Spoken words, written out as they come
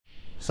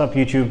What's up,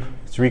 YouTube?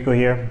 It's Rico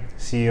here,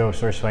 CEO of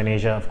Sourcefine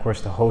Asia, of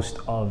course the host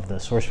of the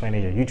Sourcefine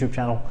Asia YouTube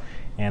channel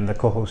and the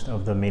co-host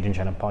of the Made in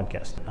China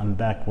podcast. I'm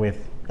back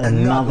with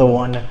another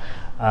one.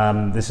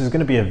 This is going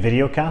to be a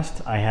video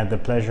cast. I had the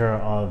pleasure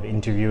of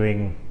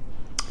interviewing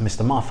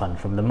Mr. Mafan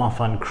from the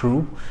Mafan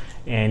crew,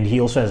 and he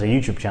also has a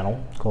YouTube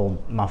channel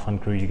called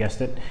Mafan Crew, you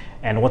guessed it.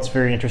 And what's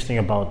very interesting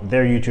about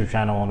their YouTube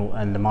channel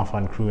and the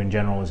Mafan crew in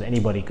general is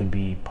anybody could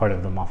be part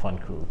of the Mafan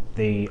crew.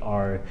 They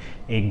are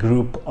a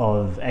group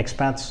of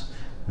expats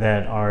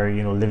that are,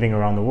 living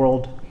around the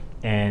world,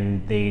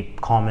 and they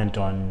comment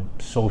on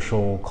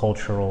social,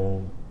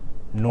 cultural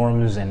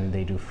norms, and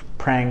they do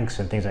pranks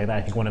and things like that.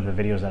 I think one of the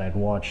videos that I'd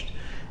watched,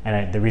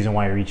 and the reason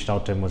why I reached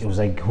out to him was, it was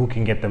like, who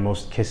can get the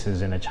most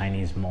kisses in a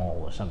Chinese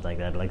mall or something like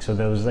that. Like, so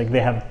there was like,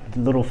 they have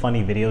little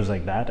funny videos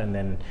like that, and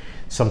then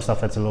some stuff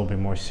that's a little bit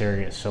more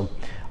serious. So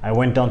I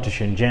went down to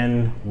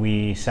Shenzhen.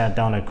 We sat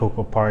down at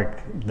Coco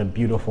Park, the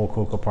beautiful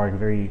Coco Park,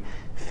 very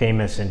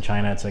famous in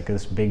China. It's like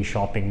this big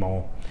shopping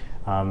mall,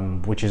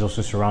 which is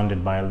also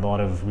surrounded by a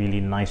lot of really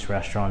nice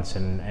restaurants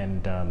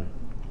and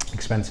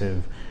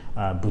expensive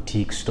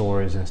boutique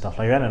stores and stuff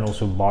like that, and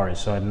also bars.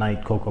 So at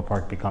night, Coco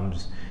Park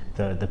becomes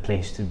the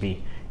place to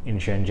be in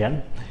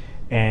Shenzhen.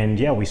 And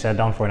yeah, we sat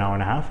down for an hour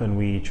and a half and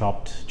we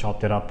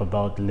chopped it up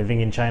about living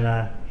in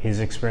China, his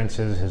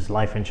experiences, his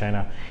life in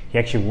China. He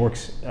actually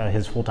works,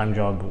 his full-time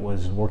job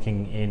was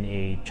working in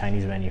a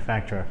Chinese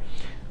manufacturer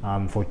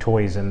for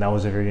toys, and that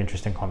was a very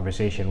interesting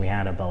conversation we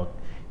had about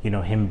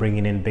him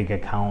bringing in big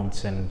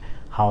accounts and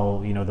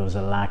how there was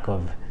a lack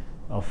of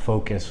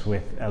focus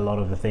with a lot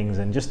of the things,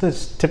 and just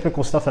this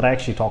typical stuff that I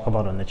actually talk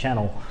about on the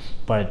channel.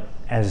 But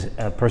as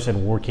a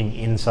person working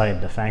inside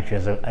the factory,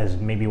 as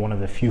maybe one of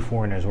the few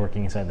foreigners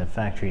working inside the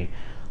factory,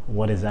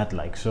 what is that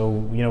like? So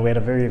we had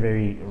a very,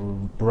 very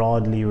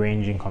broadly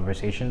ranging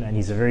conversation, and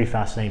he's a very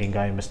fascinating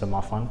guy, Mr.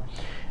 Mafan.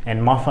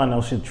 And Mafan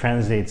also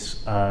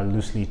translates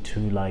loosely to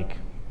like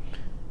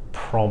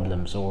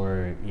problems,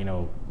 or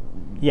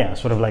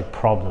sort of like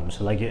problems.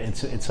 So like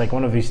it's like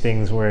one of these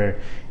things where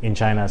in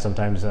China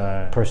sometimes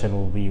a person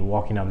will be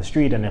walking down the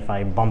street, and if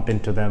I bump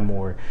into them,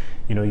 or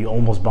you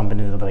almost bump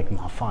into them, like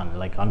Mafan,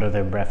 like under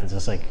their breath, it's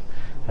just like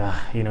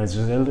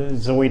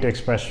it's a way to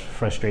express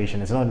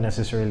frustration. It's not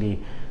necessarily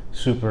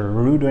super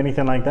rude or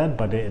anything like that,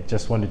 but it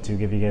just wanted to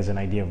give you guys an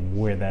idea of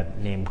where that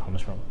name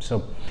comes from.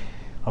 So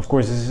of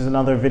course, this is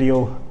another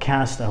video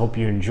cast. I hope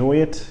you enjoy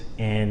it,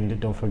 and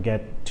don't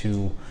forget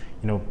to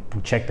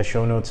check the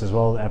show notes as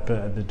well, at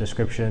the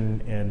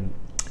description. And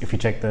if you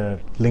check the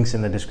links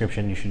in the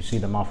description, you should see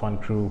the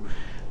Mafan crew.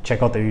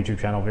 Check out their YouTube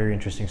channel, very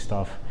interesting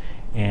stuff.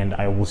 And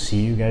I will see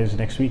you guys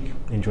next week.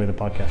 Enjoy the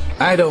podcast.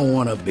 I don't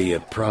want to be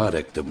a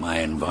product of my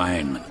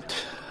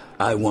environment.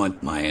 I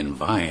want my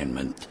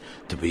environment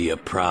to be a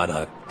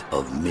product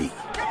of me.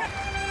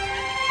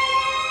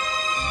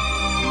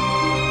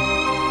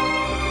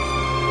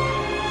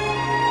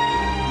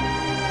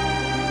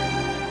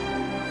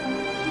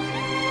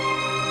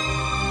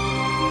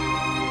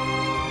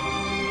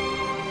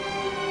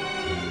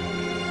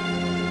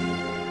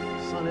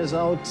 Is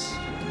out.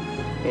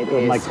 It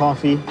is my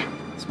coffee.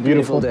 It's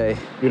beautiful day.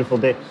 Beautiful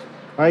day.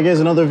 All right, guys,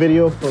 another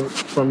video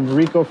from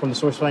Rico from the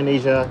Sourcefine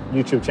Asia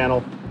YouTube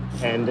channel,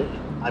 and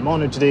I'm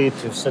honored today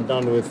to sit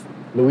down with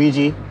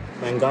Luigi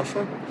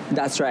Mangasha.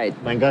 That's right.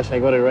 Mangasha, I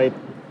got it right,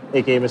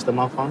 aka Mr.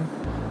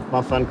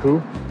 Mafan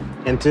crew.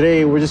 And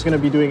today we're just going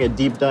to be doing a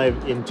deep dive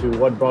into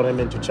what brought him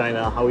into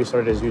China, how he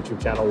started his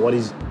YouTube channel, what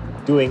he's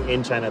doing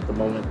in China at the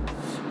moment.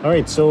 All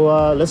right,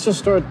 so let's just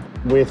start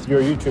with your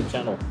YouTube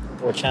channel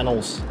or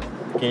channels.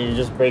 Can you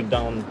just break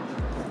down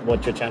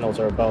what your channels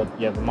are about?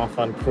 You have the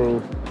Mafan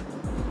crew.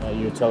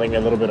 You were telling me a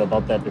little bit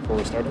about that before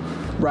we started.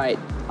 Right.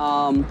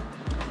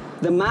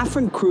 The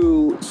Mafan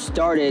crew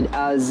started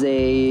as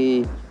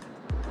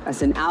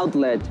an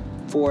outlet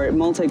for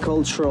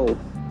multicultural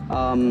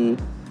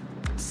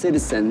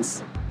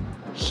citizens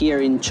here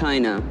in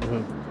China.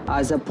 Mm-hmm.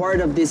 As a part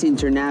of this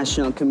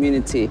international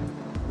community,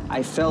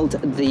 I felt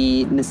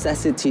the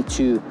necessity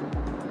to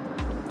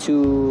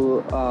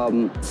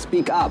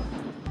speak up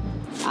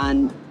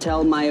and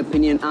tell my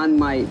opinion and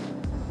my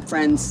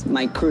friends,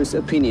 my crew's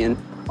opinion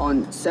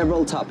on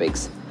several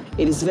topics.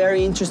 It is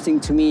very interesting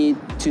to me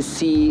to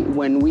see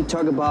when we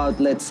talk about,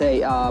 let's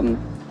say,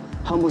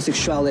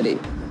 homosexuality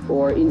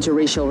or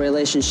interracial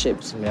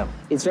relationships. Yeah.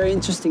 It's very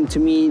interesting to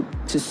me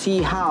to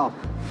see how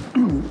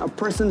a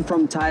person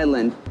from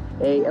Thailand,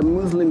 a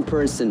Muslim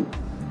person,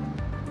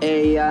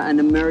 an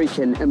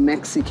American, a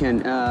Mexican,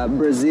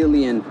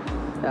 Brazilian,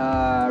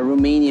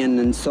 Romanian,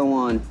 and so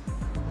on,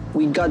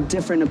 we got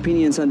different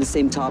opinions on the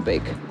same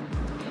topic.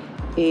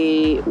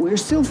 We're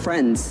still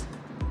friends,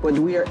 but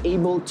we are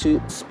able to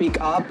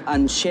speak up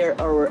and share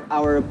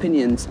our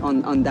opinions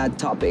on that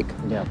topic.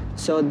 Yeah.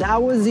 So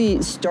that was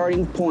the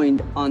starting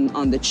point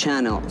on the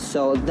channel.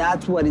 So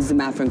that's what is the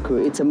Mafan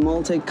crew. It's a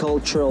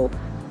multicultural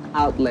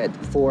outlet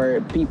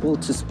for people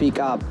to speak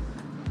up.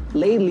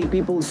 Lately,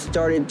 people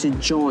started to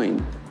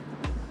join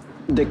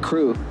the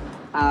crew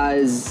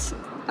as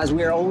as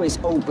we are always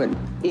open.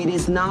 It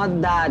is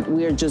not that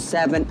we're just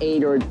 7,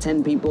 8, or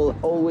 10 people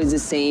always the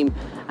same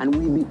and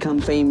we become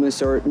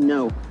famous, or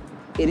no.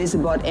 It is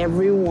about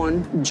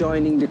everyone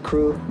joining the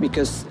crew,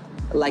 because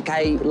like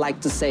I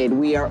like to say it,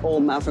 we are all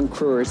Mafan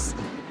crewers,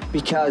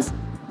 because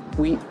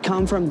we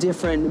come from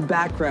different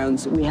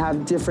backgrounds, we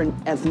have different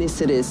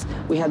ethnicities,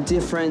 we have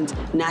different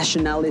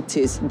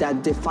nationalities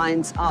that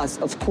defines us,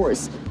 of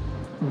course,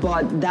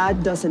 but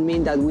that doesn't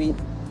mean that we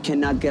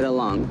cannot get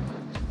along.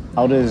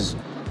 How does,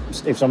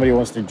 if somebody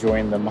wants to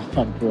join the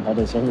Mafan crew,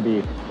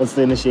 what's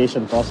the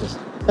initiation process?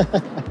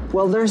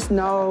 Well, there's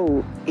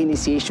no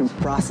initiation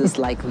process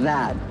like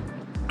that.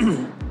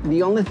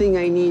 The only thing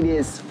I need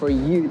is for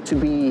you to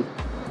be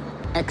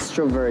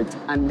extrovert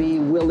and be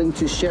willing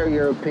to share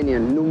your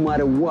opinion no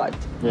matter what.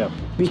 Yeah.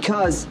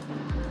 Because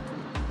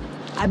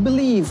I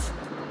believe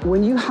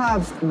when you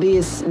have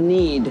this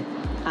need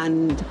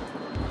and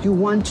you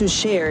want to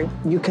share,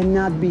 you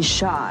cannot be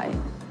shy.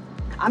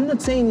 I'm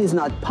not saying it's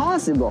not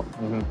possible.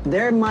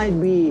 There might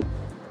be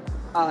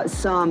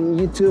some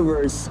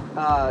YouTubers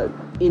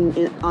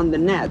on the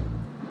net,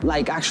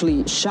 like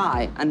actually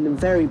shy and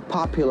very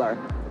popular.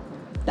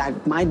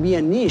 That might be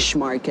a niche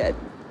market,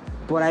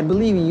 but I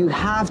believe you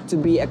have to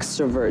be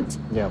extrovert.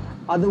 Yeah.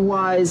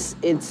 Otherwise,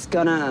 it's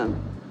gonna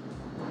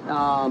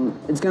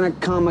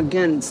come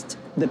against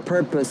the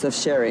purpose of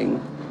sharing,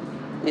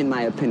 in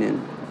my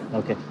opinion.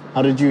 Okay.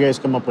 How did you guys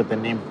come up with the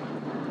name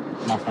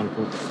Mafan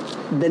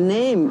Crew? The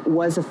name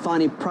was a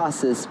funny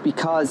process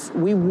because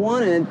we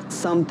wanted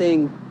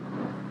something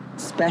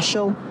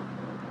special.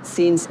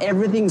 Since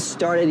everything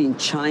started in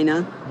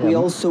China, we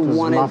also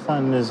wanted...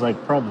 Mafan is like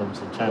problems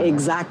in China.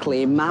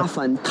 Exactly.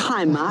 Mafan.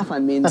 Thai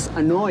Mafan means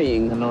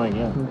annoying. Annoying,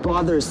 yeah.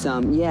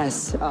 Bothersome,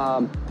 yes.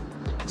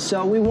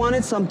 So we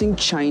wanted something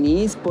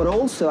Chinese, but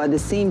also at the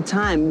same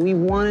time, we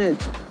wanted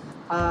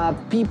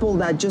people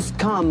that just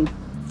come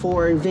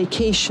for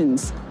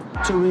vacations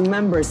to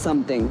remember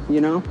something, you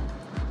know?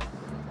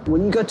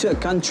 When you go to a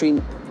country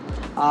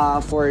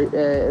for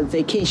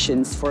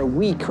vacations for a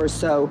week or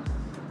so,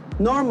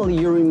 normally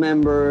you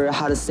remember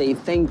how to say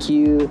thank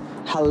you,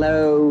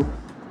 hello,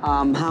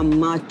 how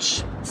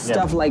much,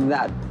 stuff like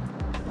that.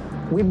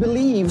 We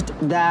believed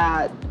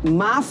that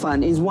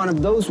Mafan is one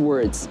of those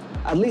words,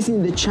 at least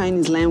in the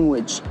Chinese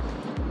language.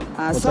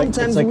 It's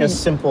like a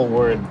simple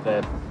word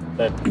that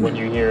when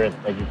you hear it,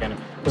 like you kind of...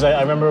 Because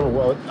I remember,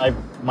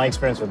 my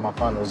experience with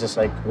Mafan was just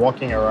like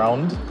walking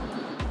around,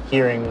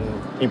 hearing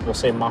people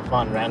say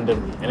Mafan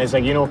randomly. And it's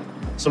like, you know,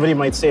 somebody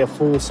might say a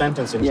full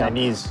sentence in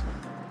Chinese,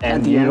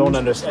 and you don't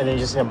understand, and then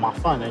you just say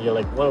Mafan, and you're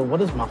like, well,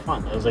 what is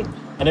Mafan? I was like,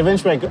 and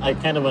eventually I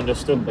kind of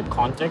understood the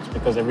context,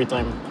 because every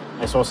time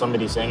I saw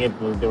somebody saying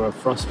it, they were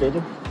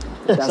frustrated.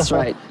 That's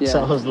right, yeah.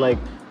 So I was like,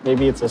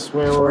 maybe it's a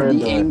swear word. Or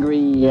the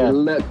angry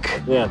look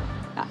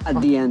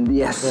at the end,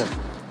 yes. Yeah.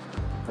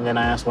 And then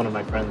I asked one of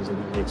my friends,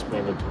 and he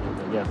explained it to me.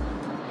 But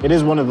yeah, it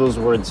is one of those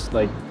words,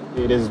 like,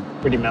 it is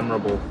pretty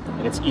memorable,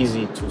 and it's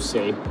easy to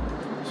say.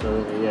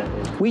 So yeah.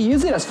 We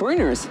use it as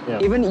foreigners,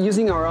 even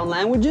using our own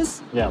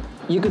languages. Yeah.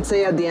 You could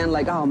say at the end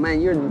like, "Oh man,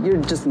 you're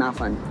just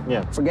Mafan.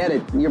 Yeah. Forget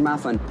it, you're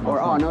Mafan."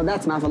 Or "Oh no,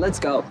 that's Mafan. Let's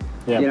go."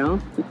 Yeah. You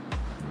know.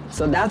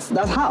 So that's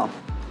how.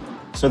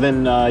 So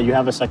then you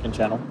have a second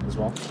channel as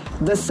well.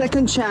 The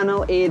second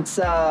channel, it's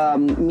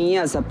me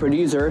as a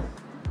producer,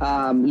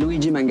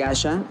 Luigi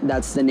Mangasha.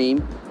 That's the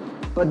name.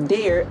 But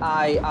there,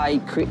 I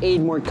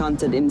create more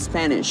content in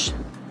Spanish.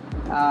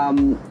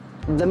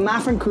 The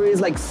Mafan crew is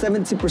like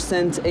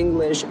 70%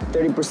 English,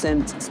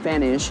 30%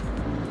 Spanish,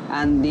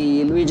 and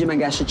the Luigi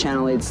Mangasha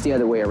channel, it's the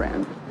other way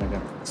around. Okay.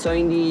 So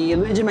in the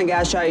Luigi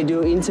Mangasha, I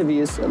do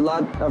interviews, a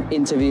lot of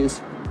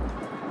interviews.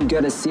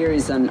 Got a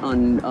series on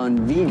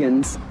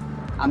vegans.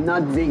 I'm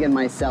not vegan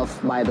myself,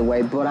 by the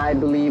way, but I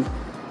believe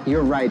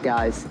you're right,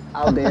 guys,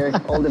 out there,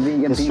 all the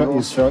vegan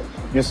people.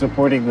 You're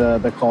supporting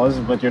the cause,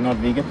 but you're not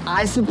vegan?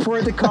 I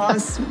support the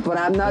cause, but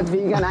I'm not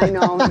vegan, I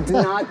know. Do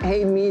not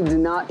hate me, do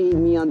not eat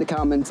me on the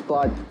comments,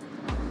 but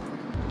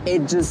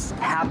it just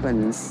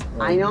happens.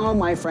 I know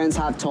my friends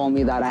have told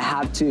me that I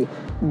have to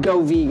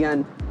go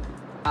vegan.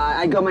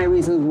 I got my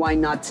reasons why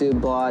not to,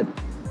 but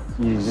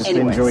you just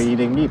enjoy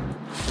eating meat.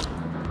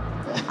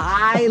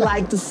 I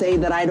like to say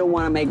that I don't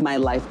want to make my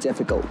life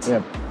difficult.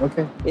 Yeah.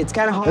 Okay. It's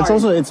kind of hard. It's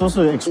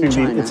also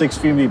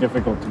extremely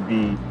difficult to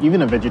be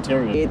even a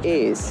vegetarian. It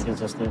is.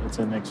 It's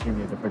an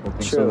extremely difficult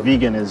thing. True. So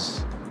vegan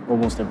is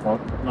almost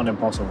not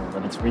impossible,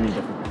 but it's really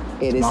difficult.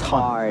 It is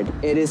hard.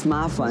 It is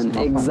Mafan.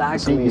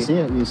 Exactly. You see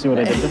it? You see what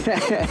I did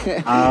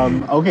there?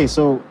 Okay,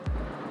 so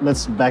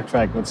let's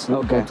backtrack. Let's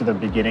go to the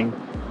beginning.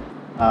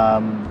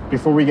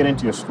 Before we get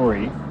into your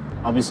story,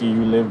 obviously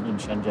you lived in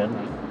Shenzhen,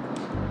 right?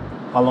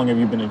 How long have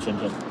you been in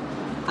Shenzhen?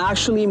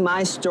 Actually,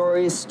 my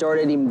story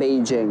started in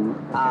Beijing.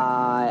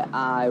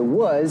 I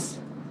always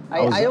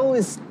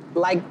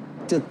like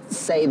to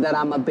say that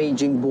I'm a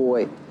Beijing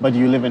boy. But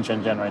you live in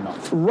Shenzhen right now?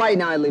 Right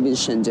now I live in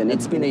Shenzhen.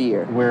 It's been a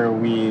year. Where are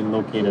we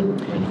located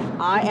right now?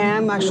 I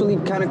am actually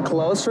kind of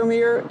close from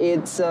here.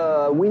 It's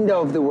a window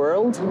of the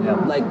world,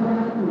 like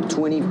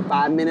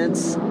 25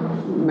 minutes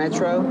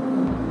metro.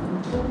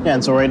 Yeah,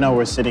 and so right now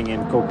we're sitting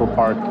in Coco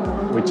Park,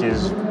 which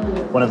is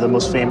one of the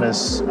most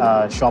famous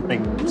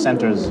shopping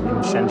centers in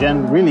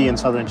Shenzhen, really in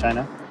southern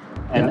China.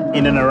 And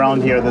in and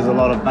around here, there's a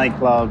lot of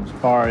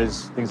nightclubs,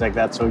 bars, things like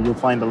that. So you'll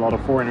find a lot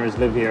of foreigners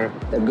live here.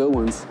 The good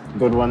ones.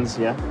 Good ones,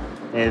 yeah.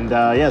 And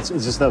yeah, it's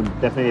just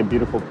definitely a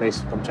beautiful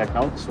place to come check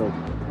out. So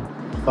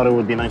I thought it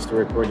would be nice to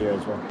record here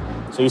as well.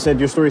 So you said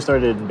your story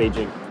started in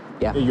Beijing.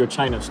 Yeah. Your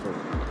China story.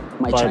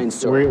 My China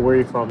story. Where are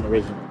you from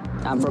originally?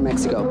 I'm from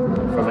Mexico.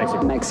 From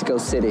Mexico. Mexico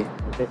City.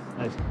 Okay,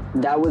 nice.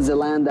 That was the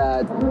land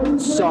that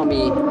saw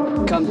me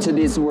come to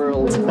this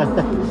world.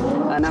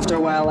 And after a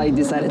while, I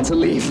decided to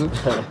leave.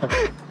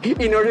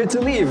 In order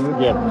to leave.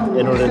 Yeah,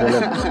 in order to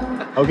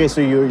live. Okay,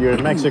 so you're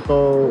in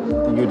Mexico.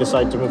 You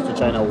decide to move to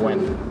China when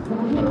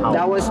and how?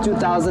 That was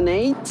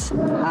 2008,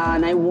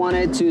 and I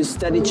wanted to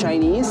study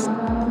Chinese.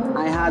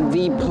 I had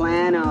the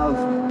plan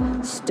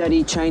of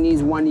study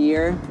Chinese 1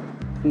 year,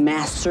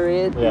 master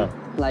it. Yeah.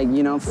 Like,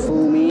 you know,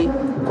 fool me.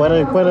 Quite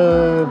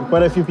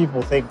a few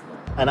people think,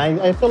 and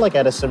I feel like I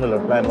had a similar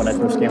plan when I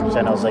first came to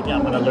China. I was like, yeah,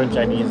 I'm gonna learn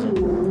Chinese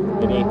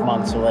in 8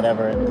 months or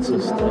whatever, and it's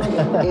just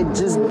It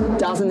just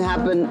doesn't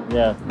happen.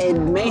 Yeah. It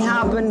may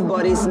happen,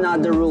 but it's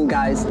not the rule,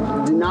 guys.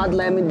 Do not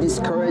let me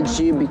discourage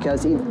you,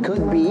 because it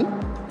could be,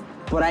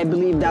 but I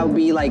believe that would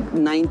be like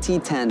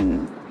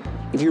 90-10.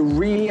 If you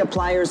really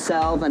apply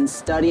yourself and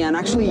study, and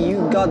actually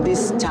you got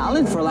this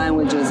talent for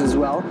languages as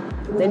well,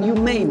 then you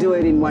may do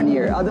it in 1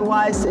 year.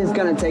 Otherwise, it's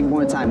gonna take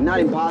more time. Not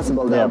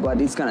impossible though, Yeah.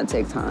 but it's gonna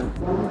take time.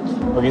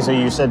 Okay, so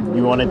you said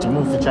you wanted to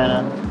move to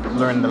China,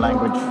 learn the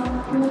language.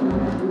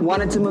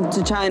 Wanted to move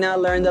to China,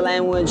 learn the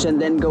language,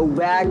 and then go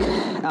back,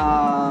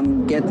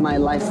 get my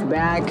life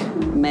back,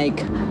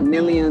 make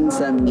millions,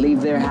 and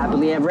live there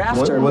happily ever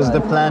after. Was but-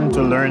 the plan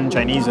to learn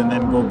Chinese and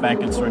then go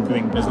back and start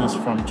doing business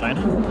from China?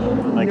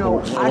 Like, No,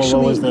 what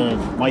actually- was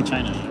why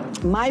China?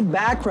 My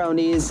background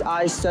is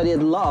I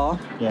studied law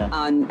Yeah.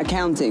 and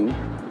accounting.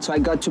 So I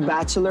got 2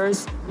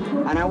 bachelors,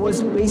 and I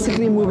was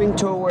basically moving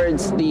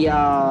towards the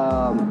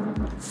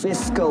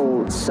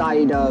fiscal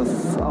side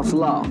of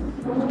law.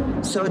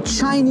 So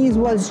Chinese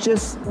was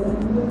just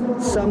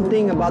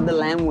something about the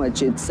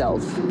language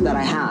itself that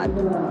I had.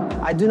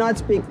 I do not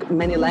speak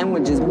many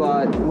languages,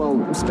 but, well,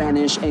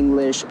 Spanish,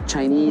 English,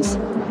 Chinese,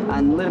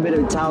 and a little bit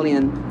of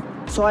Italian.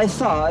 So I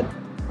thought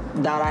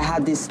that I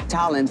had this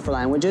talent for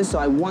languages, so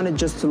I wanted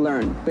just to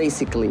learn,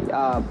 basically.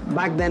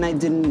 Back then, I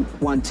didn't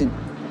want to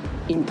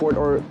import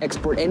or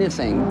export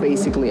anything,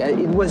 basically.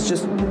 It was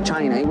just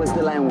China, it was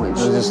the language.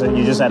 It was just that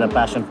you just had a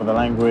passion for the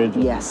language.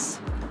 Yes.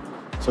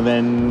 So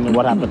then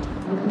what happened?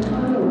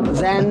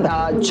 Then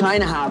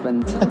China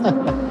happened.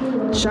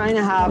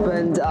 China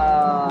happened.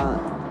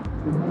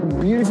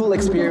 Beautiful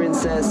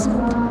experiences.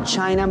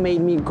 China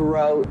made me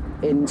grow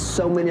in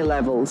so many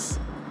levels,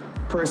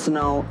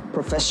 personal,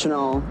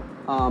 professional.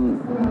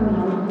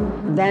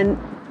 Then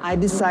I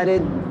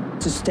decided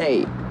to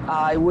stay.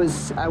 I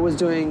was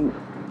doing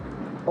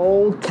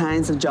all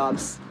kinds of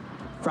jobs,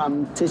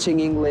 from teaching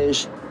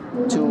English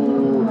to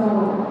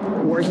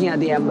working at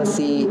the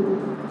embassy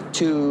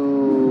to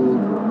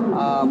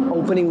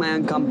opening my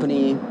own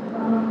company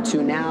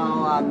to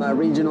now I'm a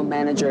regional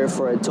manager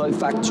for a toy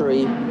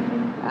factory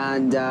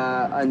and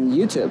on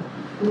YouTube.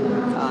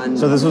 And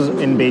So this was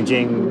in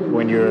Beijing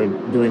when you're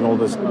doing all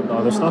this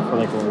other stuff, or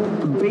like?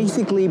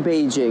 basically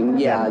Beijing,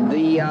 yeah.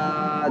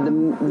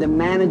 The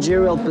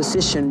managerial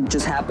position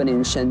just happened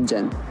in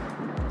Shenzhen.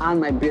 And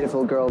my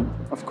beautiful girl,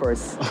 of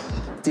course,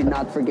 did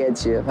not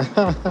forget you.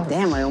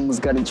 Damn, I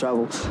almost got in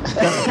trouble.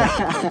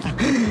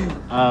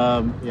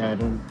 Yeah,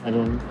 I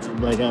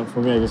don't like. For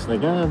me, I just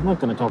like I'm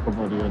not gonna talk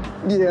about you.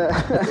 Yeah.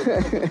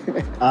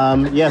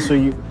 Yeah. So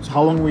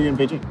how long were you in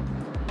Beijing?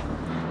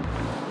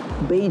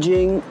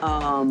 Beijing,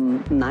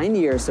 9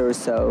 years or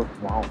so.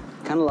 Wow.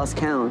 Kind of lost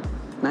count.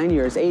 9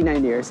 years,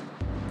 8-9 years.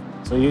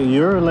 So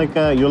you're like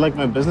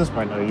my business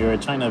partner. You're a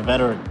China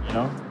veteran, you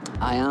know.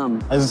 I am.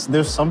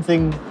 There's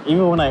something,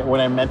 even when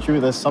I met you,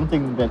 there's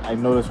something that I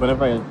noticed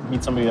whenever I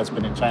meet somebody that's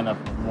been in China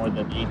for more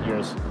than 8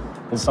 years.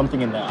 There's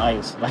something in their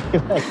eyes,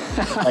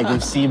 like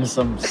you've seen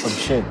some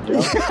shit, you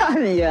know.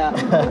 Yeah.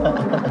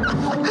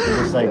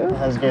 It's like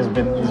this guy's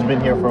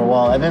been here for a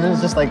while, and then it's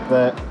just like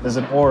there's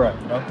an aura,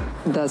 you know.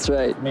 That's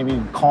right.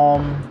 Maybe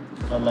calm,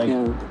 but like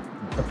Yeah.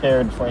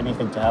 prepared for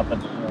anything to happen.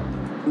 You know?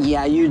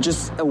 Yeah, you're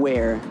just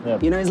aware. Yeah.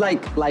 You know, it's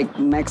like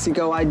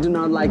Mexico. I do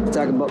not like to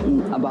talk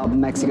about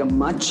Mexico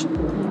much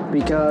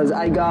because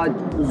I got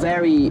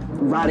very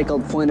radical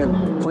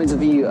points of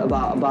view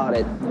about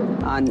it,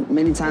 and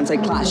many times I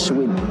clash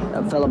with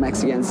fellow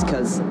Mexicans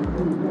because,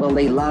 well,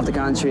 they love the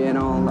country and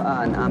all,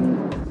 and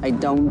I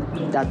don't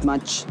that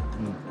much.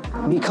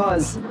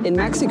 Because in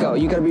Mexico,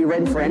 you gotta be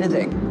ready for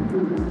anything.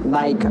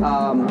 Like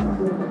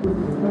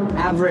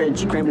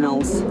average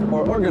criminals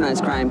or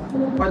organized crime,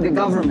 or the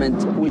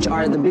government, which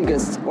are the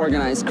biggest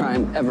organized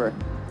crime ever.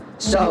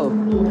 So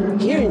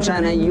here in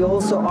China, you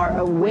also are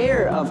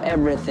aware of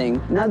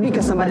everything, not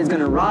because somebody's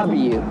gonna rob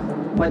you,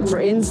 but for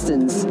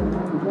instance,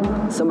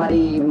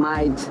 somebody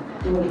might.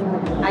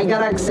 I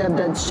gotta accept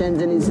that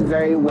Shenzhen is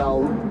very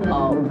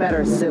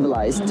better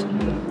civilized.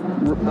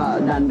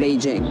 than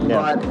Beijing.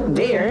 Yeah. But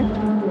there,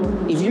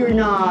 if you're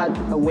not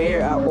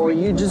aware or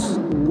you just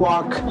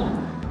walk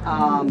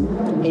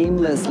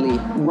aimlessly,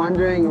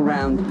 wandering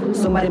around,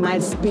 somebody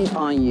might spit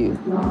on you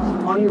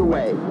on your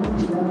way.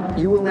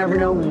 You will never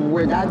know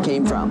where that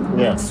came from.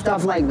 Yeah.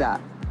 Stuff like that.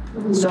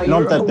 So Not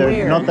you're that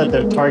aware.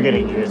 they're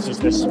targeting you. It's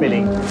just they're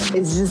spitting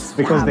It's just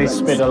because they happens.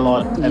 spit a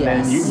lot, and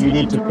then Yes. you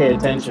need to pay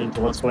attention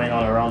to what's going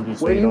on around you.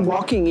 So Where you you're don't-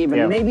 walking, even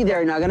Yeah. maybe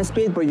they're not gonna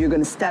spit, but you're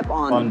gonna step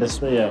on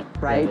this, yeah,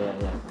 right?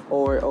 Yeah.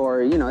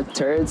 Or you know,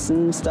 turrets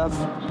and stuff.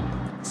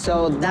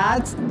 So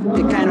that's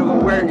the kind of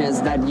awareness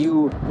that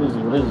you. What is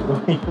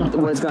going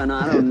on? What's going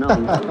on? I don't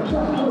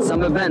know.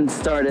 Some event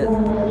started.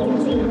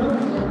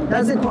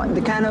 That's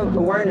the kind of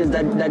awareness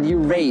that you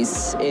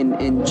raise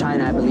in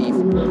China, I believe,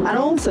 and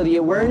also the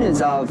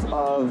awareness of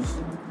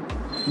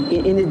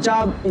in the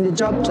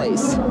job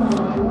place.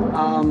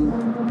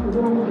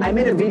 I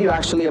made a video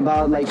actually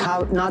about like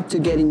how not to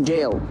get in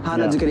jail, how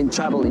not to get in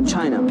trouble in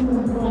China.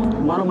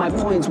 One of my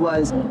points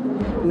was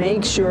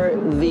make sure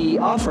the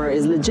offer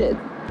is legit.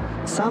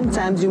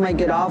 Sometimes you might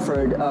get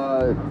offered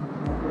a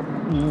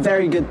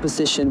very good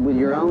position with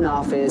your own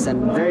office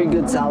and very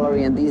good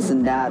salary and this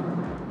and that.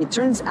 It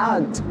turns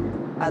out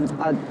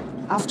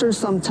after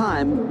some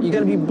time you're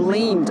gonna be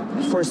blamed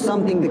for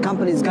something the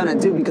company is gonna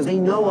do because they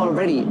know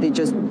already. They're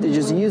just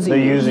using They're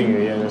you. using you,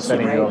 yeah. They're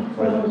setting you Right. up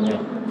for that. Yeah.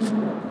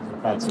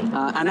 That's it.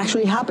 And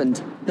actually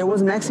happened. There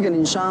was a Mexican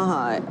in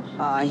Shanghai.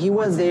 He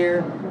was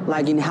there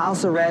like in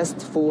house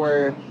arrest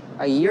for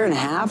a year and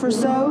a half or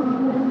so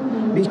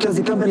because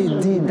the company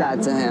did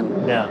that to him.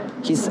 Yeah.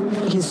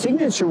 His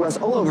signature was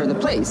all over the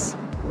place.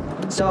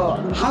 So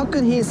how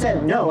could he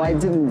said no? I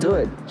didn't do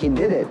it. He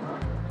did it.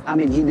 I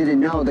mean, he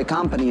didn't know the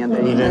company and the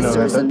You didn't know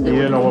investors. that, And you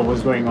didn't know what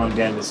was going on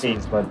behind the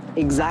scenes, but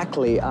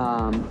Exactly.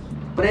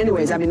 But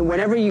anyways, I mean,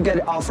 whenever you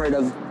get offered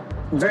a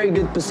very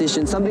good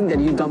position, something that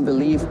you don't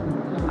believe,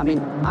 I mean,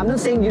 I'm not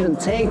saying you don't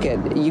take it.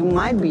 You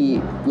might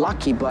be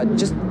lucky, but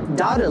just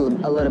doubt it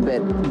a little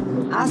bit.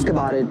 Ask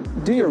about it.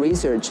 Do your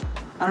research.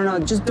 I don't know.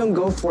 Just don't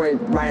go for it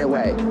right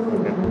away.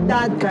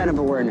 That kind of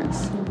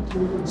awareness.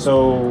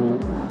 so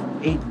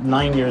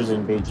 8-9 years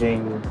in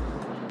Beijing,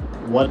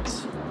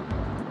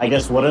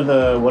 what are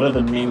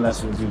the main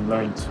lessons you've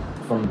learned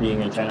from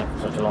being in China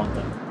for such a long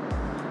time?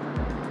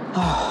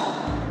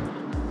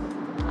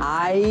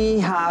 I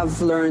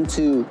have learned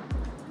to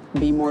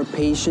be more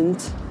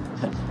patient.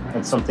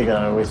 That's something that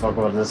I always talk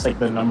about. That's like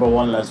the number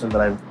one lesson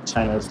that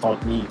China has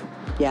taught me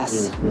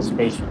Yes. is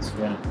patience.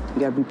 Yeah. You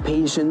gotta be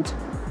patient.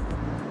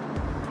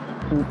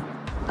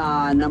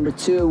 Number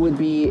two would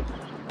be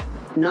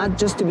not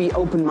just to be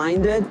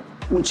open-minded,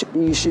 which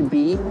you should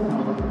be,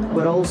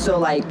 but also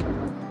like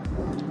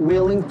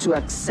willing to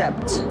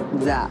accept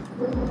that.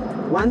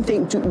 One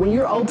thing, when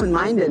you're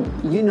open-minded,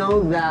 you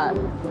know that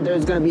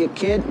there's gonna be a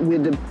kid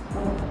with the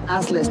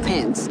assless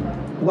pants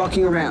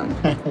walking around.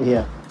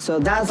 Yeah. So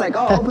that's like,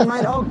 oh, open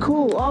mind, oh,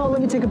 cool, oh,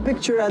 let me take a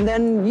picture, and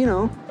then, you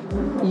know,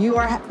 you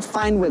are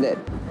fine with it.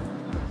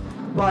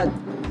 But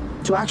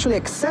to actually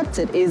accept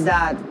it is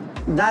that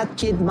that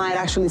kid might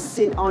actually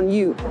sit on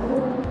you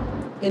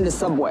in the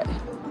subway.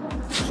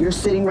 You're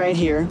sitting right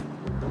here,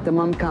 the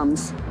mom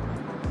comes,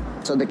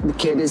 so the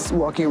kid is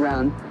walking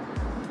around,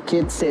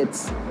 kid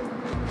sits.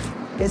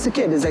 It's a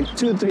kid, it's like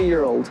 2 or 3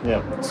 year old.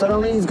 Yeah.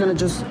 Suddenly he's gonna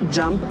just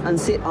jump and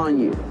sit on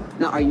you.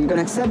 Now, are you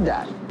gonna accept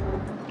that?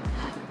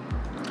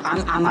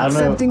 I'm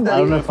accepting that. I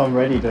don't know if I'm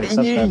ready to accept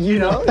that. You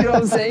know what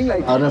I'm saying?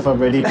 Like, I don't know if I'm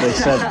ready to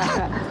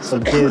accept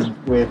some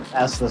kid with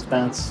assless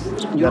pants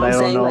You know that what I I'm don't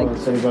saying? know Like-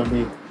 if they're gonna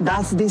be.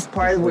 that's this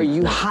part where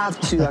you have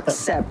to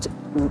accept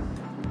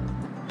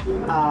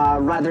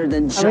rather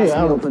than just be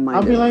I'll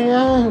open-minded. be like,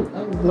 yeah,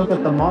 look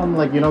at the mom,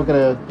 like you're not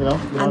gonna,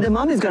 and the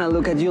mom is gonna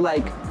look at you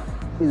like,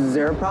 is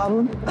there a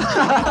problem? you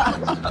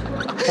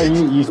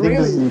think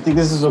Really? you think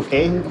this is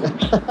okay?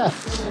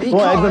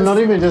 Well, but not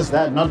even just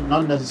that,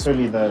 not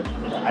necessarily the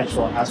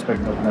actual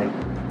aspect of like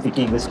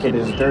thinking this kid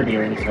is dirty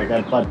or anything like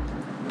that, but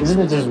isn't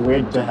it just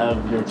weird to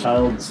have your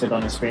child sit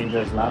on a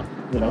stranger's lap,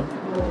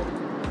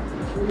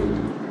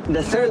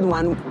 The third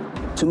one,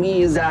 to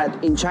me, is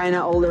that in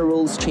China, all the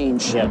rules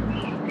change. Yeah.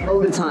 All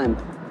the time.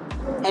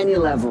 Any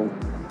level.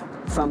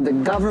 From the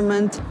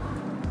government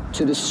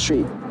to the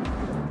street.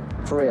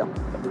 For real.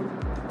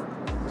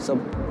 So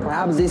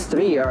perhaps these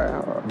three,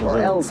 or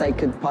Okay. else I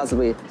could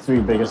possibly, 3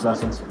 biggest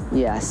lessons.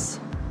 yes.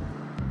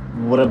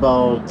 What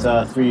about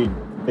 3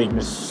 big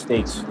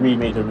mistakes, 3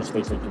 major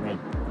mistakes that you made?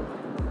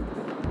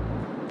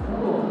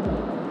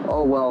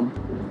 Oh, well,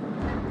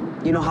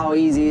 you know how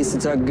easy it is to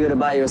talk good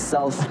about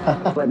yourself,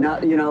 but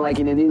not, like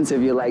in an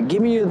interview, like,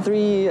 give me your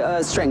 3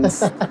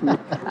 strengths.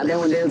 And then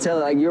when they'll tell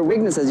like your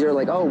weaknesses, you're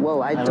like, oh,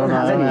 whoa, I don't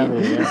have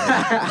any. it,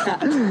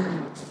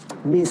 yeah.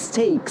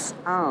 Mistakes.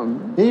 Yeah,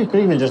 you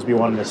could even just be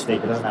 1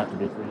 mistake. It doesn't have to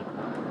be 3.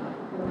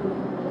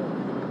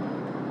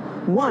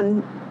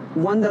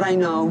 One that I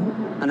know,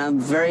 and I'm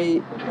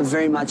very,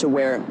 very much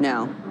aware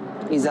now,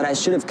 is that I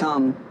should have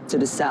come to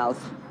the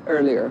South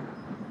earlier.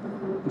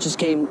 I just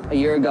came a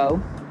year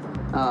ago.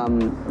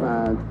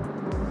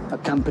 A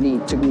company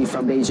took me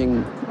from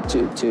Beijing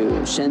to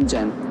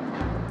Shenzhen,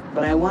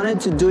 but I wanted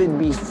to do it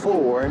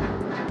before.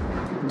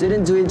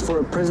 Didn't do it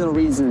for personal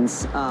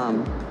reasons.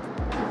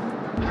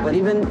 But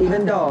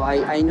even though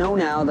I know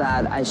now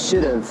that I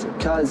should have,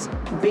 because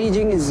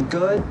Beijing is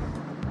good,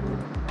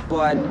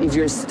 but if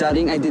you're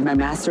studying, I did my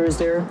master's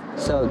there,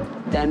 so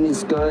then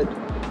it's good.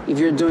 If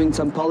you're doing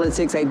some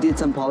politics, I did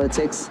some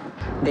politics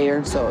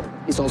there, so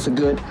it's also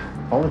good.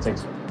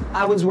 Politics?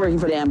 I was working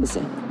for the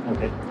embassy.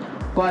 Okay.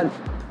 But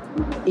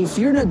if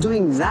you're not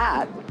doing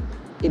that,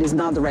 it is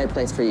not the right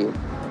place for you.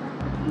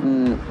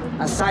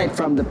 Aside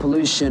from the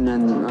pollution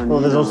and well,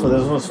 there's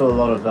also a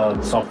lot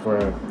of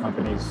software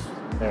companies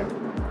there.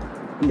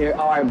 There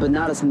are, but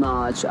not as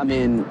much. I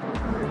mean,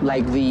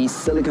 like the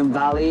Silicon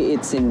Valley,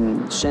 it's in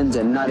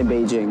Shenzhen, not in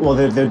Beijing. Well,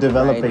 they're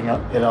developing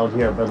it out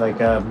here, but like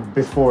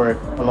before,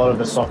 a lot of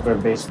the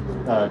software-based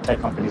tech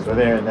companies were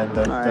there, and then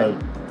the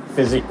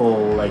physical,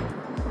 like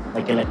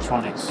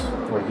electronics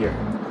were here.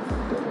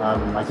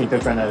 I think they're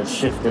trying to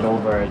shift it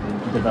over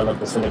and develop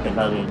the Silicon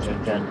Valley in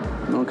Shenzhen.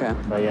 Okay.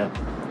 But yeah.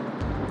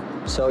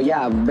 So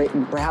yeah,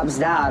 perhaps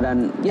that,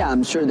 and yeah,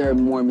 I'm sure there are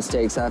more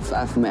mistakes.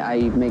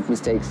 I make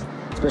mistakes,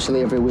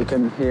 especially every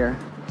weekend here.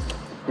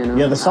 You know,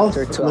 yeah, the South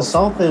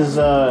is.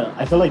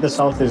 I feel like the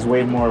South is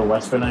way more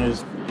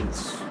westernized.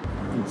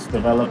 It's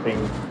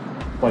developing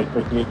quite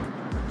quickly.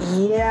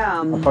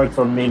 Yeah. Apart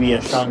from maybe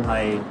a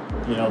Shanghai,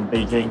 you know,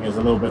 Beijing is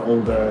a little bit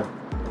older.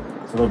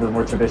 It's a little bit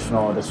more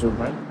traditional, I'd assume,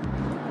 right?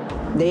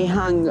 They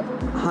hung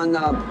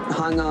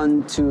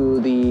on to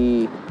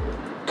the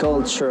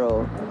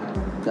cultural,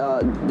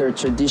 their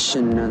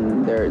tradition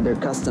and their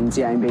customs.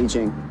 Yeah, in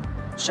Beijing.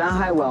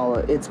 Shanghai, well,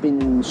 it's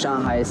been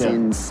Shanghai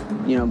since,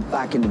 you know,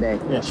 back in the day.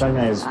 Yeah,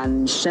 Shanghai is.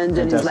 And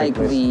Shenzhen is like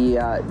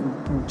the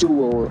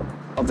jewel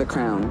of the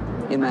crown,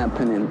 in my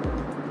opinion.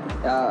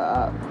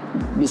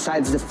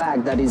 Besides the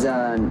fact that it's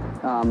an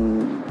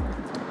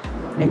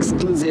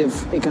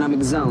exclusive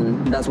economic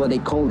zone, that's what they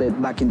called it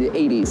back in the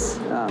 80s,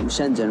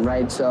 Shenzhen,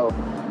 right? So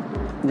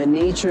the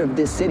nature of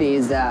this city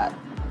is that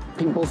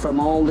people from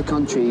all the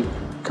country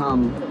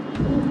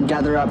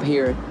gather up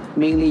here,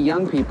 mainly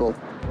young people,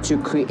 to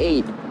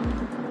create.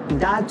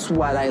 That's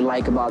what I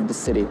like about the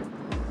city.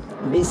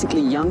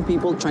 Basically, young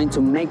people trying to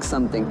make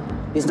something.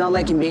 It's not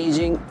like in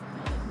Beijing.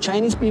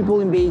 Chinese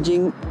people in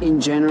Beijing, in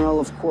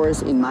general, of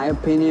course, in my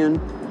opinion,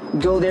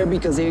 go there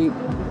because they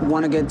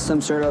want to get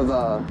some sort of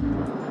a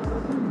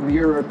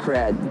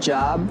bureaucrat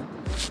job.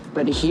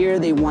 But here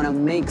they want to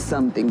make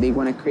something, they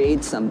want to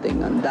create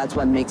something, and that's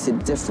what makes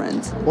it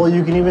different. Well,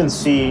 you can even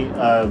see,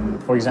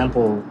 for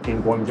example,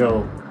 in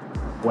Guangzhou,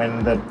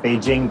 when the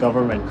Beijing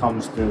government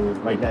comes to,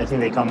 like, I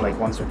think they come like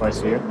once or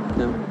twice a year,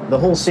 the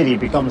whole city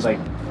becomes like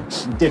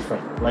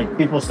different. Like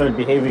people start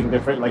behaving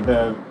different. Like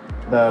the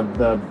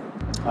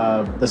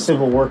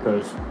civil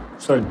workers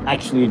start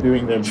actually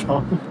doing their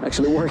job.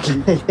 Actually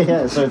working.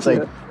 Yeah, so it's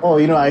like, oh,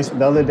 you know,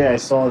 the other day I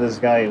saw this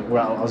guy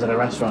where I was at a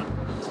restaurant,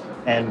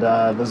 and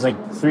there's like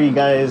 3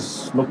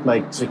 guys, looked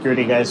like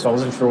security guys, so I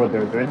wasn't sure what they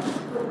were doing.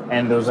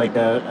 And there was like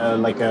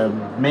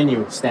a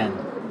menu stand.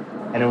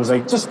 And it was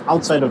like just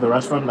outside of the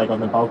restaurant, like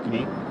on the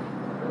balcony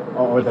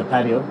or the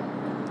patio.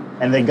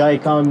 And the guy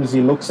comes,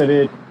 he looks at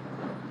it,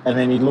 and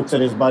then he looks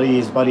at his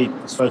buddy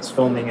starts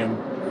filming him,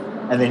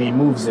 and then he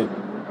moves it.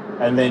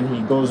 And then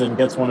he goes and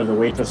gets one of the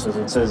waitresses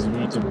and says, you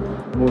need to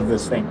move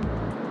this thing,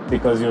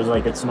 because he was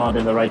like, it's not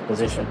in the right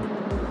position.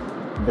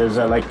 There's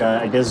I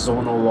guess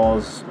zonal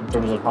laws in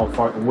terms of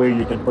where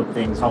you can put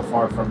things, how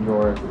far from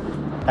your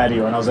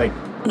patio. And I was like,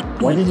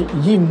 why did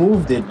he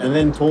moved it and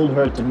then told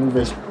her to move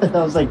it? And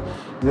I was like,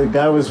 the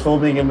guy was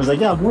filming him was like,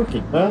 yeah, I'm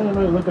working.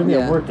 Look at me,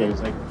 I'm working. It's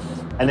like,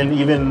 and then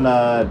even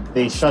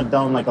they shut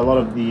down like a lot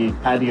of the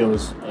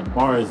patios and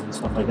bars and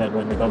stuff like that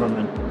when the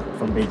government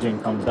from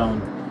Beijing comes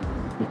down,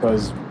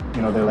 because,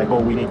 you know, they're like, oh,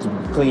 we need to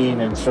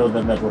clean and show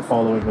them that we're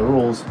following the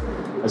rules.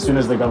 As soon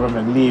as the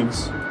government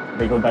leaves,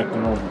 they go back to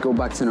normal. Go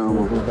back to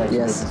normal. Go back to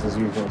business as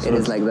usual. So it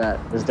is like that.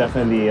 There's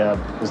definitely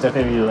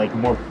like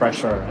more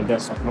pressure, I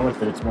guess, up north,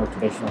 that it's more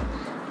traditional.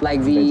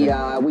 Like we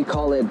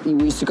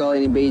used to call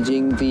it in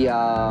Beijing the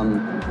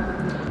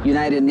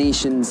United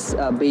Nations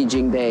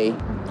Beijing Day.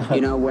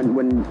 You know,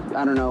 when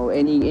I don't know,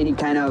 any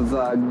kind of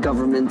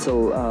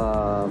governmental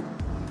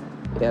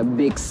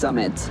big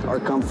summit or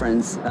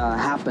conference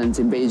happens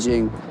in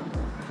Beijing.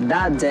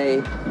 That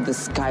day, the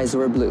skies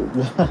were blue.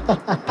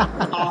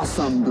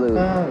 Awesome blue.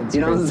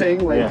 You know what I'm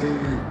saying? Like,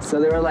 so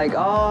they were like,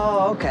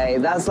 oh, okay,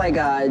 that's like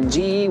a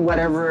G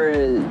whatever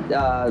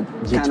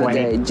kind of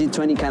day,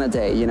 G20 kind of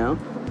day, you know?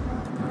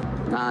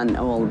 And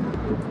well,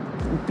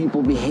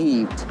 people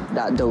behaved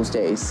those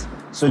days.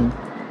 So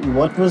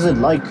what was it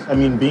like, I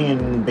mean, being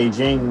in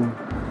Beijing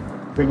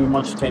pretty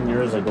much 10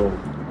 years ago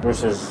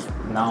versus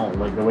now,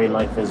 like the way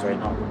life is right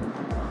now?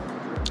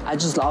 I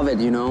just love it,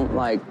 you know?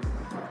 Like,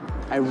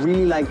 I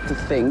really like to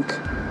think,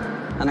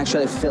 and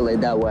actually I feel it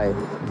that way,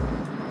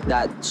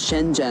 that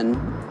Shenzhen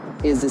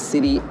is the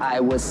city I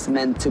was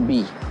meant to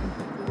be.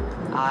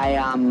 I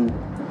am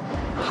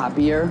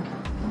happier.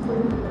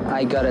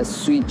 I got a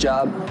sweet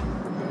job.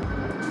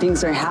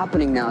 Things are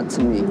happening now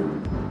to me.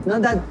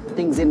 Not that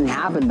things didn't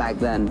happen back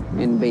then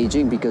in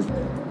Beijing, because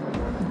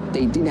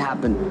they did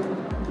happen.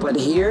 But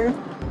here,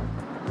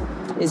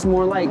 it's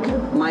more like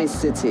my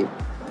city.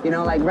 You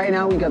know, like right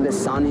now we got the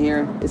sun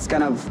here. It's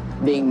kind of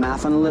being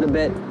math on a little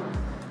bit.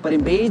 But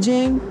in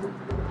Beijing,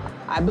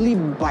 I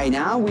believe by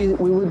now we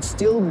would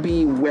still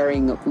be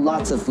wearing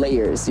lots of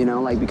layers, you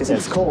know, like because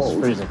it's cold.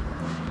 It's freezing.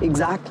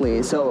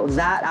 Exactly. So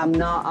that I'm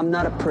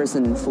not a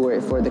person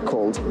for the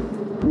cold.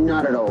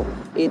 Not at all.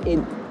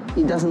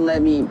 It doesn't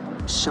let me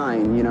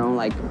shine, you know,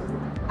 like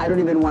I don't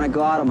even want to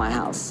go out of my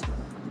house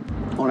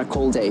on a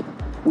cold day,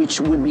 which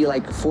would be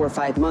like 4 or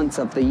 5 months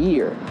of the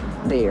year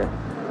there.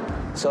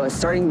 So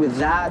starting with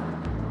that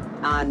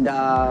and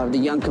the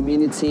young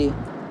community.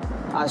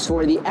 As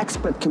for the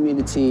expat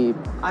community,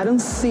 I don't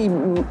see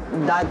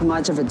that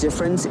much of a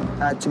difference,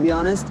 to be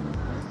honest,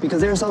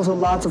 because there's also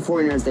lots of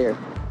foreigners there.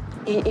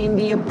 In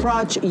the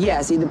approach,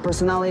 yes. In the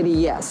personality,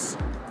 yes.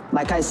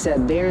 Like I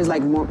said, there's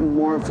like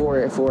more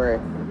for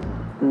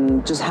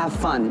just have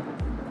fun,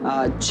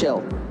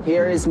 chill.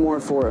 Here is more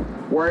for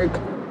work,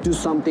 do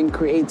something,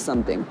 create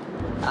something,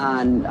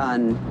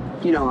 and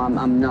you know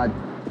I'm not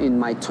in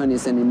my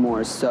 20s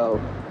anymore,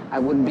 so. I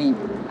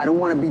don't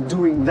want to be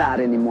doing that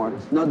anymore.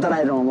 Not that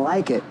I don't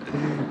like it,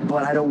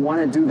 but I don't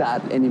want to do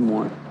that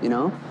anymore, you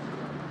know?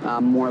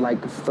 I'm more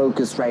like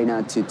focused right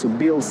now to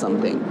build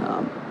something.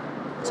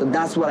 So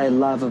that's what I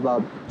love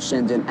about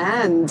Shenzhen.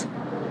 And,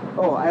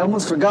 I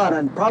almost forgot,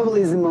 and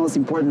probably is the most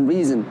important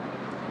reason.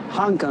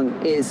 Hong Kong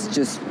is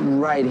just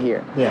right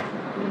here. Yeah.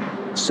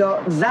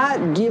 So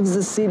that gives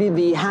the city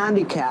the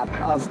handicap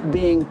of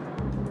being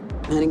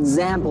an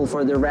example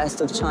for the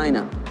rest of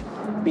China.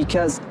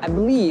 Because I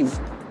believe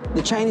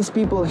the Chinese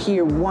people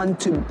here want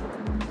to,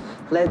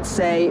 let's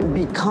say,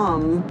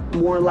 become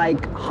more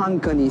like Hong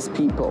Kongese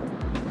people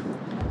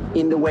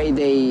in the way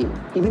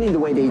even in the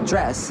way they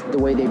dress, the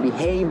way they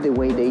behave, the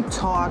way they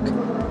talk,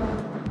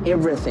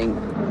 everything.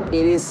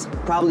 It is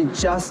probably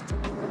just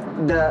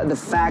the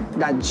fact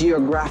that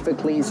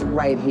geographically it's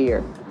right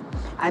here.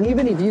 And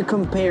even if you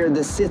compare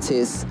the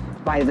cities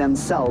by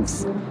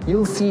themselves,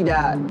 you'll see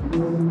that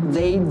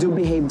they do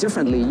behave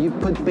differently. You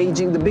put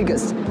Beijing the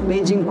biggest.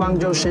 Beijing,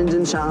 Guangzhou,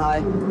 Shenzhen,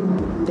 Shanghai,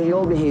 they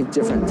all behave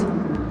different.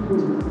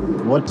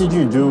 What did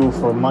you do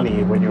for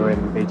money when you were in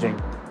Beijing?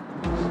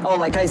 Oh,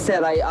 like I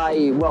said,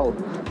 I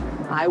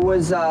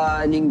was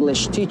an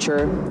English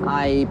teacher.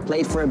 I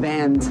played for a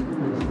band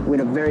with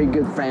a very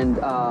good friend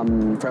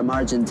from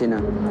Argentina.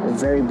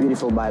 Very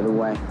beautiful, by the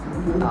way.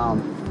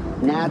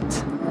 Nat,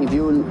 if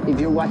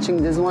you're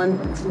watching this one.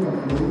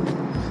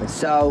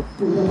 So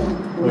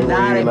with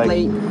that I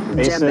play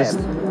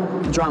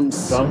djembe,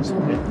 drums. Drums?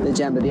 Okay. The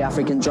djembe, the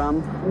African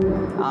drum.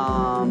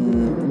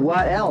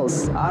 What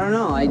else? I don't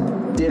know. I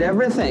did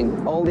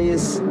everything. All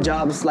these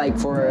jobs like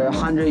for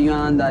 100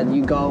 yuan that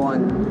you go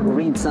and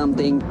read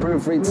something,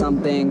 proofread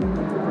something.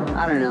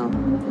 I don't know.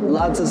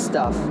 Lots of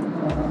stuff.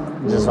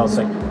 Just how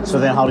sick. So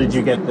then how did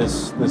you get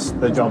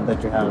the job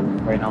that you have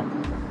right now?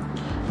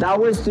 That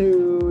was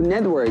through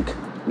network,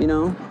 you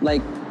know,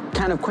 like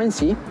kind of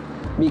Quincy,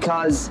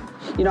 because,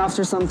 you know,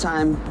 after some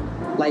time,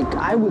 like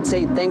I would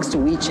say thanks to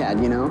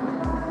WeChat, you know,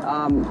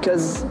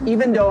 because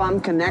even though I'm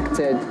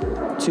connected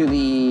to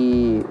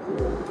the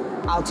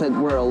outside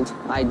world,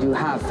 I do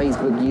have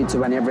Facebook,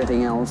 YouTube, and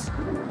everything else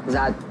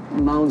that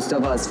most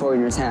of us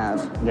foreigners have.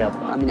 Yep.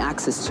 I mean,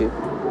 access to.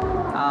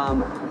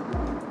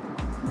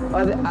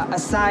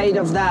 Aside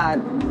of that,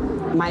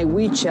 my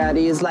WeChat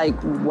is like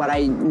what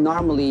I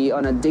normally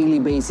on a daily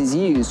basis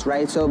use,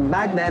 right? So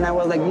back then I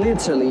was like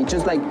literally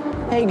just like,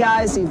 hey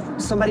guys, if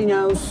somebody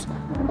knows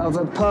of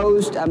a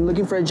post, I'm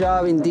looking for a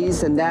job in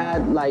this and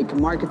that, like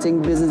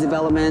marketing, business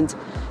development,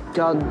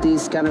 got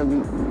these kind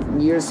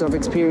of years of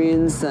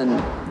experience and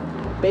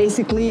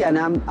basically, and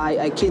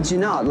I kid you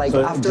not, like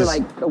so after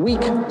like a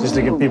week. Just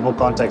to give people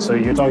context, so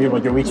you're talking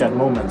about your WeChat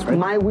moments, right?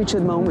 My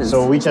WeChat moments.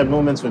 So WeChat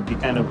moments would be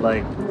kind of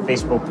like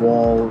Facebook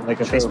wall,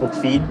 like a Facebook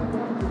feed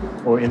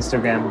or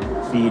Instagram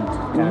feed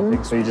kind of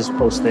thing. So you just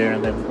post there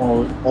and then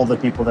all the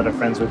people that are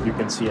friends with you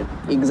can see it.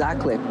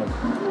 Exactly.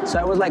 Yeah. So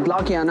I was like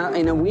lucky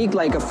in a week,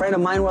 like a friend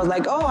of mine was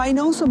like, oh, I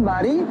know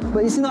somebody,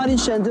 but he's not in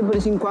Shenzhen, but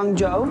he's in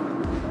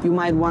Guangzhou. You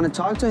might want to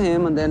talk to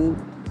him. And then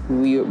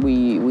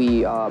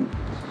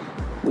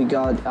we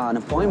got an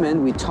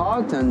appointment, we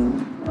talked,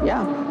 and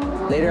yeah,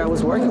 later I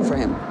was working for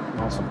him.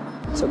 Awesome.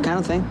 So kind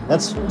of thing.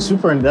 That's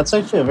super, and that's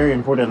actually a very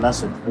important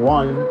lesson.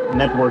 One,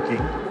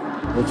 networking,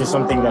 which is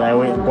something that I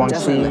always,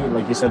 Guangxi,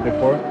 like you said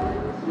before,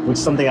 which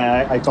is something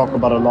I talk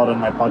about a lot on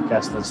my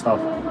podcast and stuff.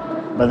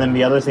 But then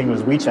the other thing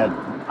was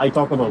WeChat. I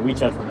talk about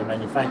WeChat from the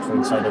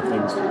manufacturing side of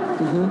things.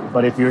 Mm-hmm.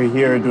 But if you're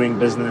here doing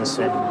business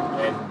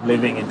and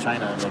living in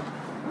China, like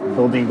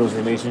building those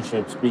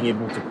relationships, being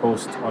able to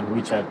post on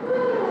WeChat,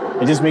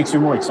 it just makes you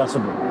more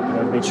accessible.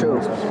 It makes you more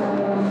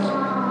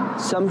accessible.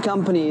 Some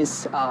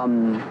companies,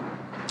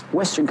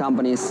 Western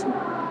companies,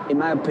 in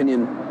my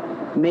opinion,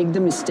 make the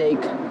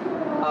mistake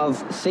of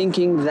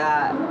thinking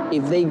that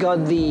if they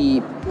got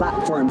the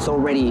platforms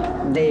already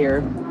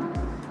there,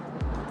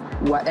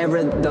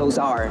 whatever those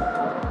are,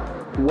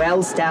 well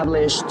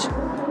established,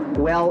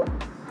 well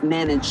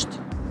managed,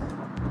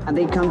 and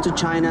they come to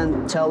China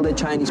and tell the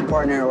Chinese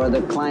partner or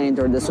the client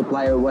or the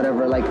supplier or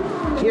whatever, like,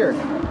 here,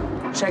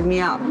 check me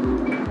out.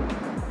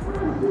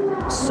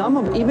 Some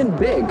of even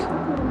big,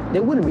 they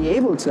wouldn't be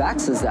able to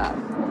access that.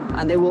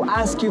 And they will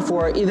ask you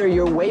for either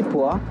your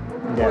Weibo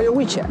or your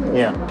WeChat.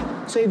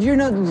 Yeah. So if you're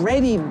not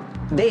ready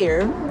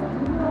there,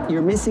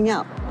 you're missing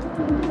out.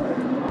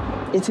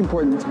 It's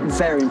important,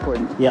 very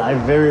important. Yeah, I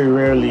very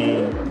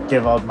rarely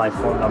give out my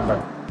phone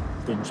number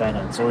in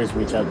China. It's always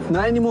WeChat.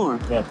 Not anymore.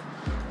 Yeah.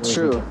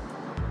 True.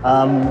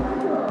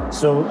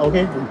 So,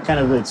 okay,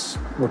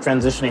 we're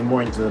transitioning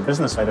more into the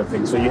business side of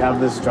things. So you have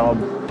this job,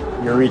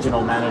 you're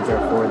regional manager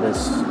for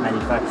this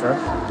manufacturer.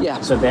 Yeah.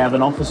 So they have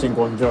an office in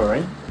Guangzhou,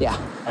 right? Yeah.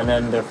 And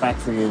then their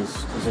factory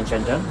is in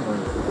Shenzhen?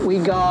 Or? We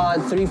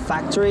got 3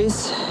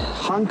 factories,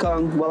 Hong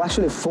Kong, well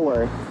actually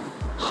 4.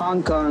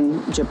 Hong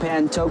Kong,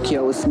 Japan,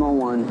 Tokyo, a small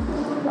one,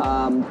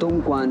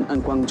 Dongguan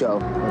and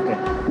Guangzhou.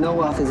 Okay.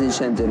 No office in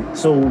Shenzhen.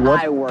 So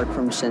what? I work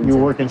from Shenzhen. You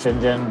work in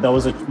Shenzhen. That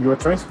was your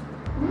choice?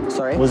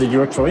 Sorry? Was it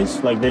your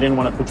choice? Like they didn't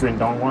want to put you in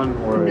Dongguan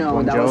or No,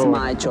 Guangzhou? that was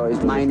my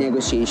choice, my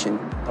negotiation.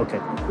 Okay.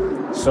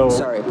 So.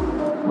 Sorry.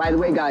 By the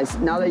way, guys,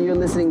 now that you're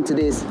listening to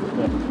this,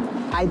 Yeah.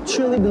 I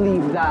truly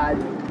believe that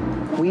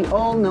we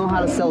all know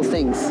how to sell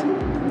things.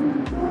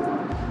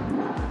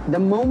 The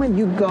moment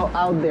you go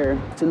out there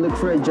to look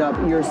for a job,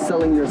 you're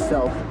selling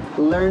yourself.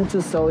 Learn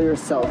to sell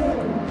yourself.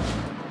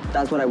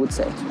 That's what I would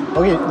say.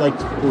 Okay,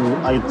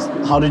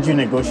 how did you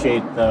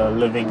negotiate the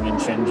living in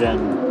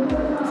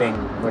Shenzhen thing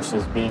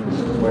versus being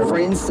wherever? For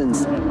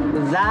instance,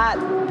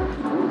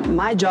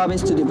 my job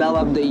is to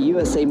develop the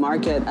USA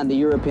market and the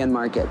European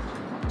market.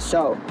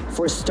 So,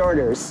 for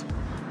starters,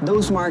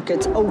 those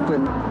markets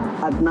open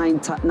at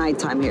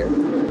nighttime here.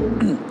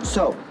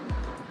 So,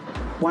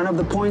 one of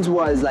the points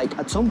was like,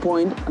 at some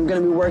point, I'm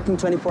gonna be working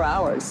 24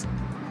 hours.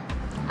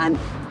 And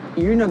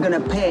you're not gonna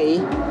pay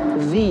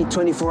the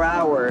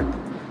 24-hour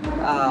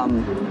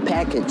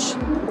package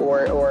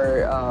or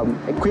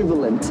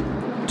equivalent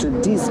to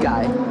this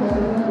guy,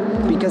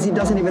 because it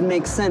doesn't even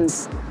make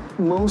sense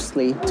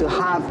mostly to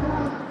have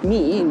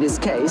me, in this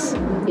case,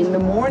 in the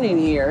morning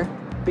here,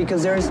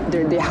 because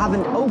they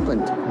haven't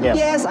opened. Yeah.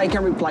 Yes, I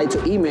can reply to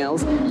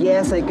emails.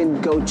 Yes, I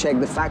can go check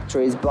the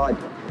factories, but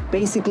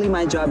basically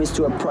my job is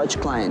to approach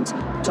clients,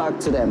 talk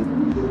to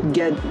them,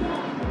 get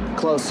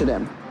close to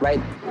them,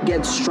 right?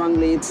 Get strong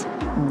leads,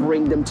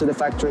 bring them to the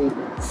factory,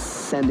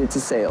 send it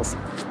to sales.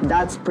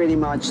 That's pretty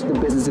much the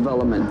business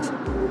development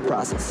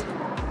process.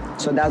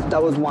 So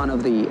that was one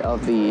of the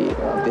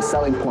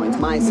selling points,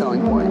 my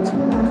selling point.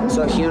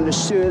 So he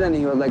understood and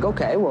he was like,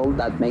 okay, well,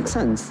 that makes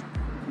sense.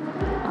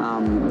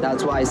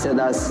 That's why I said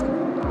that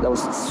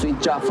was a sweet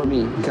job for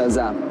me, because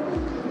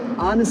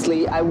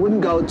honestly, I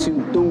wouldn't go to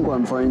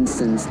Dongguan, for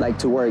instance, like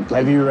to work.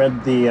 Have you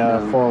read the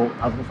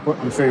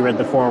I'm sure you read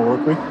the 4-Hour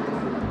Work Week?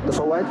 The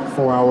for what?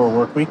 4-Hour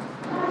Work Week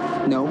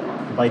No.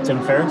 by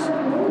Tim Ferriss?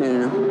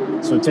 No.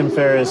 So Tim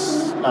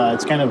Ferriss,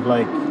 it's kind of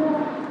like,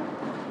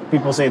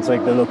 people say it's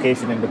like the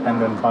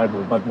location-independent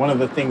Bible, but one of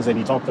the things that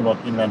he talked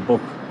about in that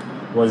book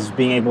was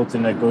being able to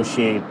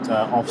negotiate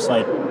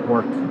off-site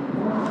work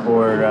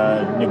or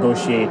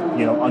negotiate,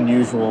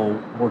 unusual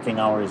working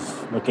hours,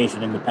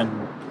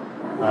 location-independent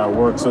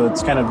work. So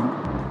it's kind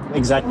of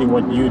exactly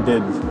what you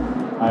did.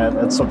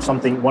 That's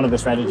something. One of the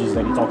strategies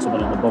that he talks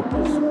about in the book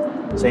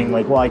is saying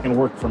like, well, I can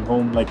work from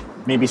home. Like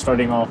maybe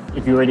starting off,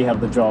 if you already have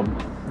the job,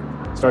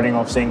 starting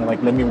off saying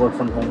like, let me work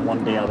from home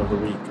 1 day out of the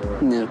week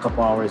or a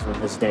couple hours with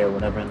this day or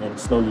whatever, and then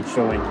slowly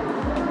showing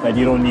that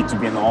you don't need to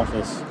be in the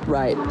office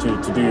Right.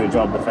 to do your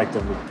job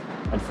effectively.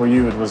 And for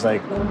you, it was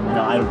like,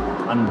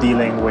 I'm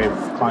dealing with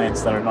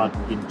clients that are not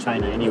in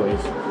China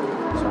anyways,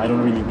 so I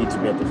don't really need to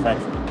be at the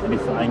factory. And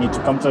if I need to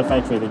come to a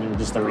factory, then you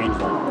just arrange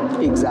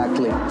that.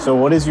 Exactly. So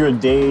what is your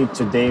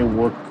day-to-day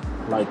work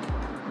like?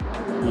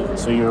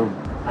 So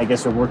I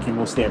guess you're working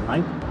mostly at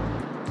night?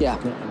 Yeah.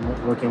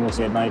 Working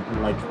mostly at night,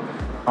 and like,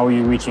 how are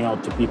you reaching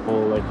out to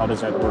people? Like, how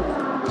does that work?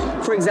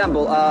 For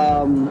example,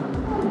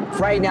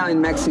 right now in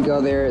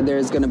Mexico,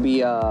 there's going to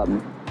be a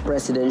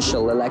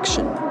presidential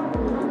election.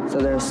 So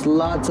there's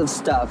lots of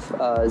stuff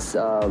as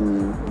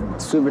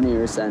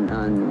souvenirs and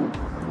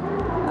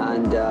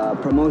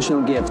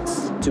promotional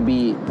gifts to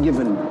be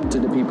given to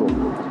the people.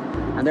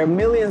 And there are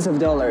millions of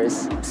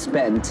dollars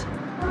spent,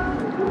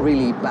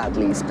 really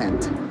badly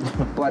spent.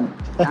 But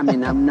I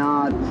mean,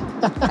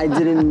 I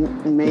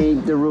didn't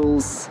make the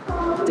rules.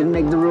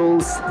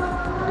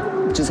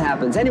 It just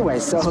happens. Anyway,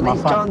 so they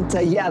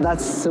contact,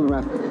 that's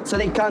super. So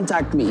they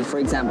contact me, for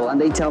example, and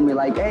they tell me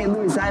like, hey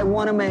Luis, I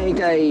want to make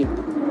a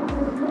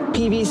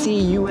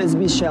PVC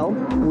USB shell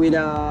with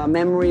a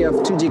memory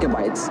of 2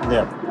 gigabytes.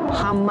 Yeah.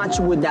 How much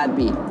would that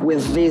be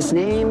with these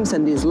names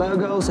and these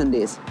logos and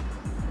this?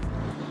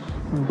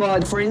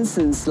 But for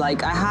instance,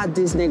 like I had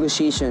this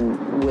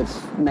negotiation with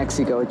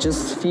Mexico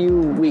just a few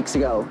weeks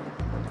ago.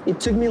 It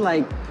took me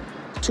like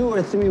 2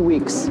 or 3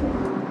 weeks,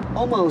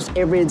 almost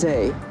every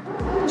day,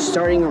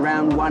 starting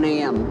around 1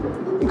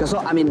 a.m. Because,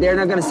 I mean, they're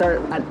not going to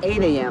start at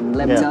 8 a.m.,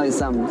 let me tell you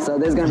something. So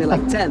there's going to be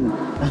like 10,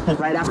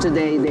 right after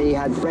they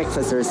had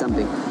breakfast or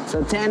something.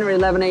 So 10 or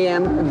 11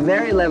 a.m.,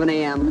 very 11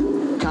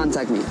 a.m.,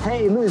 contact me.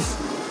 Hey, Luis,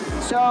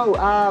 so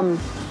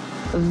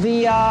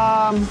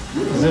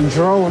The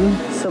drone.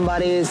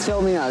 somebody is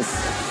filming us.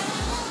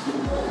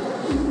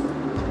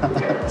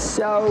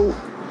 So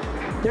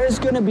there's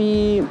going to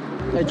be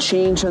a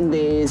change on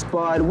this,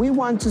 but we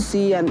want to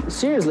see, and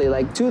seriously,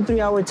 like 2-3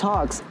 hour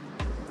talks.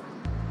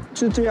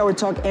 2-3 hour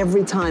talk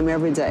every time,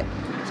 every day.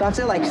 So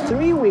after like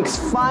 3 weeks,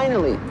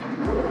 finally,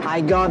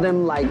 I got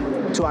them like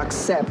to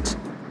accept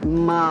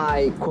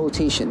my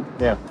quotation.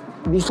 Yeah.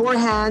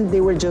 Beforehand, they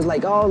were just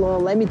like, oh, well,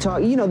 let me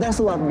talk. You know, there's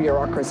a lot of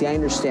bureaucracy, I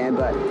understand,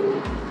 but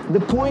the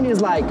point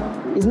is like,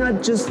 it's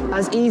not just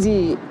as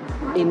easy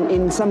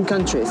in some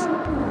countries.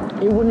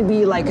 It wouldn't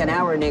be like an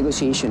hour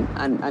negotiation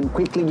and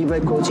quickly give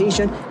a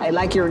quotation. I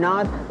like it or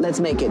not,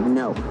 let's make it.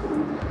 No.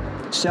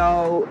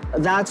 So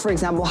that's, for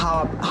example,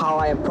 how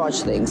I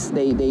approach things.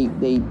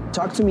 They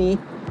talk to me.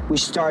 We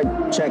start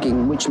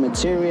checking which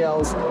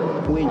materials,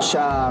 which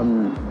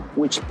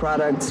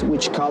products,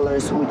 which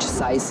colors, which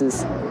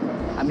sizes.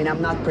 I mean,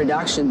 I'm not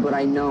production, but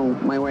I know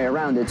my way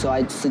around it. So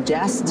I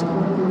suggest,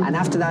 and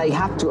after that, I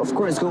have to, of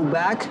course, go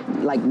back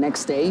like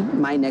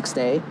my next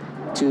day,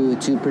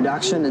 to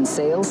production and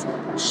sales.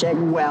 Check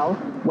well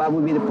what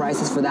would be the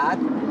prices for that.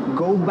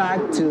 Go back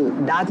to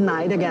that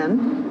night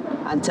again,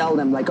 and tell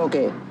them like,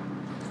 okay,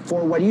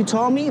 for what you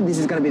told me, this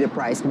is going to be the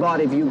price.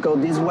 But if you go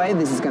this way,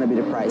 this is going to be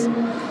the price.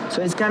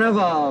 So it's kind of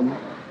a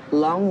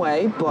long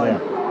way,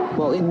 but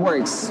well, it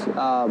works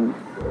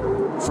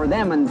for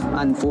them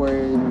and for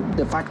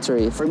the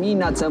factory. For me,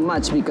 not so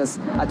much, because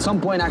at some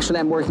point, actually,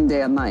 I'm working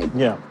day and night.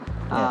 Yeah.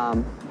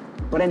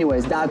 But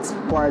anyways, that's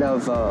part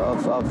of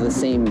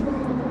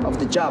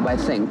the job, I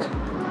think.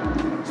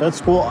 So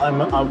that's cool.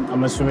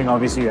 I'm assuming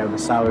obviously you have a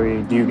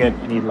salary. Do you get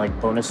any like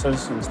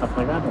bonuses and stuff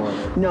like that, or?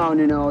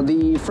 No.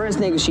 The first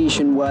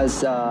negotiation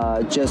was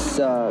just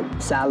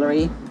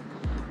salary,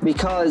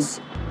 because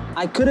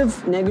I could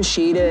have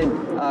negotiated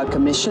a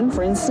commission,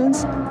 for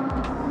instance,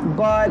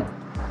 but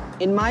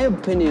in my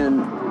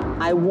opinion,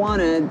 I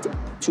wanted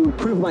to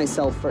prove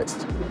myself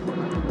first,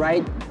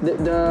 right?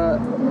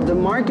 The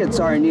markets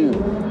are new.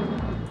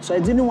 So I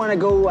didn't want to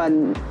go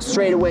and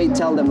straight away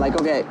tell them like,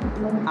 okay,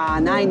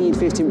 now I need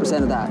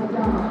 15% of that,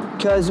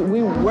 because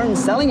we weren't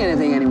selling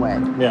anything anyway.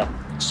 Yeah.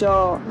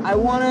 So I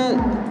want to,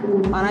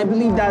 and I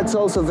believe that's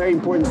also very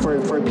important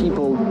for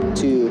people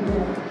to,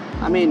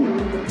 I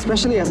mean,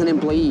 especially as an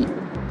employee,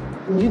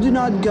 you do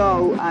not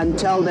go and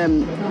tell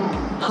them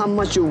how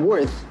much you're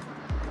worth.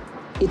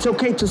 It's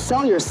okay to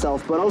sell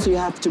yourself, but also you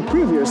have to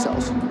prove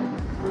yourself.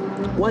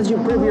 Once you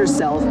prove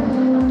yourself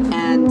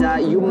and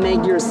you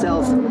make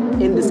yourself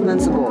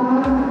indispensable,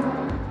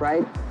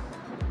 right?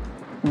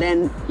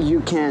 Then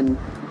you can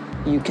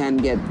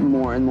get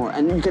more and more,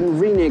 and you can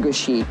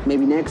renegotiate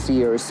maybe next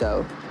year or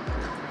so.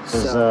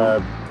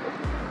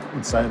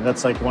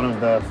 That's like one of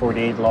the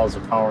 48 laws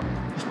of power.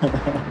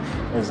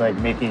 Is like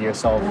making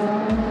yourself,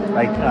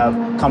 like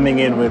coming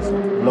in with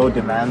low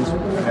demands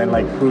and then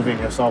like proving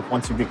yourself.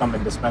 Once you become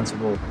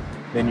indispensable,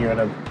 then you're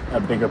in a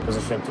bigger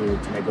position to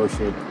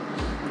negotiate.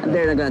 And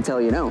they're not gonna tell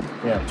you no.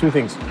 Yeah, two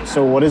things.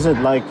 So what is it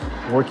like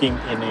working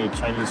in a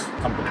Chinese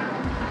company?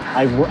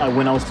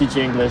 When I was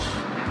teaching English,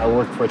 I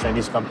worked for a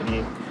Chinese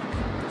company.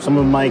 Some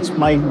of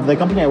the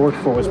company I worked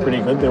for was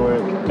pretty good. They were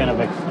kind of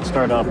like a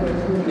startup.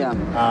 Yeah.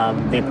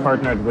 They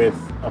partnered with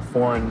a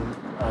foreign,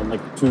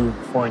 like two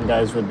foreign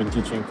guys who had been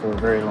teaching for a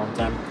very long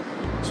time.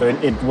 So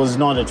it was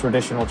not a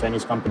traditional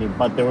Chinese company,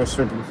 but there were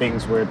certain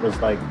things where it was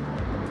like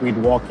we'd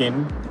walk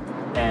in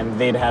and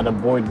they'd had a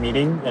board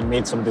meeting and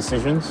made some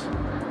decisions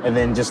and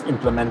then just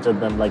implemented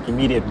them like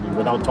immediately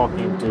without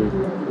talking to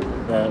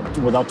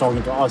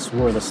us who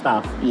were the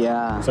staff.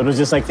 Yeah. So it was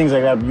just like things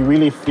like that. You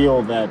really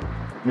feel that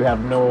you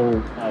have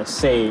no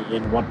say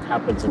in what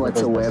happens in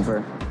whatsoever.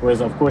 the business.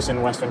 Whereas, of course,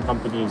 in Western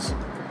companies,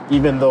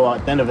 even though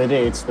at the end of the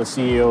day it's the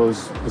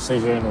CEO's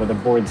decision or the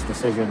board's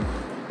decision,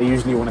 they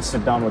usually want to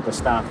sit down with the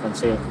staff and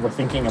say, we're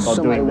thinking about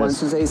Somebody doing wants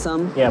this. to say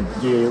something? Yeah,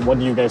 what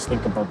do you guys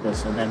think about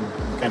this? And then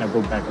you kind of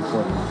go back and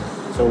forth.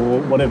 So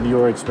what have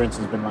your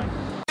experiences been like?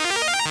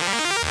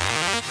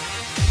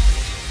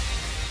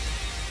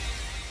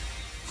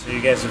 So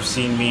you guys have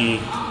seen me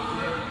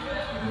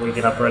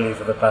waking up early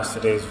for the past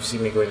 2 days. You've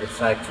seen me going to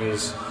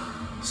factories.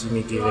 You've seen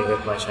me dealing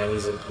with my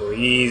Chinese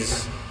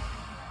employees.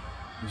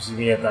 You've seen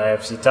me at the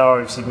IFC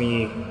Tower. You've seen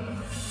me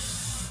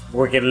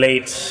working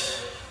late.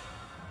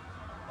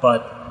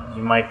 But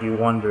you might be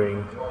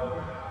wondering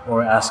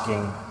or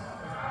asking,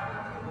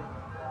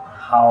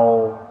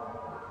 how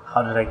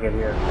did I get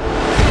here?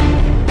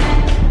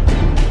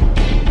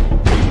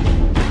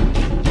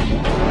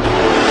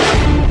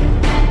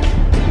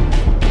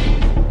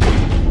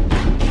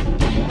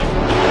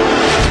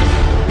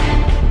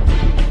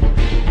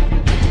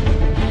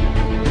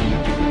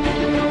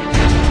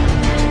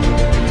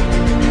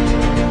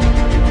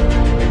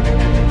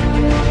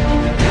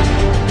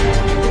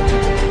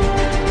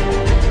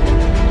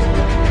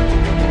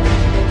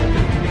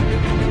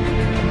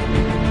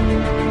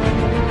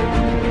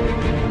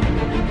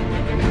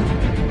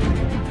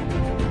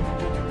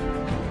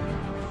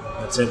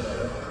 That's it.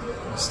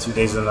 It's 2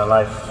 days in the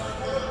life.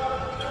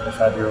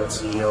 25-year-old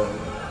CEO,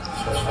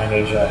 SourceFind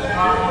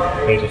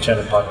Asia, Made in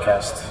China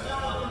podcast,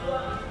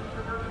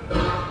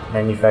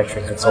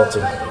 manufacturing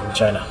consulting in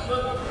China.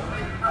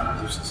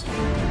 Deuces.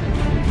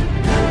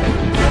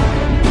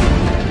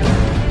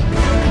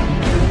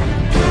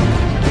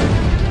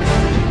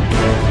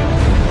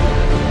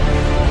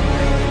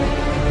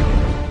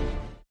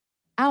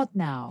 Out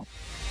now.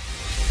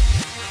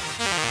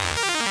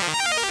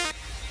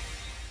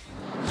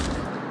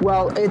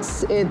 Well,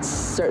 it's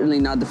certainly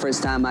not the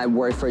first time I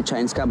worked for a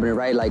Chinese company,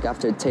 right? Like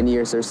after 10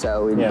 years or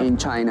so in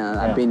China,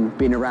 I've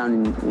been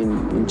around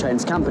in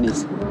Chinese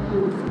companies.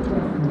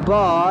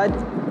 But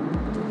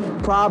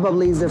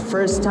probably it's the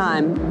first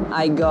time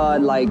I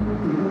got like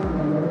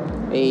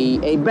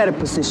a better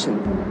position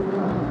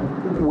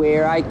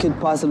where I could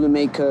possibly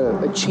make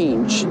a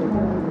change.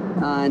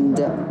 And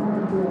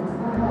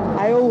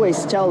I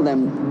always tell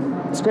them,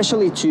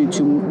 especially to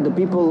the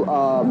people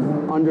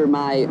under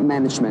my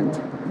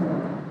management,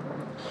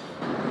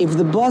 if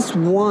the boss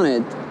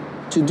wanted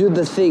to do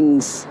the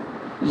things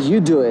you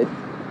do it,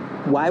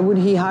 why would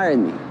he hire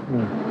me?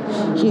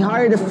 He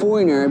hired a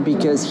foreigner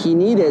because he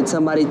needed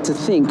somebody to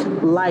think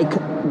like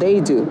they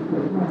do,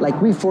 like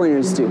we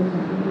foreigners do,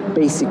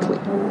 basically.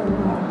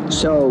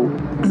 So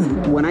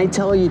when I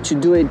tell you to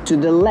do it to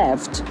the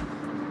left,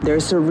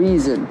 there's a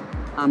reason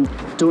I'm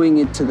doing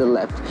it to the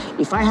left.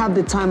 If I have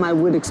the time, I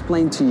would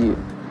explain to you.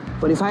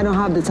 But if I don't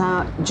have the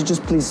time, you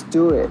just please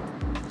do it.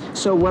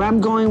 So what I'm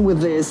going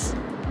with this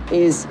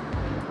is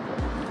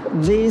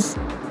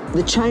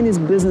the Chinese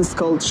business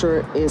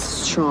culture is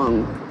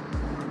strong,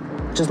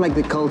 just like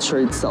the culture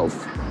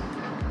itself.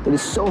 It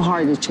is so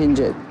hard to change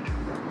it.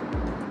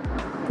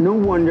 No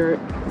wonder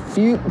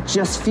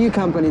just few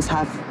companies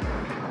have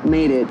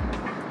made it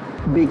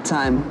big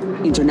time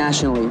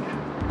internationally.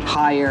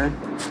 Haier,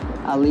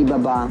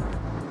 Alibaba,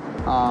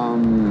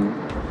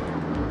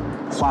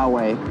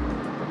 Huawei,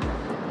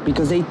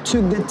 because they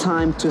took the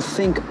time to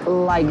think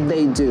like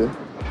they do.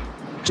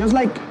 Just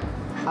like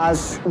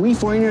as we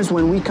foreigners,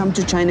 when we come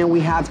to China,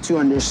 we have to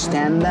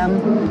understand them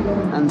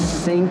and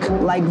think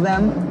like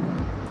them.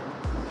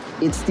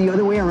 It's the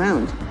other way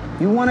around.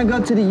 You want to go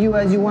to the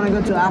US, you want to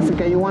go to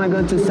Africa, you want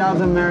to go to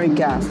South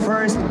America.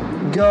 First,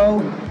 go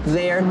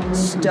there,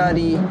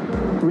 study,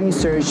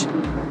 research,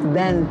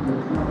 then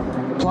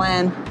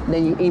plan,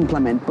 then you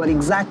implement. But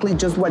exactly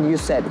just what you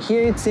said.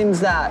 Here it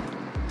seems that,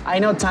 I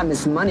know time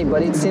is money,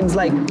 but it seems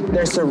like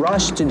there's a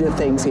rush to do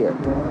things here.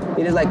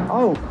 It is like,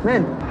 oh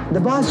man, the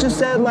boss just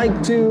said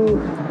like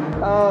to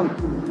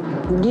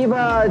give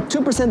a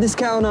 2%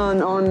 discount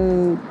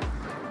on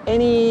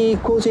any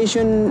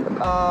quotation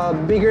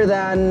bigger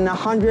than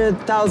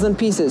 100,000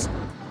 pieces.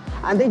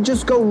 And they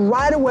just go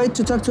right away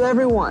to talk to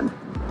everyone.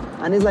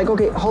 And it's like,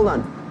 okay, hold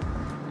on.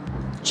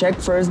 Check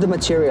first the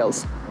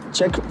materials.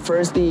 Check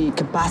first the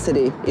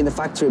capacity in the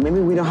factory.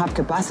 Maybe we don't have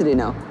capacity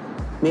now.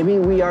 Maybe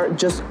we are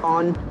just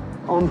on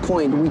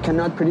point. We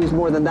cannot produce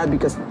more than that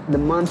because the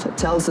month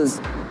tells us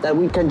that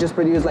we can just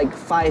produce like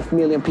 5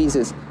 million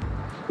pieces.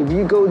 If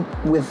you go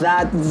with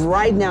that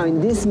right now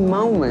in this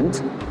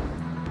moment,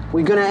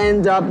 we're gonna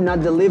end up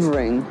not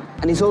delivering,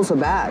 and it's also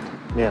bad.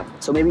 Yeah.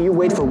 So maybe you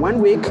wait for 1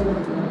 week,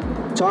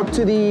 talk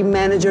to the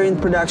manager in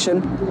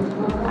production,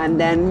 and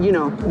then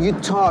you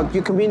talk,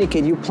 you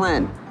communicate, you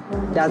plan.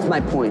 That's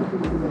my point.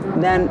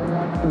 Then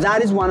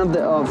that is one of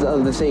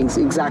the things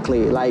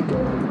exactly. Like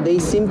they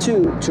seem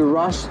to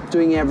rush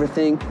doing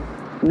everything,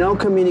 no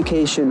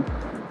communication.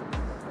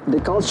 The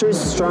culture is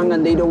strong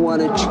and they don't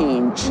want to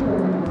change.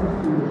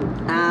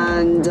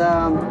 And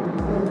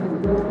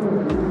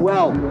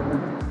well,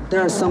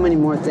 there are so many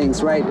more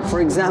things, right?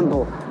 For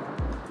example,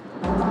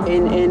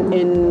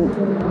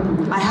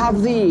 I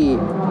have the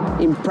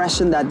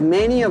impression that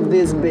many of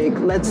these big,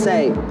 let's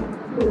say,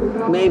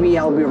 maybe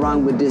I'll be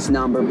wrong with this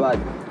number, but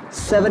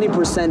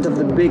 70% of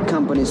the big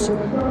companies,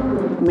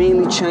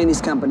 mainly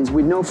Chinese companies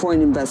with no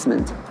foreign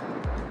investment,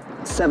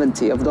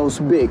 70 of those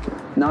big,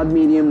 not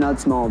medium, not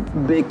small,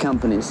 big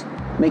companies,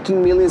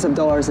 making millions of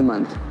dollars a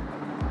month,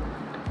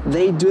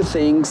 they do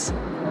things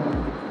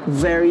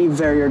very,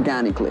 very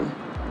organically.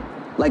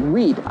 Like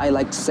weed, I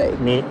like to say.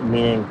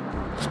 Meaning?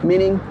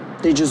 Meaning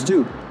they just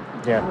do.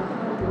 Yeah.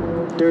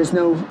 There's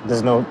no planning.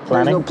 There's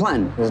no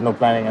plan. There's no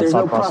planning. There's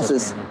no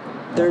process.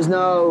 There's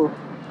no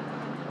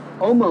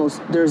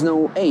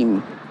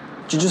aim.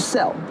 You just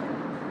sell.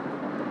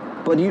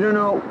 But you don't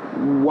know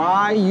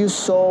why you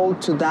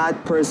sold to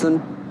that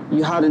person.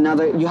 You had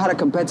a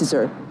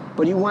competitor,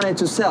 but you wanted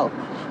to sell.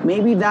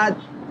 Maybe that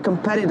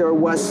competitor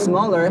was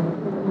smaller,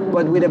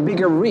 but with a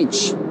bigger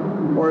reach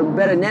or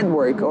better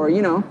network, or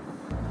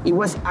it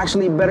was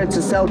actually better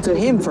to sell to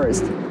him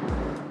first.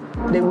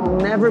 There will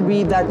never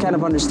be that kind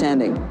of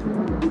understanding,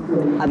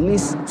 at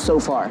least so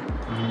far.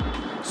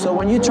 So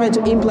when you try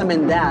to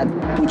implement that,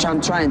 which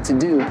I'm trying to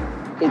do,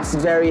 it's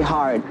very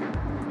hard.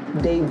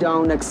 They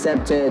don't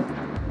accept it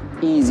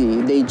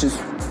easy. They just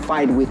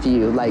fight with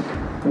you. Like,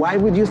 why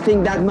would you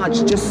think that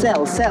much? Just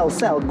sell,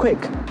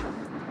 quick.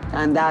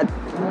 And that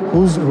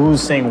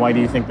Who's saying, why do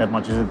you think that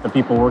much? Is it the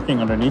people working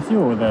underneath you,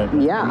 or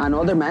Yeah, and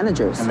other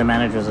managers. and the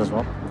managers as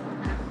well?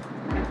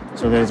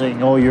 So they're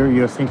saying, oh,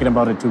 you're thinking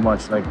about it too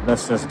much. Like,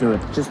 let's just do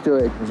it. Just do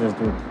it. Let's just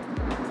do it.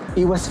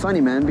 It was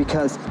funny, man,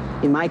 because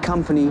in my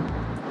company,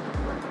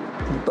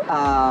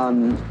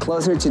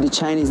 closer to the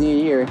Chinese New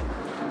Year,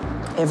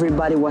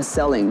 everybody was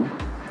selling.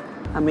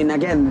 I mean,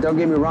 again, don't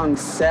get me wrong,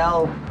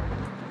 sales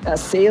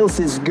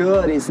is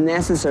good, it's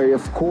necessary,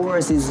 of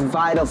course, it's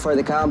vital for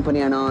the company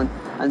and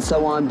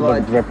so on,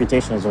 but But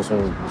reputation is also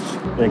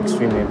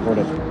extremely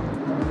important.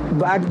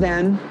 back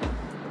then,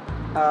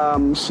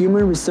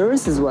 human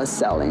resources was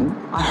selling.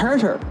 I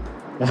heard her.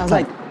 I was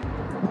like,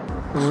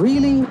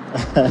 really?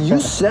 You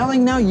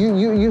selling now?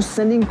 You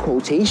sending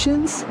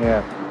quotations?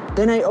 Yeah.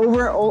 Then I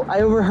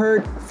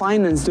overheard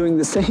finance doing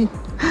the same.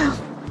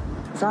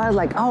 So I was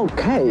like,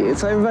 okay,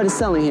 so everybody's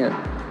selling here.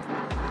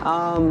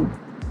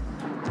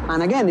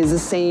 And again, it's the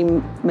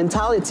same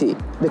mentality,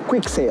 the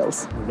quick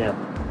sales. Yeah.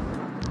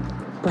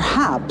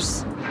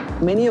 Perhaps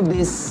many of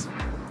these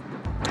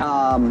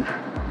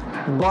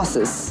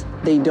bosses,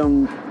 they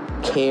don't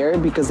care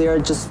because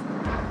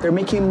they're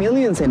making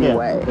millions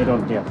anyway. Yeah, they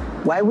don't, yeah.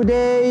 Why would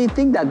they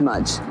think that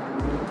much?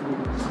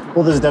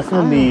 Well, there's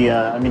definitely,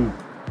 I mean,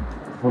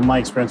 from my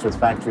experience with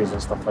factories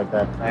and stuff like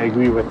that, I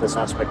agree with this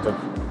aspect of,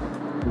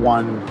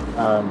 one,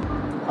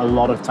 a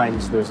lot of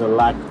times there's a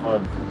lack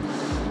of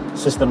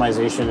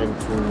systemization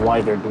into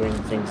why they're doing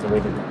things the way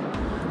they do.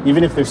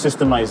 Even if they've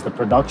systemized the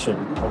production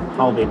of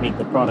how they make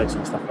the products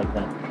and stuff like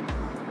that,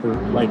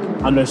 like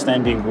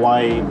understanding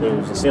why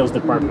there's a sales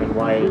department,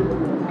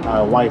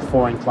 why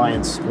foreign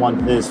clients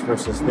want this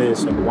versus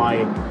this, and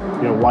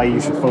why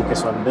you should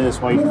focus on this,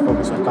 why you should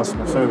focus on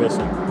customer service,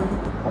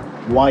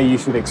 and why you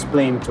should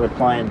explain to a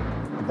client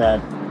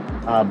that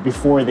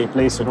before they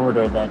place an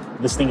order that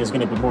this thing is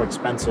going to be more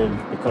expensive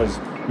because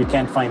you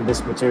can't find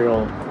this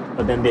material,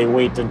 but then they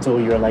wait until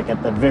you're like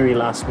at the very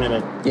last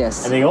minute.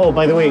 Yes. And they go, oh,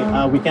 by the way,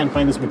 we can't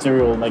find this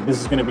material, like this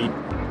is going to be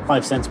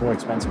 5 cents more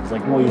expensive. It's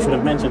like, well, you should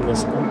have mentioned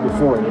this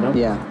before, you know?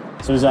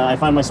 Yeah. So I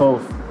find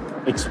myself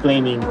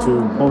explaining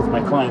to both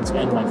my clients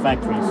and my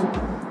factories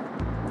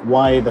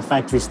why the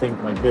factories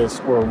think like this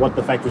or what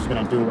the factory is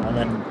going to do, and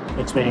then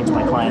explaining to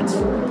my clients,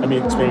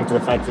 explaining to the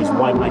factories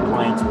why my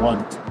clients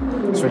want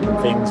certain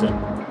things and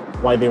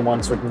why they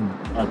want certain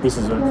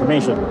pieces of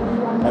information.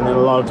 And then a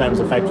lot of times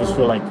the factories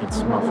feel like it's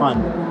not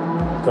fun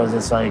because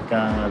it's like,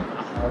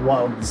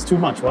 well, it's too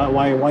much.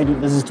 Why do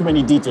this is too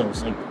many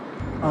details? Like,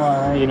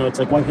 it's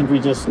like, why can't we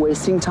just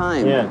Wasting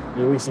time. Yeah,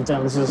 you're wasting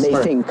time. This is They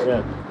start. think.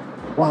 Yeah.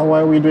 Why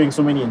are we doing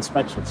so many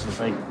inspections?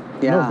 It's like,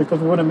 Yeah. no, because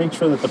we want to make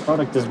sure that the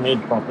product is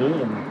made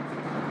properly, and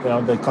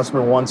the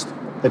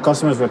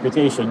customer's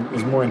reputation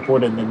is more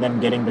important than them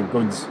getting the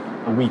goods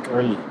a week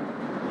early.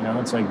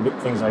 It's like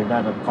things like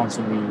that. I'm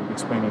constantly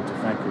explaining to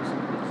factories.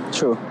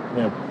 True.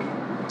 Yeah.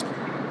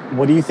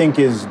 What do you think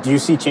do you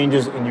see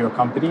changes in your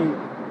company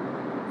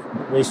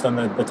based on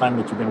the time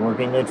that you've been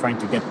working there, trying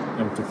to get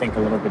them to think a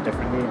little bit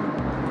differently?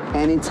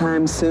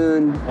 Anytime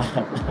soon.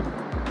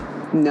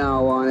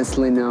 No,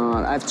 honestly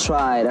not. I've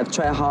tried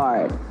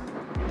hard.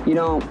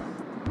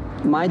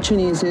 My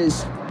Chinese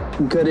is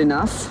good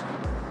enough.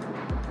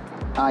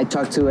 I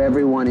talk to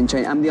everyone in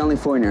China. I'm the only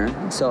foreigner,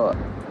 so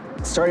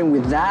starting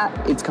with that,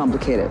 it's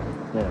complicated.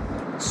 Yeah.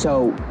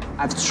 So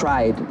I've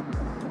tried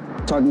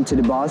talking to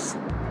the boss.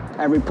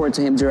 I report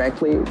to him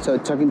directly, so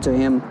talking to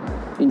him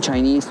in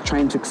Chinese,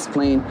 trying to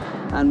explain,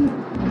 and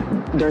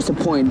there's a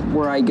point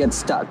where I get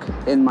stuck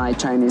in my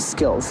Chinese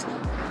skills.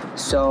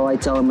 So I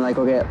tell him like,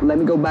 okay, let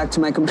me go back to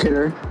my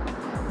computer,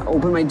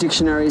 open my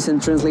dictionaries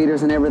and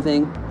translators and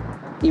everything,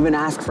 even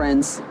ask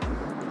friends,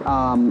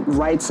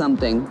 write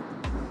something,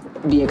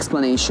 the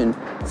explanation,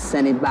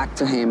 send it back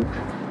to him,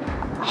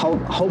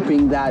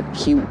 hoping that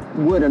he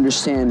would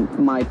understand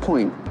my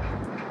point.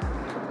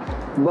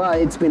 But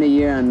it's been a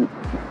year and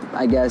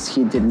I guess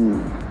he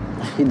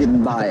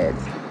didn't buy it.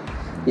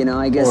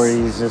 I guess. Or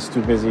he's just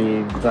too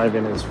busy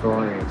driving his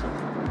Ferrari or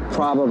something.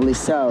 Probably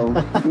so.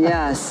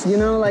 Yes,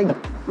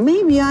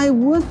 maybe I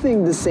would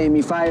think the same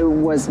if I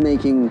was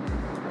making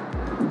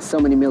so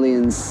many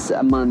millions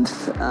a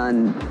month,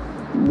 and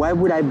why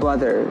would I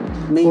bother?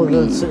 Maybe.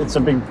 Well, it's a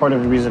big part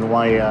of the reason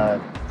why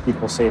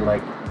people say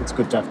like it's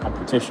good to have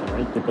competition,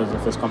 right? Because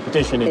if there's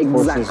competition, it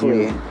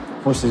Exactly.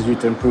 forces you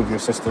to improve your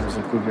systems,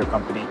 improve your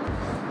company.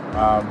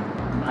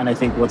 And I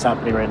think what's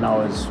happening right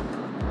now is,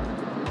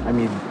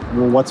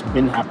 what's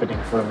been happening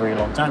for a very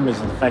long time is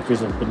that the factories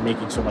have been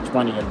making so much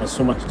money and there's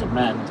so much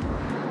demand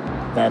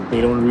that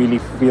they don't really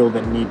feel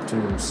the need to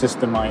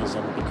systemize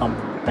and become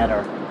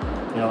better.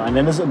 And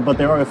then but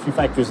there are a few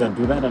factories that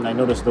do that, and I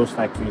notice those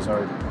factories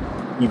are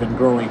even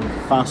growing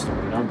faster.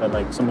 But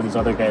like some of these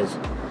other guys,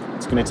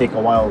 it's going to take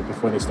a while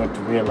before they start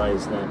to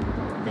realize that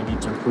they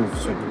need to improve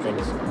certain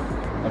things,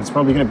 and it's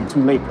probably going to be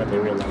too late when they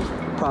realize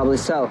it. Probably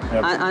so.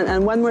 Yep.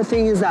 And one more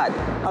thing is that,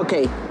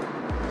 okay,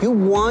 you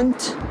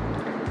want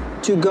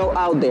to go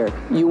out there,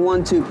 you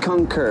want to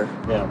conquer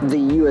the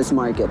US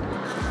market.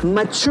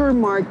 Mature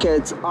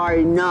markets are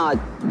not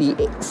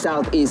the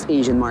Southeast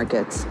Asian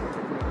markets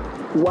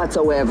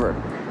whatsoever.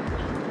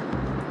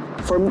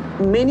 for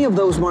many of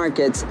those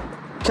markets,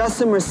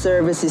 customer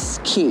service is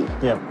key.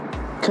 Yeah.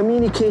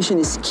 Communication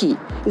is key.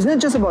 It's not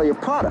just about your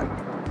product.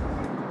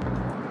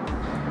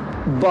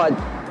 But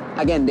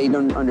again, they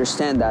don't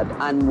understand that.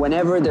 And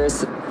whenever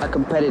there's a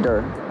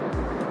competitor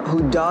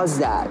who does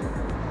that,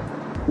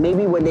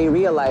 maybe when they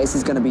realize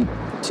it's gonna be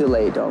too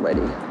late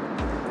already.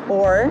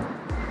 Or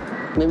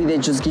maybe they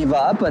just give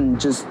up and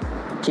just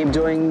keep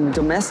doing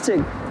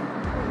domestic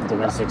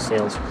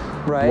sales.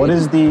 Right. What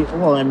is the,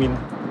 well, I mean,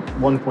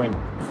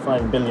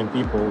 1.5 billion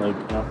people, like,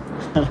 you know.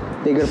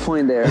 They got a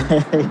point there,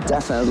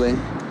 definitely.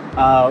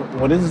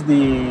 What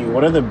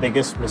are the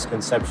biggest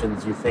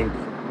misconceptions you think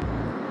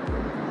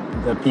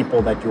the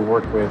people that you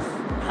work with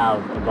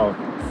have about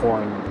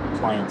foreign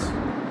clients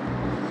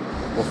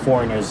or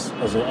foreigners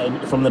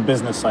from the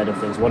business side of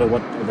things? What are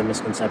the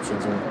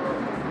misconceptions?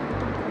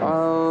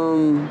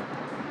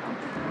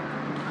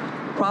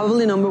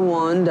 Probably number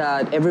one,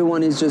 that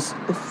everyone is just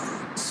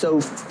so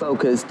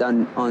focused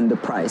on the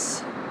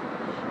price.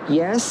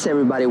 Yes,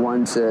 everybody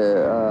wants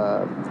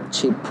a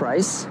cheap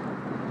price,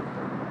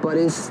 but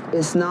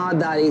it's not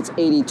that it's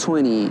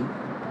 80-20.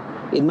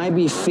 It might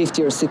be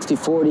 50 or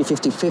 60-40,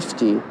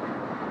 50-50.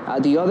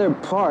 The other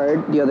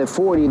part, the other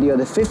 40, the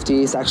other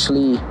 50 is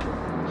actually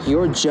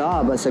your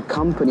job as a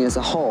company as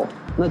a whole,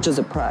 not just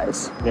the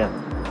price. Yeah.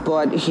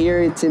 But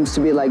here it seems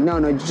to be like, no,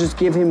 just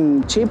give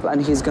him cheap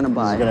and he's gonna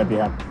buy. He's gonna be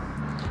happy.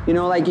 You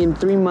know, like in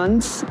 3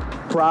 months,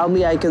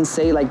 probably I can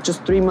say like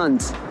just 3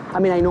 months. I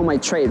mean, I know my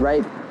trade,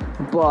 right?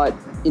 But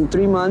in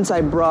 3 months,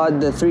 I brought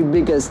the 3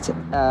 biggest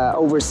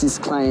overseas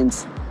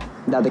clients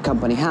that the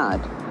company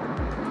had.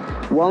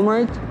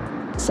 Walmart,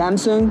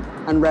 Samsung,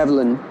 and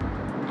Revlon.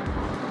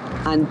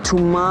 And to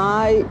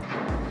my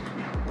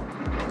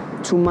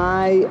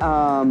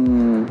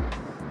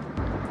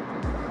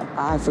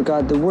I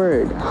forgot the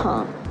word,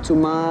 to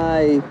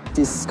my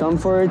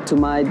discomfort, to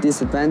my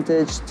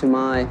disadvantage, to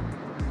my...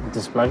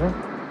 Displeasure?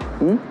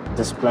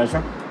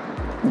 Displeasure?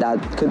 That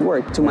could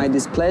work. To my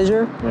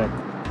displeasure,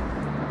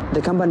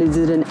 the company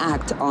didn't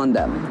act on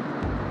them.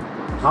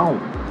 How?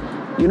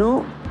 You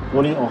know,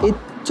 what do you? It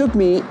took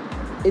me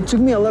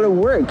a lot of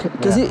work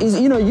because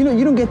you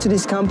don't get to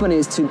these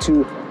companies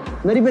to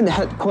not even the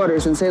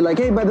headquarters and say like,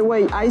 hey, by the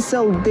way, I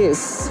sell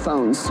these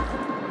phones.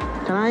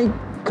 Can I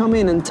come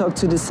in and talk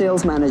to the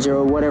sales manager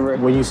or whatever?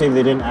 When you say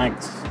they didn't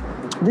act,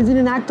 they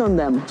didn't act on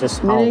them.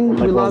 Just meaning how?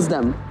 Like, we lost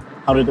them.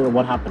 How did it?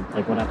 What happened?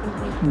 Like what happened?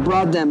 Like,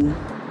 brought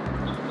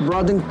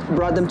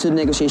them to the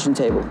negotiation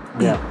table.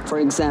 Yeah. For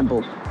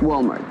example,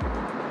 Walmart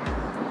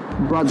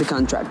brought the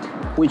contract,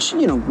 which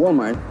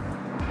Walmart,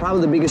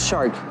 probably the biggest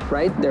shark,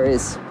 right? There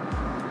is.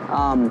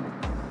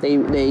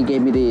 They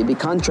gave me the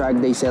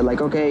contract. They said like,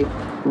 okay,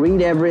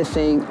 read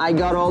everything. I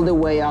got all the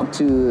way up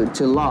to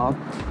law,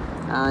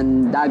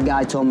 and that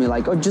guy told me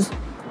like, oh, just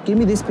give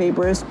me these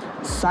papers,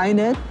 sign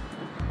it.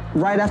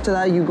 Right after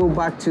that, you go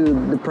back to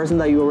the person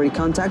that you already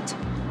contact.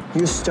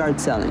 You start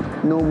selling,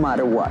 no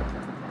matter what.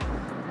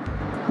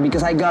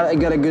 Because I got a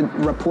good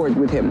rapport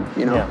with him,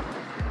 Yeah.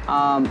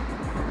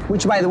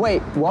 Which, by the way,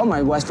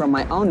 Walmart was from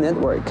my own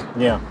network.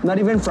 Yeah. Not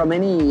even from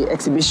any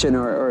exhibition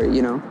or.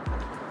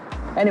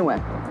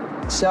 Anyway,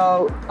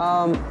 so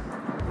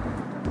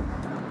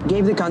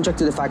gave the contract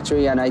to the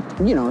factory, and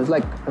it's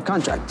like a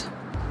contract.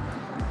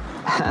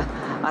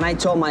 And I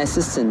told my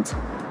assistant,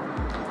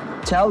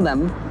 tell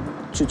them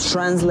to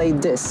translate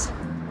this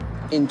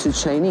into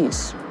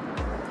Chinese.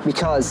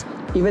 Because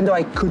even though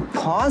I could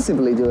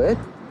possibly do it,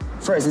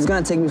 first, it's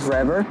gonna take me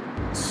forever.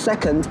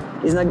 Second,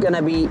 it's not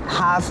gonna be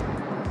half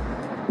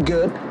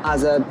good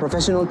as a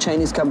professional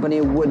Chinese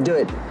company would do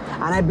it.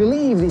 And I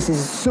believe this is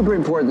super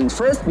important.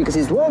 First, because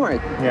it's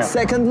Walmart. Yeah.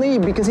 Secondly,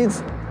 because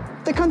it's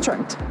the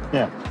contract.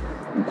 Yeah.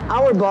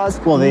 Our boss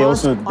Well, must they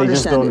just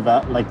understand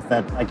don't like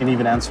that. I can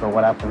even answer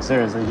what happens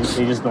there is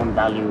they just don't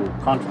value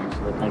contracts.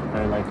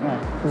 They're like,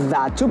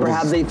 that too.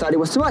 Perhaps they thought it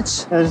was too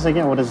much. Yeah, just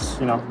again,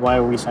 why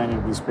are we signing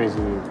these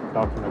crazy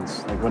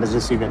documents? Like, what does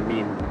this even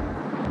mean?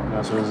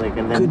 So it's like,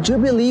 and then. Could you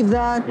believe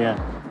that? Yeah.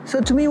 So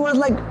to me, it was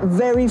like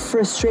very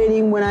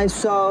frustrating when I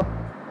saw,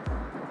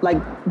 like,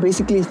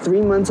 basically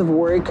 3 months of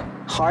work,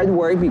 hard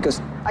work,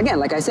 because again,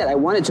 like I said, I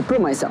wanted to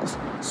prove myself.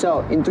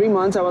 So in 3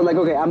 months, I was like,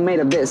 okay, I'm made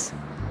of this.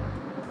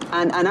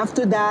 And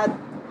after that,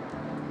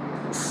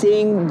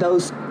 seeing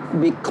those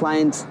big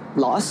clients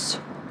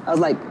lost, I was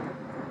like,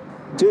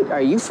 dude,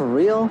 are you for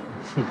real?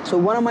 So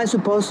what am I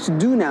supposed to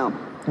do now?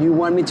 You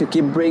want me to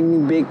keep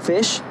bringing big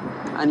fish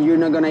and you're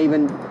not gonna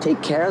even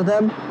take care of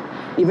them?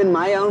 Even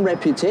my own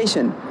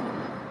reputation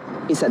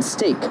is at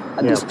stake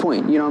at this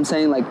point. You know what I'm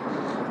saying? Like,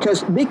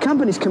 because big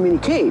companies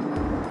communicate.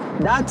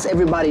 That's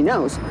everybody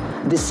knows.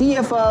 The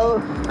CFO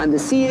and the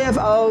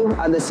CFO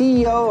and the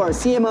CEO or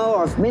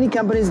CMO of many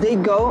companies, they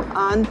go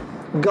and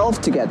golf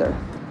together.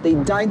 They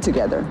dine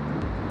together,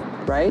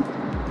 right?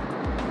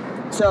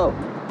 So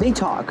they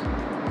talk.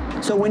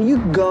 So when you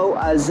go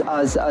as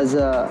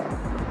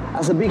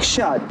a big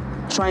shot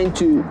trying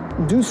to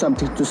do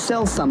something, to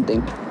sell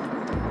something,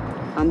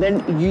 and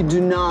then you do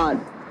not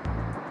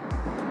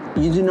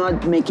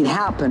make it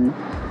happen,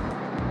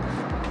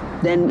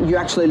 then you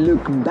actually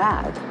look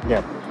bad.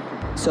 Yeah.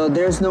 So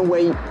there's no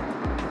way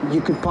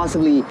you could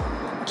possibly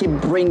keep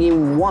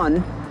bringing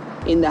one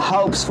in the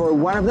hopes for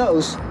one of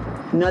those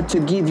not to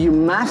give you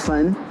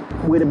Mafan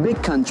with a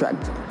big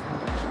contract.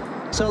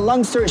 So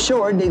long story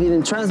short, they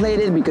didn't translate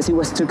it because it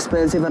was too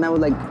expensive, and I was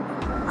like,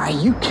 are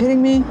you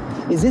kidding me?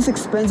 Is this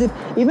expensive?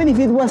 Even if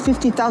it was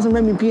 50,000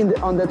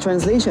 RMB on the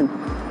translation.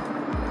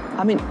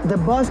 I mean, the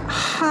boss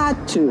had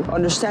to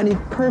understand it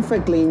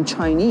perfectly in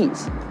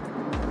Chinese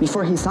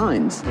before he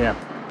signs. Yeah.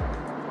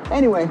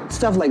 Anyway,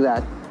 stuff like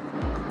that.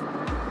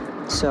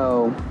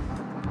 So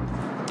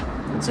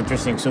It's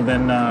interesting. So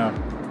then,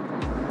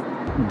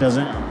 does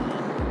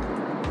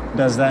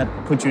that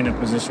put you in a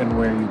position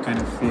where you kind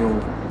of feel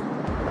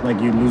like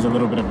you lose a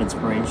little bit of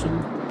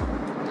inspiration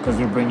because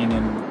you're bringing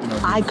in, you know?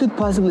 I could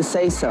possibly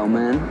say so,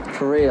 man.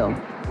 For real.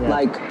 Yeah.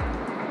 Like,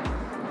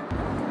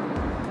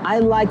 I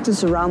like to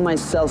surround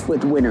myself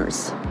with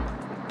winners.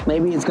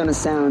 Maybe it's gonna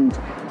sound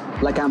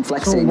like I'm So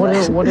flexing.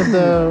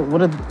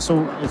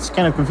 so it's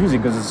kind of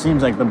confusing because it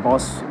seems like the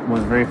boss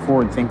was very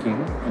forward thinking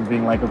and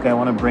being like, okay, I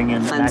want to bring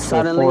in an And actual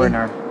suddenly-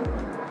 foreigner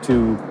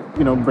to,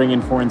 you know, bring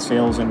in foreign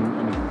sales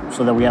and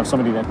so that we have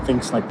somebody that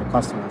thinks like the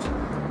customers.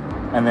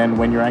 And then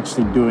when you're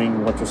actually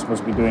doing what you're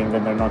supposed to be doing,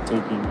 then they're not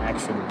taking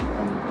action.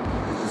 And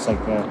it's like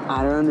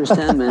I don't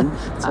understand, man.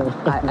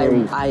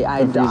 very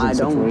I confusing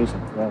don't.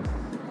 situation. Yeah.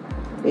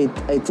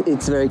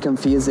 It's very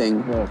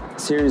confusing. Yeah.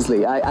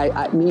 Seriously,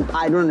 I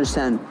don't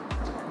understand.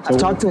 I've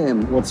talked to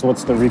him.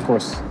 What's the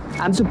recourse?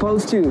 I'm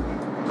supposed to.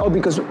 Oh,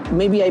 because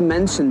maybe I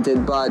mentioned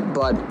it, but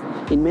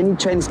in many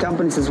Chinese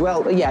companies as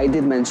well. Yeah, I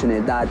did mention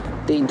it that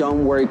they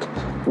don't work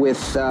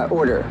with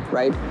order,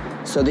 right?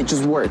 So they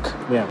just work.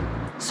 Yeah.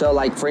 So,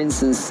 like for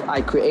instance,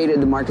 I created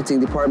the marketing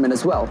department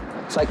as well.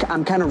 So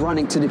I'm kind of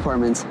running two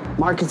departments: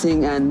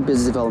 marketing and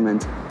business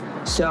development.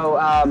 So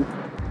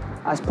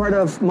as part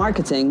of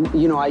marketing,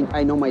 you know,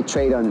 I know my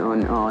trade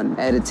on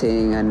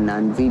editing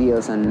and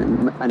videos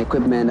and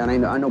equipment,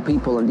 and I know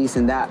people and this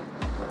and that.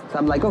 So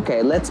I'm like,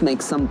 okay, let's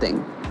make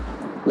something.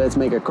 Let's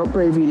make a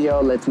corporate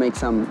video. Let's make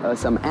some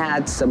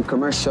ads, some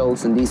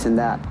commercials, and this and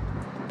that.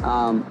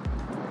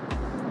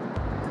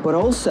 But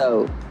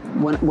also,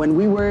 when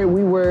we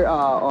were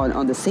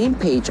on the same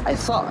page, I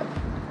thought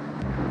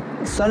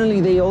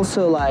suddenly they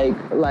also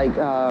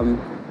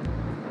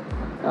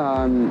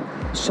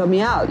shut me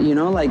out. You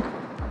know, like,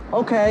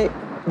 okay,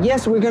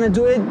 yes, we're gonna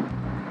do it,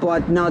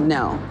 but not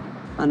now.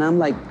 And I'm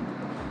like,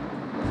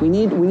 we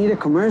need a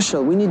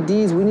commercial. We need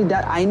this. We need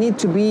that. I need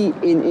to be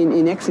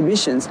in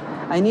exhibitions.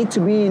 I need to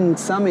be in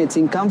summits,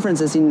 in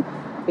conferences, in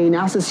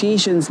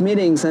associations,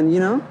 meetings, and, you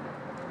know,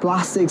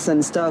 plastics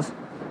and stuff.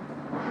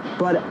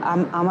 But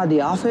I'm at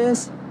the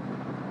office.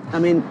 I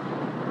mean,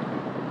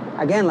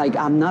 again, like,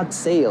 I'm not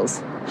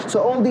sales.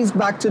 So all this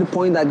back to the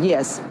point that,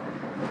 yes,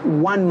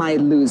 one might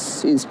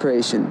lose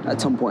inspiration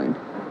at some point.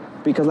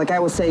 Because like I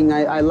was saying,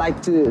 I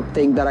like to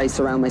think that I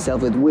surround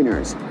myself with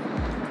winners.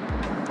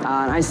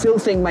 And I still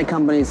think my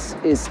company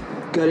is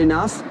good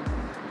enough,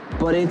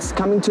 but it's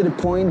coming to the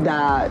point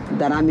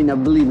that I'm in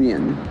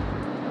oblivion.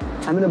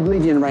 I'm in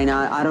oblivion right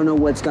now. I don't know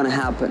what's gonna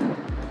happen.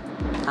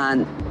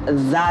 And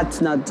that's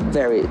not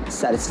very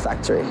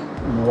satisfactory.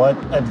 What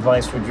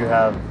advice would you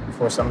have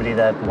for somebody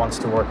that wants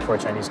to work for a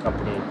Chinese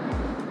company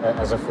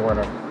as a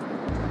foreigner?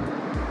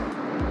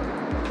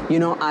 You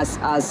know,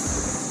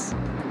 as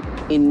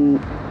in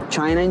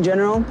China in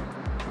general,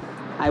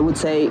 I would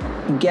say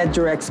get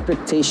your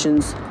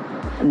expectations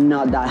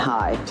not that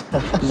high.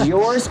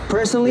 Yours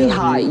personally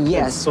high,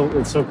 yes.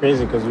 It's so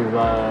crazy because you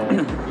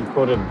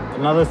quoted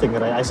another thing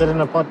that I said in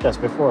a podcast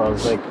before. I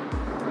was like,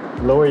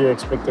 lower your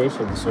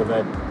expectations so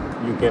that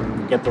you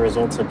can get the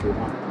results that you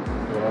want.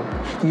 You know?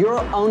 Your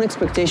own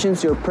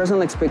expectations, your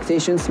personal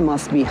expectations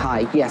must be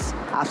high. Yes,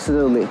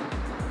 absolutely.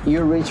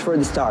 You reach for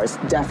the stars,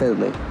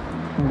 definitely.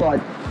 But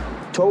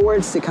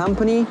towards the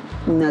company,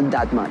 not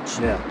that much.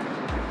 Yeah.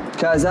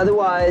 Because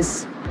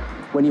otherwise,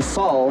 when you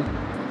fall,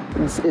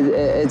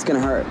 it's gonna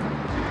hurt.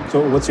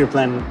 So what's your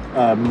plan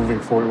moving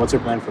forward? What's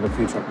your plan for the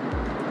future?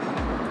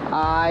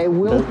 I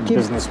will keep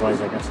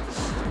business-wise, I guess.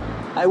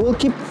 I will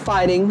keep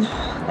fighting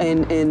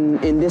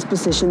in this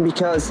position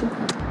because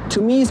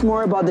to me it's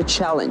more about the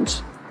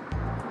challenge.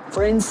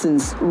 For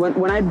instance,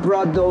 when I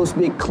brought those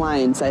big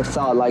clients, I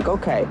thought like,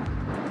 okay,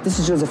 this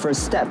is just the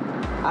first step.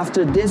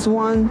 After this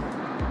one,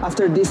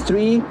 after these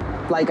three,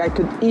 like I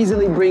could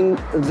easily bring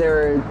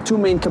their two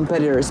main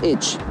competitors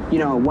each. You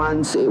know,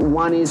 one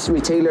is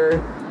retail,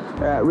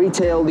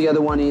 the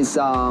other one is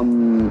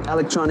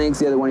electronics,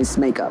 the other one is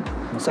makeup.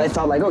 Okay. So I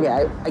thought like,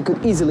 okay, I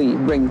could easily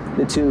bring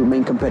the two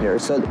main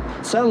competitors. So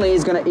suddenly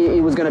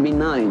it was gonna be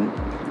 9,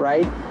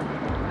 right?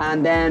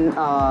 And then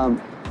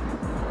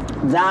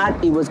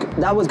that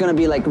was gonna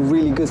be like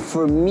really good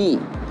for me,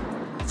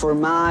 for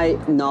my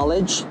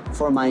knowledge,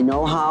 for my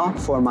know-how,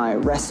 for my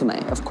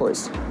resume, of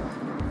course.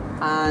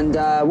 And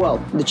well,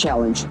 the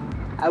challenge.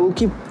 I will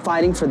keep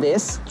fighting for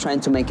this, trying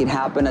to make it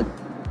happen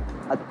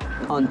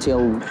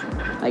until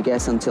I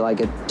get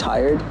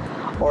tired,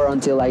 or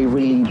until I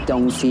really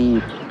don't see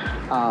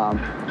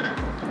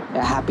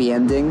a happy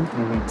ending,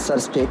 so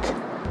to speak.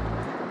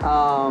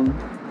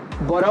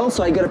 But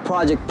also I got a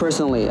project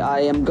personally. I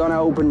am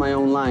gonna open my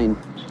own line.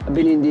 I've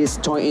been in this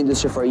toy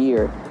industry for a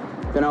year.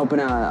 I'm gonna open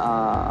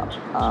a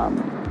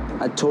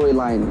toy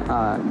line,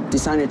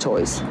 designer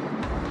toys.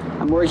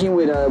 I'm working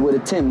with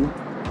a team.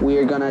 We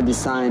are gonna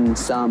design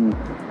some,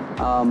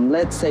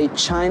 let's say,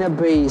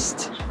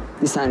 China-based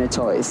designer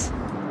toys.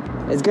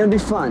 It's gonna be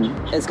fun.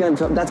 That's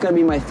gonna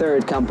be my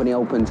third company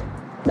opened.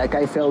 Like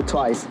I failed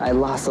twice. I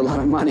lost a lot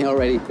of money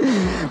already.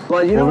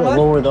 But you know what?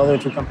 What were the other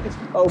two companies?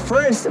 Oh,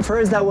 first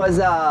that was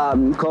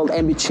called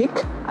MB Chic.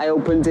 I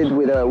opened it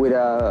with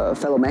a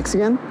fellow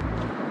Mexican.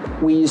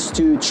 We used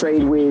to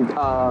trade with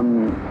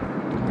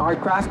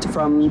Artcraft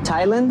from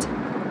Thailand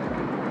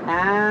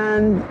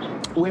and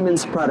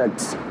women's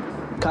products,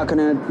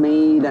 coconut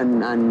made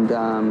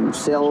and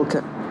silk,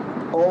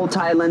 all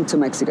Thailand to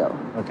Mexico.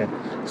 Okay.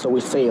 So we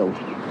failed.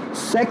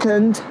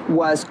 Second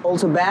was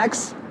also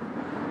bags,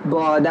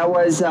 but that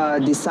was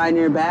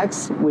designer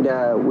bags with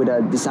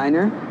a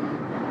designer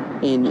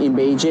in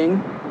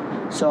Beijing.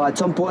 So at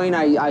some point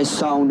I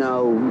saw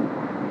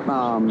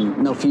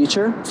no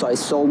future, so I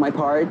sold my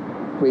part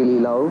really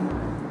low.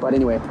 But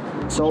anyway,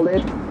 sold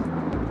it.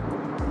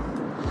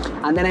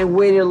 And then I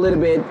waited a little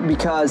bit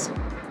because,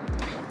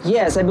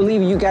 yes, I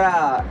believe you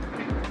gotta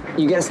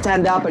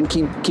stand up and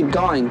keep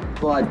going,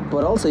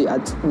 but also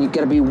you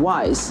gotta be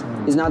wise.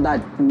 It's not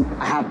that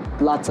I have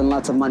lots and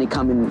lots of money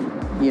coming,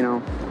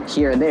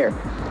 here and there.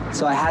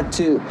 So I had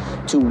to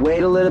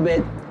wait a little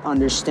bit,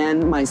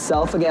 understand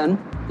myself again,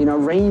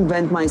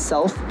 reinvent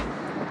myself.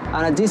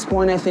 And at this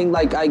point, I think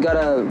like I got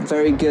a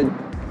very good,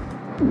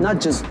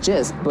 not just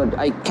gist, but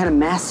I kind of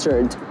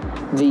mastered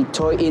the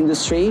toy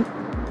industry,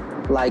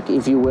 like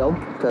if you will,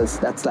 because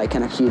that's like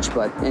kind of huge.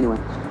 But anyway,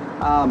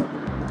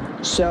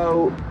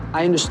 so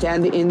I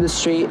understand the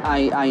industry.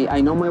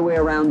 I know my way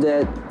around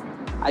it.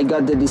 I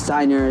got the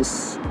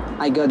designers.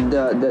 I got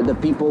the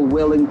people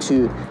willing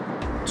to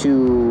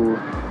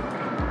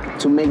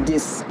make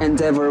this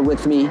endeavor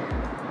with me,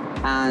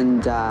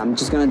 and I'm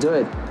just gonna do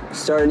it.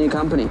 Start a new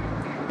company.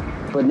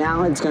 But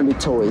now it's gonna be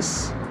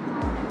toys.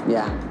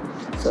 Yeah.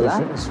 So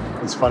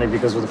it's funny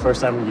because the first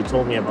time you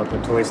told me about the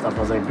toy stuff, I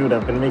was like, dude,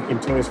 I've been making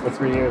toys for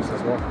 3 years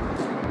as well.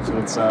 So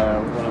it's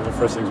one of the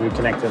first things we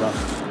connected on.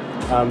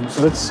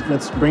 So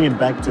let's bring it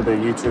back to the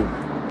YouTube.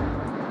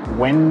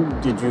 When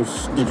did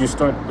you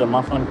start the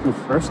Mafan Crew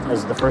first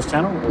as the first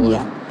channel? Or?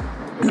 Yeah.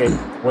 Okay.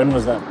 When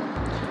was that?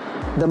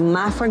 The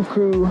Mafan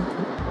Crew,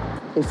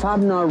 if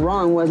I'm not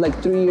wrong, was like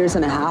 3.5 years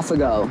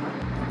ago.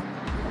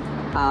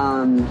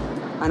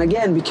 And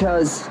again,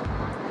 because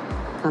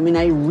I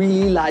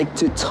really like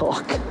to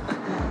talk.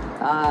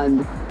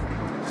 And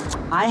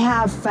I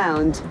have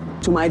found,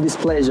 to my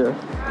displeasure,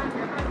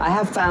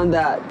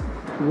 that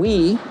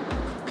we,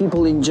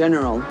 people in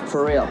general,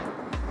 for real,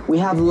 we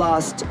have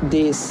lost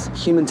this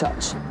human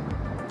touch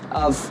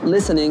of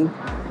listening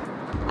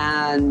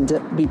and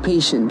be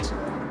patient.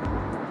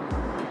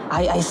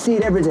 I see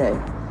it every day.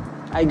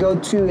 I go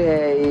to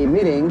a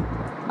meeting,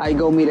 I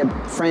go meet a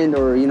friend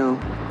or,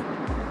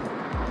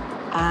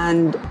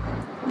 and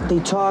they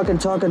talk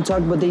and talk and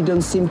talk, but they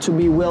don't seem to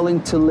be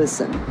willing to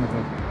listen.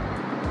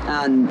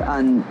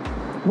 And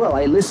well,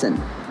 I listen,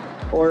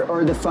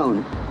 or the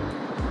phone.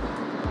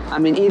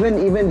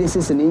 Even this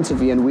is an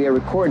interview and we are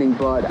recording,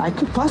 but I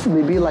could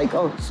possibly be like,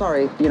 oh,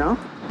 sorry,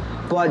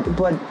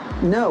 But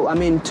no,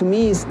 to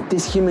me, it's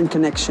this human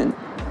connection,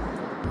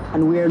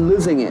 and we are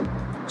losing it.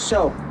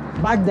 So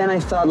back then I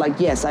thought like,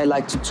 yes, I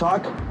like to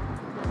talk,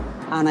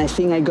 and I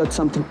think I got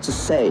something to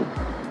say.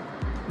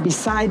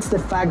 Besides the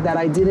fact that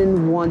I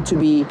didn't want to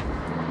be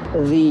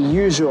the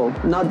usual,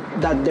 not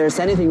that there's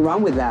anything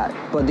wrong with that,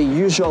 but the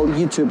usual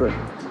YouTuber.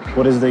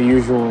 What is the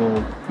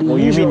usual? You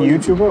mean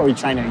YouTuber or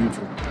China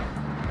YouTuber?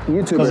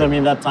 YouTuber. Because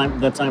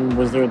that time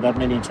was there that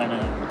many China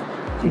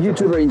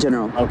YouTuber in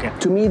general. Okay.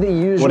 To me, the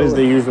usual. What is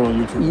the usual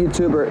YouTuber?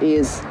 YouTuber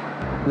is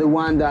the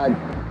one that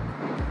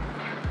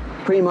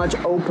pretty much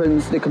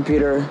opens the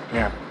computer,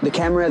 the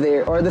camera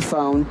there, or the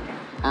phone,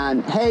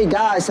 and hey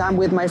guys, I'm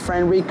with my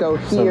friend Rico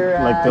here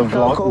so, like at the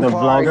Park,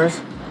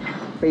 vloggers,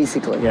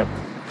 basically. Yep.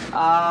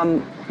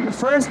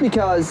 First,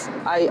 because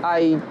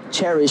I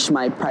cherish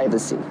my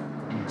privacy,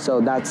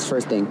 so that's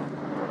first thing.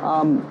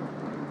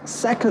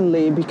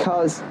 Secondly,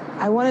 because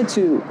I wanted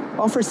to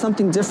offer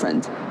something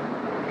different.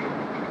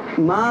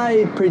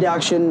 My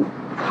production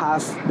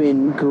has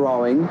been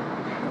growing.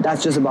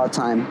 That's just about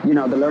time.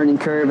 The learning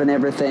curve and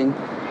everything.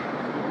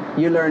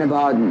 You learn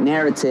about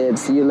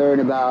narratives. You learn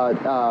about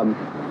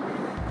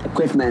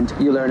equipment.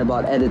 You learn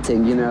about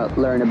editing.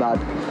 Learn about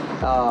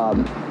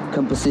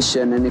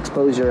composition and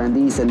exposure and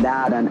this and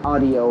that and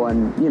audio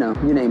and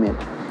you name it.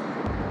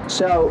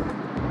 So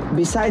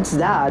besides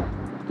that,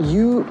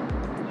 you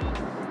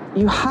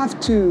have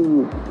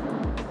to.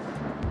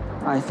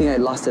 I think I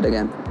lost it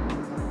again.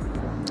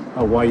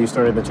 Oh, why you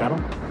started the channel?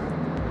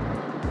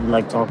 You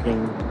like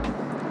talking?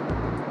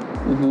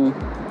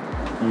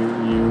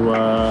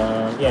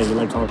 you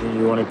like talking.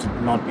 You wanted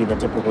to not be the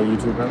typical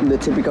YouTuber. The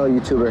typical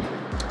YouTuber.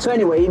 So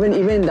anyway,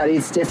 even that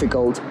it's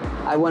difficult,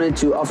 I wanted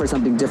to offer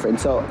something different.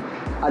 So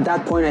at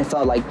that point, I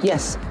felt like,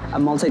 yes, a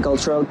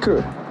multicultural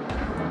crew.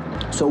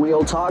 So we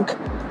all talk,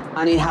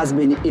 and it has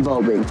been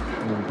evolving.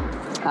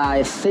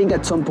 I think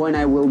at some point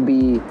I will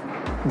be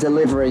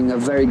delivering a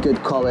very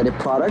good quality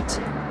product.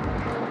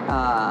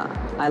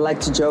 I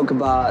like to joke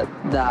about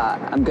that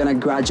I'm gonna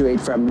graduate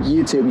from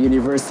YouTube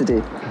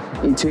University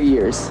in 2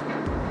 years.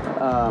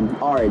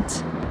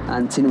 Art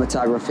and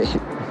cinematography,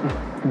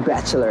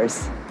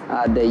 bachelor's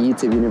at the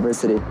YouTube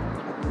University.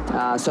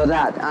 So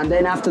that, and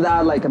then after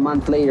that, like a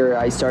month later,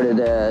 I started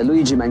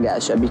Luigi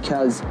Mangascia,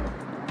 because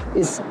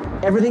it's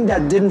everything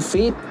that didn't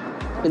fit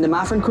in the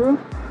Maffin crew,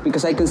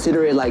 because I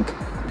consider it like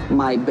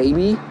my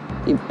baby.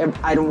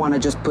 I don't want to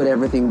just put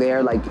everything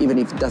there, like even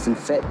if it doesn't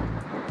fit.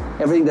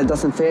 Everything that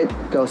doesn't fit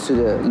goes to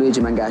the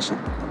Luigi Mangascia.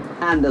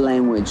 And the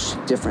language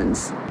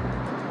difference,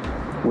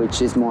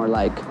 which is more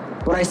like,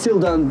 but I still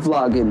don't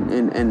vlog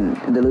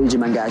in the Luigi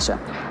Mangascia.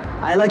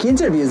 I like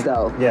interviews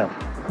though. Yeah.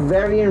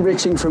 Very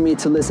enriching for me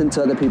to listen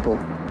to other people,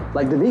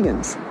 like the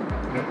vegans.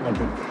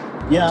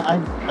 Yeah,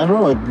 I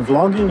don't know.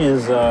 Vlogging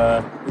is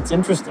it's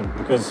interesting,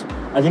 because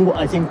I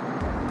think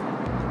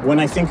when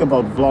I think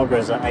about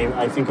vloggers,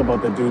 I think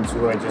about the dudes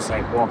who are just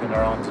like walking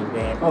around and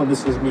being, oh,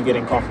 this is me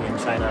getting coffee in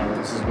China, or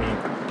this is me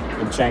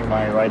in Chiang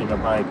Mai riding a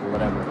bike or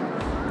whatever.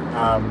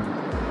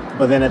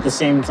 But then at the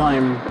same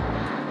time,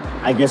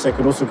 I guess I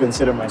could also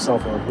consider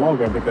myself a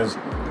vlogger, because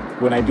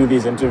when I do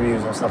these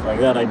interviews and stuff like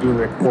that, I do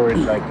record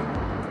like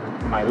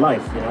my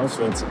life, you know.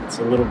 So it's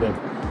a little bit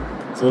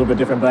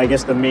different. But I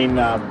guess the main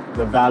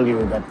the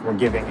value that we're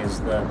giving is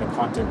the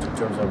content in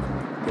terms of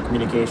the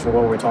communication,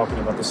 what we're talking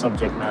about, the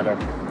subject matter.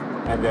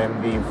 And then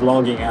the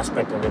vlogging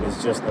aspect of it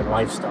is just the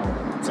lifestyle.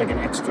 It's like an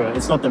extra,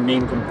 it's not the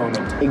main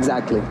component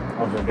Exactly.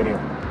 of the video.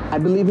 I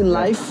believe in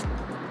life,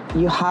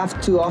 you have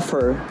to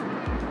offer,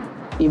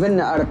 even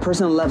at a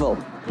personal level,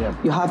 Yeah.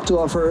 you have to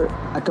offer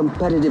a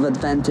competitive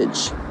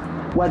advantage.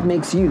 What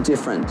makes you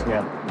different?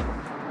 Yeah.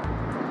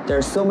 There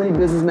are so many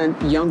businessmen,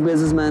 young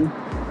businessmen.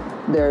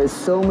 There are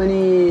so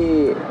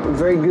many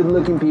very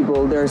good-looking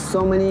people. There are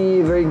so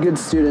many very good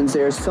students.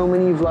 There are so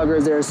many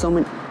vloggers. There are so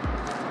many.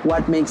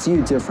 What makes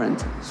you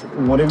different? So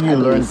what have you At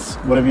learned? least.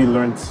 What have you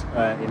learned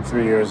in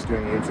 3 years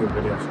doing YouTube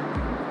videos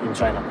in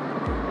China?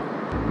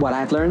 What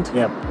I've learned?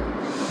 Yeah.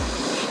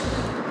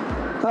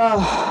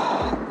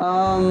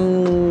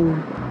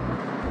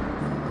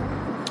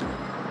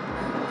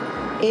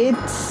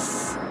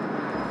 It's,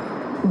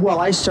 well,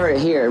 I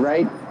started here,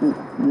 right?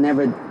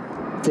 Never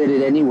did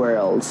it anywhere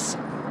else.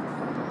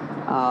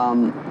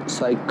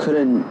 So I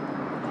couldn't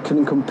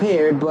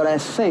compare, but I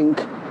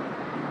think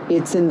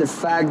it's in the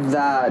fact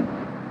that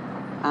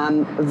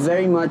I'm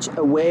very much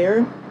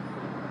aware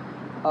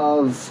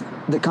of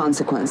the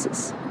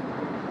consequences,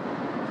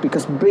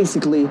 because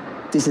basically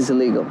this is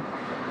illegal.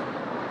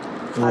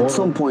 Well, At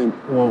some point,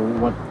 Well,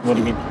 what do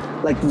you mean?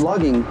 like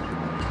vlogging,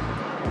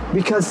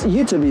 because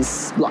YouTube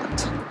is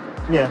blocked.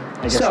 Yeah,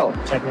 I guess So-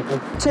 technically.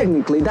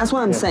 Technically, that's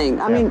what I'm Yeah,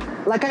 saying. I yeah. mean,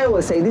 like I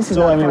always say, this is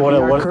So not I mean,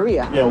 fucking what North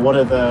Korea. Yeah, what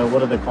are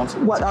the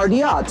consequences? What are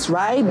the odds,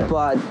 right? Yeah.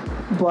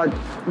 But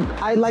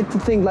I like to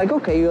think like,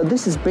 okay,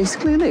 this is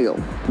basically illegal,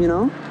 you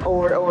know?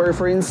 Or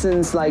for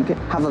instance, like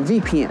have a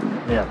VPN,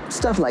 Yeah.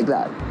 stuff like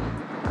that.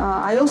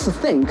 I also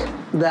think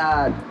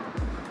that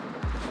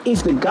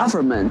if the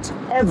government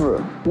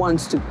ever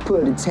wants to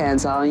put its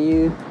hands on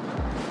you,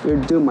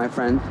 you're doomed, my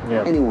friend.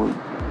 Yeah. Anyone.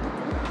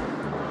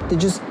 They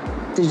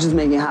just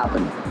make it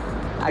happen.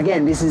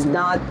 Again, this is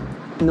not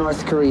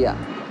North Korea.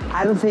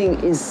 I don't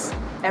think it's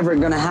ever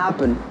gonna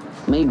happen.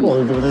 Maybe.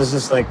 Well, this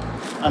is like,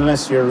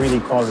 unless you're really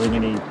causing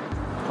any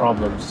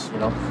problems, you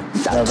know,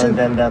 That too.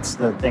 then that's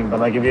the thing. But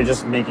like, if you're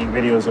just making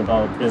videos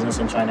about business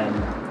in China and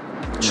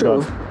you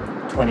True.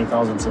 got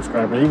 20,000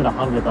 subscribers, even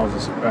 100,000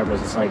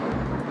 subscribers, it's like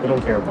they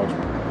don't care about you.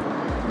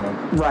 You know?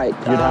 Right.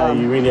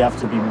 You really have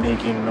to be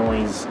making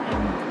noise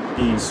and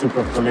be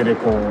super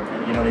political.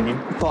 You know what I mean?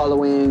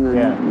 Following.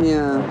 And,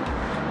 yeah.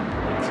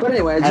 But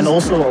anyway, I And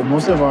just, also,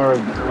 most of our,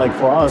 like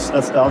for us,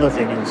 that's the other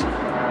thing is,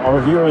 our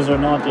viewers are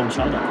not in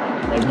China.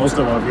 Like most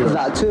of our viewers.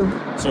 that too.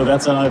 So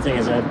that's another thing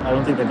is that I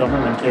don't think the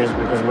government cares,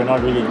 because we're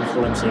not really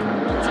influencing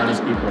Chinese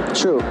people.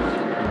 True. You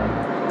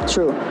know?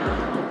 True.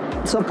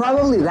 So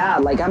probably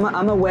that. Like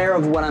I'm aware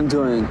of what I'm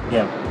doing.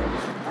 Yeah.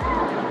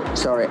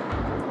 Sorry.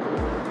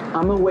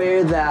 I'm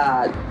aware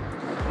that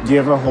Do you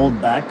ever hold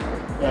back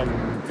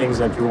things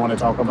that you want to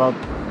talk about?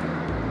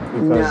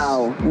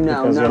 No,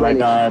 Because not you're like,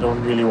 really. I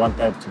don't really want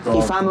that to go.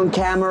 if I'm on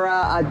camera,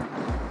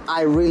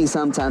 I really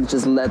sometimes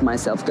just let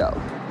myself go.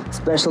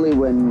 Especially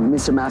when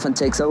Mr. Maffin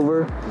takes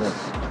over,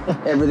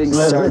 everything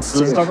starts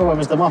Let's to... talk about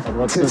Mr. Muffin.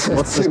 What's this to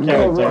go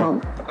character?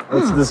 wrong.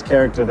 What's this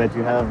character that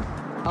you have?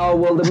 Oh,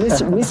 well, the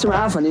Mr.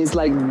 Maffin is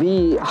like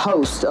the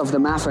host of the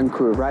Maffin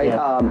crew, right?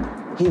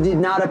 Yeah. He did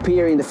not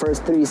appear in the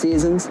first 3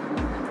 seasons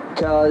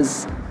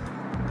because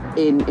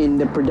in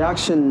the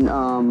production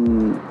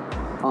on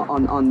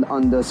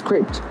the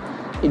script,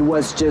 it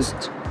was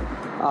just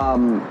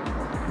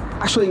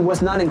actually it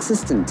was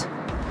non-existent.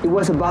 It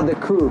was about the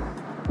crew,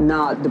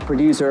 not the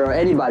producer or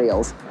anybody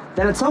else.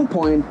 Then at some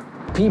point,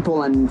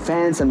 people and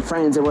fans and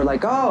friends, they were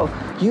like, oh,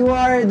 you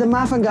are the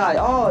Mafan guy.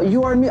 Oh,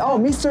 you are me. Oh,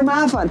 Mr.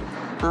 Mafan.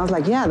 And I was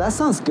like, yeah, that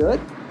sounds good.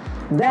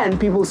 Then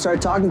people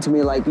started talking to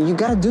me like, you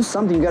gotta do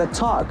something, you gotta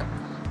talk,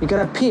 you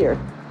gotta appear.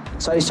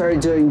 So I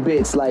started doing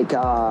bits like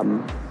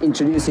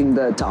introducing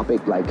the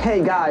topic, like,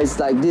 hey guys,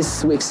 like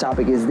this week's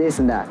topic is this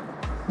and that.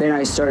 Then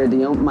I started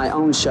my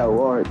own show,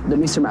 or the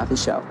Mr. Mafan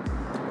show.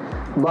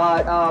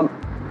 But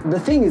the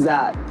thing is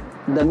that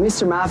the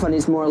Mr. Mafan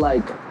is more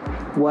like,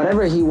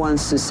 whatever he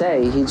wants to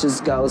say, he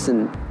just goes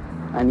and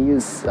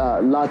use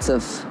lots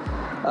of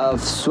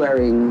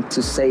swearing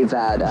to say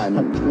that,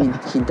 and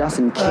he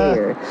doesn't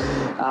care.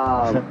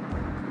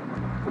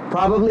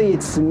 Probably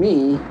it's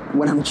me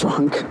when I'm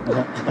drunk.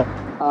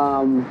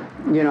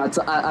 You know, it's,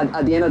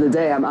 at the end of the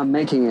day, I'm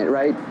making it,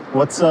 right?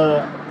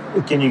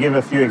 Can you give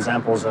a few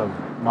examples of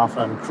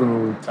Mafan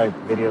crew type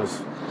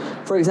videos?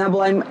 For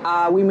example,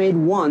 we made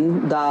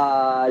one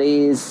that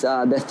is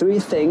the 3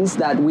 things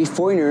that we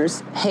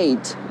foreigners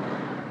hate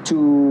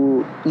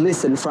to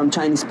listen from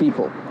Chinese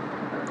people,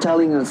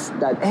 telling us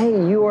that,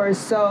 hey, you are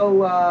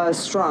so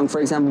strong, for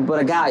example, but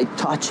a guy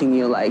touching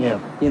you, like,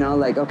 you know,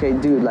 like, okay,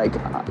 dude, like,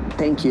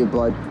 thank you,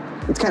 but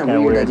it's kind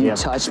of weird that you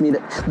touch me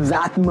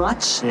that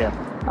much,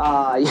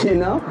 you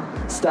know,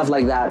 stuff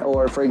like that.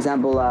 Or, for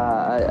example,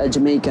 a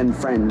Jamaican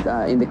friend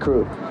in the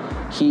crew,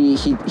 he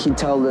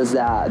told us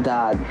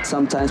that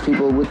sometimes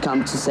people would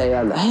come to say,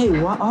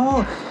 hey, what?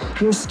 Oh,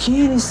 your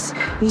skin is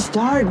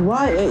dark.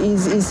 Why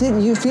is it?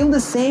 You feel the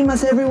same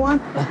as everyone?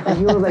 And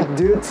you were like,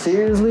 dude,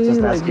 seriously? Just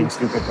like, asking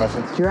stupid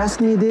questions. You're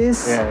asking me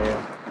this?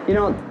 Yeah. You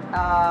know,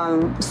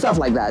 stuff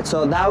like that.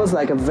 So that was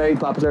like a very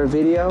popular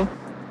video.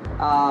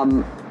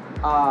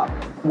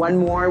 One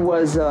more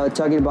was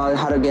talking about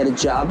how to get a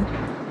job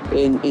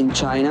in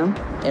China.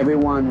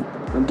 Everyone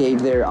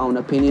gave their own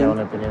opinion. Their own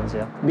opinions,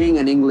 yeah. Being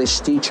an English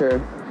teacher,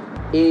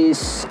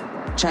 is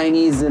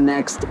Chinese the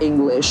next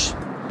English?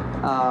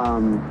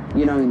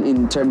 You know,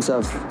 in terms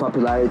of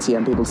popularity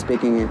and people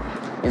speaking it in the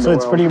world. So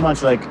it's pretty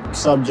much like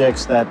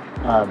subjects that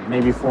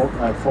maybe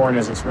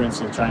foreigners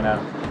experience in China.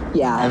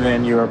 Yeah. And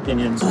then your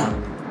opinions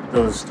on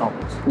those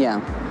topics.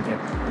 Yeah.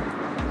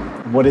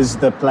 What is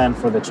the plan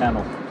for the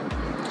channel?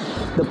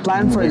 The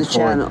plan for the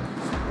channel,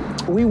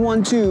 we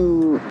want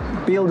to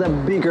build a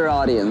bigger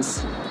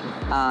audience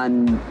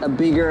and a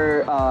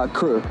bigger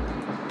crew.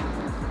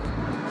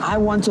 I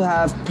want to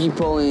have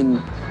people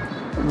in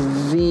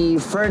the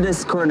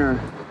furthest corner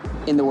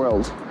in the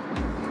world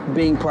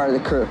being part of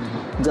the crew,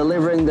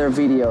 delivering their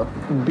video,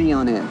 be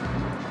on it,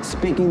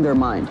 speaking their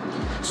mind.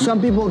 Some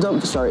people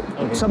don't,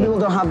 some people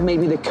don't have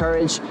maybe the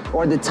courage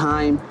or the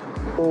time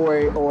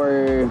or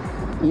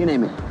you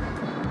name it,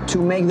 to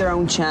make their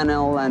own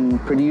channel and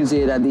produce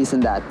it and this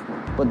and that.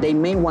 But they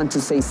may want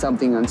to say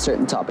something on a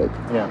certain topic.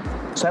 Yeah.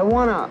 So I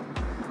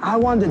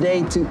want the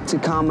day to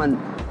come and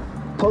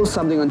post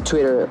something on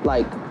Twitter,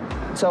 like,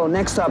 so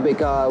next topic,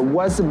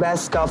 what's the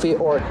best coffee,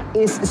 or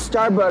is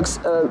Starbucks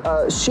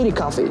shitty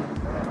coffee?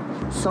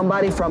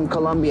 Somebody from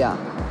Colombia,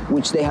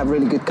 which they have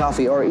really good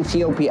coffee, or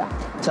Ethiopia,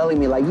 telling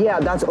me like, yeah,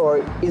 that's,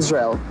 or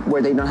Israel,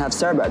 where they don't have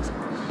Starbucks.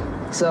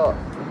 So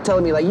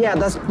telling me like, yeah,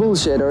 that's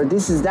bullshit, or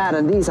this is that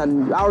and this,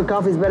 and our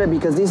coffee is better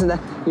because this and that,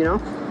 you know?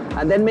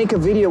 And then make a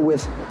video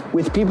with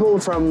people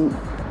from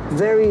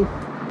very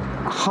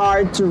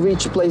hard to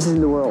reach places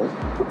in the world.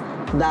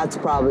 That's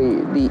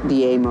probably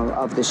the aim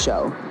of the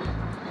show.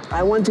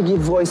 I want to give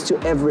voice to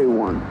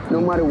everyone, no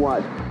matter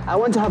what. I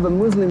want to have a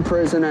Muslim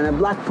person and a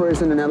black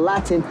person and a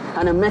Latin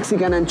and a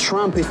Mexican and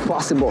Trump, if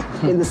possible,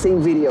 in the same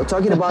video,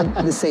 talking about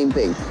the same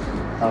thing.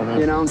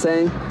 You know what I'm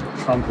saying?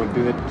 Trump would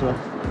do it too.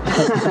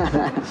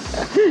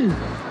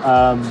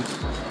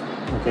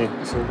 Okay,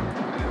 so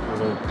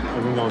I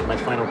think that was my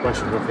final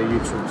question with the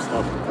YouTube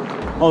stuff.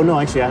 Oh no,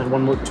 actually, I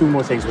had two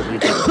more things with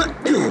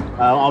YouTube.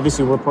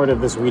 Obviously, we're part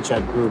of this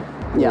WeChat group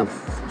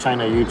with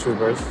China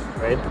YouTubers,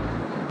 right?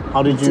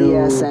 How did you...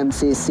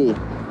 TSMCC.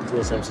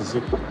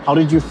 How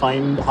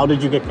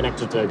did you get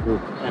connected to a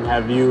group? And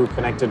have you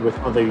connected with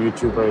other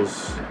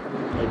YouTubers?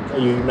 Like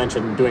you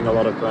mentioned doing a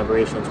lot of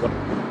collaborations.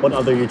 What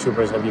other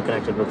YouTubers have you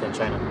connected with in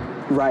China?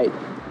 Right.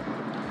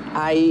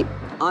 I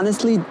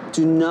honestly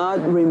do not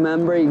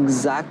remember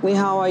exactly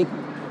how I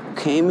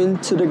came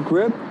into the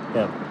group.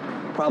 Yeah.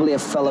 Probably a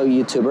fellow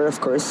YouTuber, of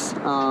course.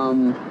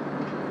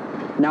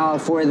 Now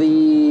for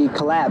the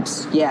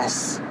collabs,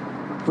 yes.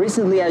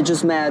 Recently I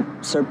just met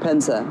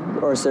Serpenza,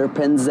 or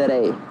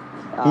Serpenzere.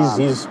 He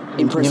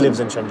lives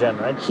in Shenzhen,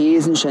 right? He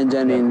is in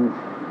Shenzhen,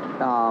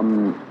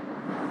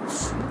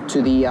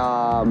 to the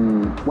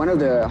one of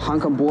the Hong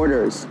Kong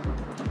borders.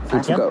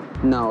 I forgot.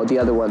 No, the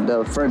other one,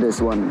 the furthest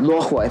one,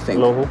 Luohu, I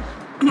think. Luohu.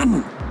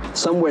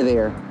 Somewhere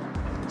there.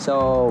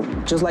 So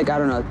just like, I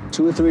don't know,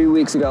 2 or 3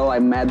 weeks ago, I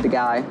met the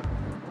guy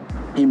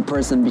in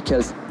person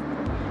because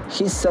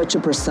he's such a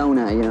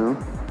persona, you know,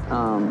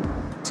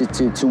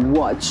 to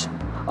watch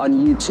on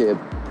YouTube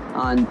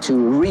and to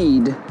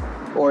read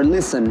or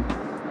listen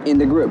in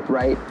the group,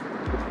 right?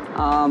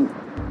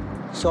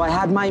 So I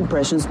had my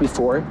impressions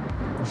before,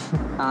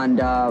 And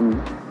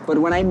but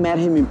when I met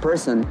him in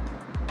person,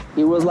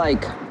 he was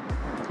like,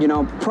 you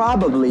know,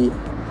 probably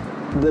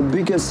the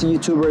biggest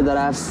YouTuber that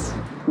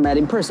I've met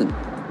in person.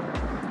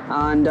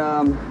 And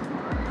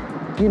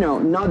you know,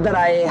 not that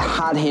I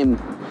had him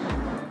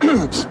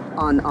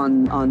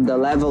on the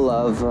level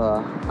of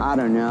I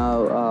don't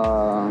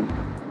know,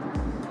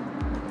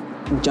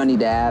 Johnny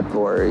Depp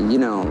or, you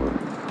know,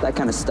 that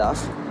kind of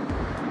stuff.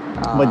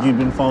 But you've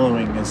been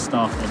following his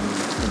stuff,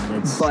 and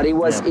it's. But it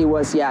was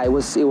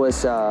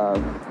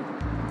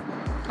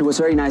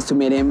very nice to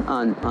meet him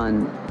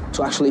and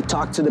to actually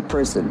talk to the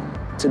person,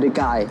 to the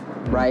guy,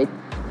 right?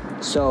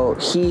 So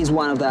he's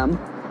one of them,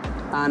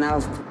 and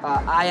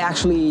I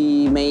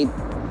actually made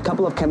a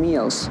couple of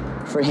cameos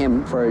for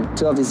him for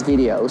 2 of his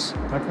videos,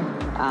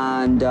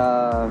 and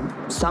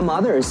some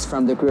others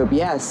from the group.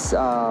 Yes,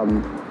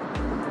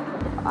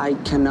 I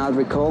cannot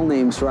recall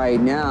names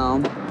right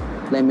now.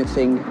 Let me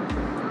think.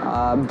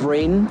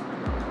 Brain,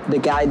 the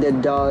guy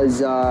that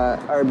does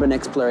urban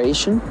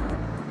exploration.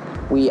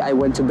 I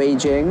went to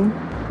Beijing.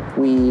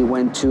 We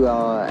went to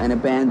an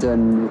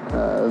abandoned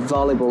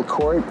volleyball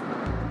court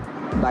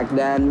back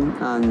then,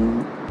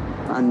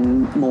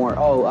 and more.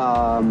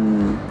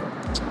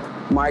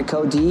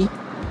 Marco D.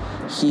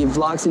 He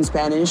vlogs in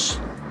Spanish,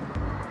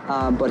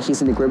 but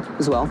he's in the group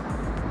as well.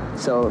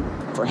 So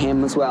for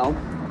him as well,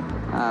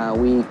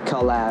 we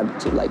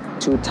collabed like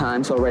 2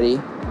 times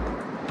already.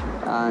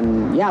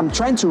 And yeah, I'm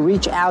trying to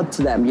reach out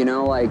to them, you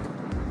know, like,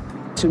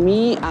 to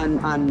me,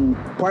 and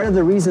part of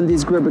the reason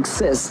this group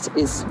exists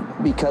is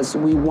because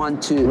we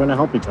want to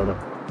help each other.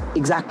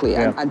 Exactly,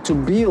 Yeah. and to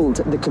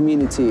build the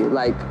community.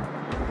 Like,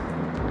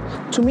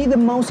 to me, the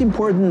most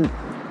important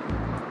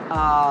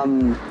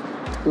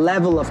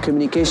level of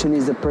communication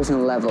is the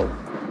personal level.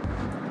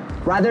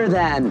 Rather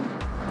than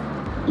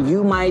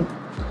you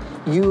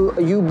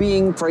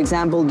being, for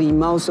example, the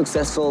most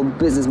successful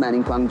businessman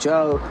in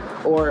Guangzhou,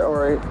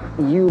 or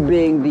you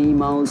being the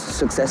most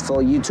successful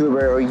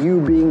YouTuber, or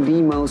you being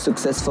the most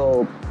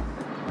successful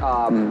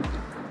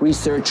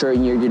researcher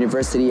in your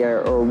university,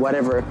 or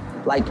whatever.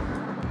 Like,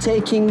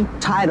 taking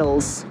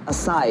titles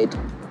aside,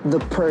 the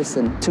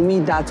person, to me,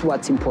 that's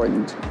what's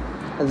important,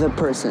 the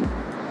person.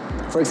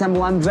 For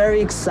example, I'm very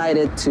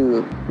excited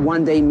to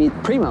one day meet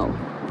Primo,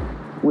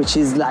 which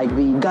is like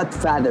the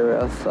godfather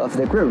of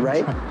the group,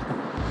 right?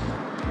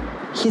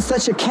 He's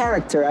such a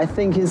character. I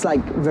think he's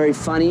like very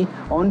funny,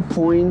 on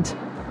point,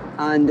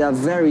 and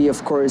very,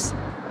 of course,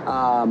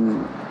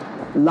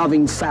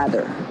 loving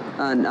father.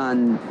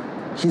 And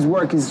his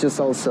work is just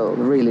also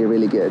really,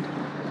 really good.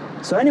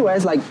 So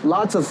anyways, like,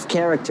 lots of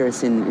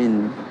characters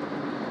in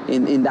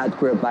that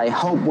group. I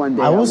hope one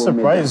day I was will meet them.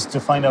 surprised to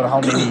find out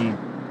how many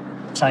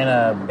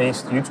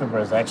China-based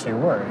YouTubers there actually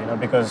were, you know,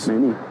 because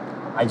Many.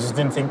 I just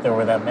didn't think there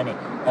were that many.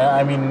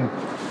 I mean,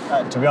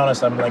 to be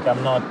honest, I'm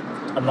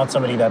not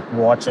somebody that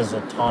watches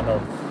a ton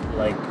of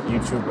like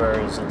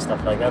YouTubers and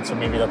stuff like that, so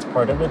maybe that's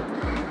part of it.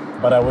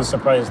 But I was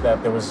surprised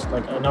that there was,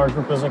 like, in our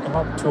group was like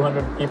about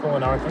 200 people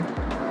in our thing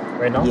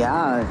right now.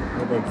 Yeah,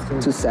 Like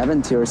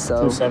 270 or so.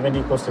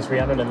 270, close to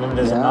 300, and then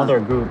there's Yeah. another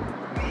group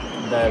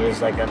that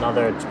is like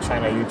another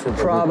China YouTuber.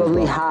 Probably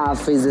group as well.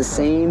 half is the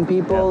same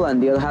people, Yeah.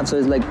 and the other half, so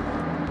it's like,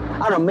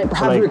 I don't know,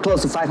 perhaps like- we're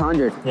close to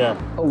 500 Yeah,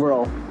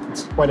 overall.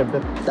 it's quite a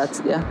bit.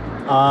 That's, yeah.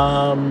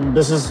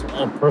 This is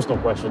a personal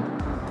question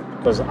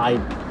because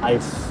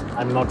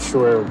I'm not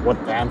sure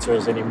what the answer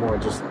is anymore,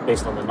 just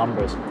based on the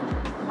numbers.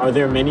 Are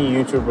there many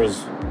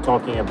YouTubers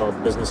talking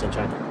about business in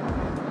China?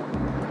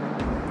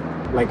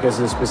 Like, as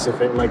a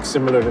specific, like,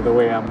 similar to the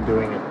way I'm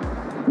doing it.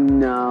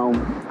 No,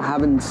 I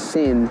haven't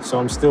seen. So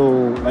I'm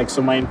still like,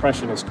 so my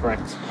impression is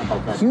correct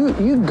about that.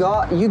 You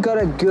got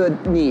a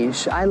good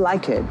niche. I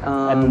like it.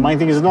 And my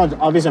thing is not,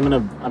 obviously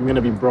I'm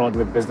gonna be broad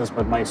with business,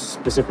 but my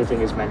specific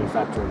thing is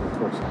manufacturing, of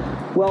course.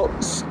 Well,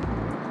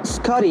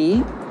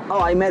 Scotty.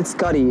 Oh, I met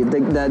Scotty, the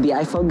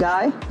iPhone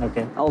guy.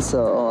 Okay.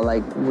 Also,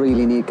 like,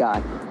 really neat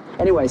guy.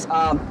 Anyways,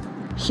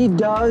 he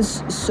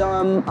does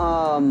some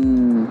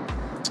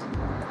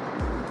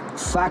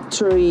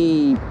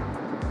factory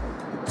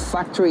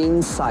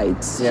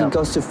insights. Yeah. He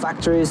goes to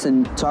factories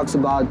and talks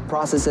about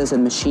processes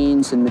and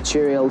machines and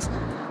materials,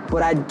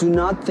 but I do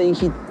not think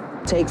he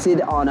takes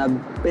it on a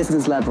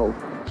business level.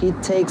 He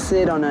takes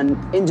it on an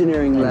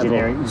engineering level.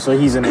 Engineering. So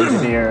he's an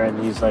engineer,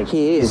 and he's like,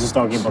 He is. he's just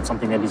talking about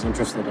something that he's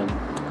interested in,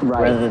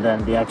 Right. rather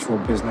than the actual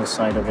business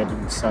side of it,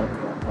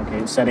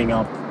 and setting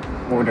up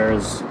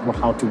orders,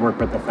 how to work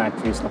with the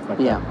factory, stuff like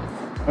Yeah. that.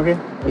 Okay,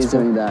 that's He's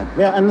cool. doing that.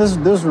 Yeah, and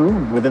there's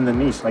room within the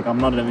niche. Like, I'm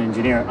not an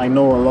engineer. I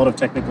know a lot of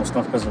technical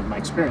stuff because of my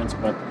experience,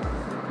 but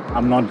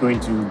I'm not going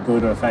to go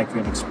to a factory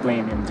and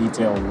explain in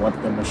detail what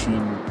the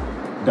machine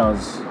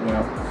does. You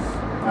know,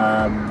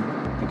 I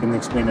can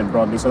explain it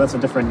broadly. So that's a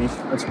different niche.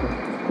 That's cool.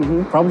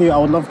 Mm-hmm. Probably, I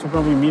would love to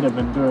probably meet him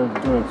and do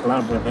a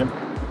collab with him.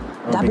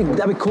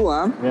 That'd be cool,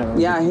 huh? Yeah, that'd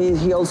be Yeah.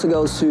 He also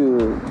goes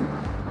to,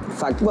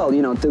 well,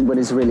 you know, but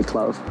it's really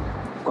close,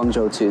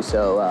 Guangzhou too.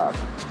 So.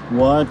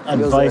 What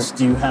goes advice there.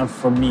 do you have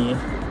for me,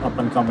 up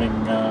and coming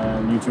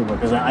YouTuber?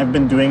 Because I've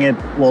been doing it.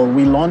 Well,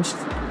 we launched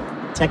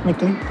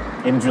technically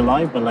in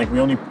July, but like we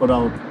only put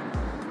out,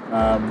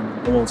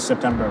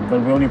 September,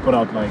 but we only put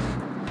out like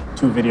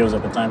 2 videos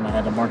at the time. I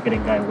had a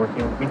marketing guy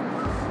working with me,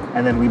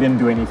 and then we didn't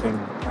do anything.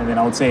 And then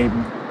I would say,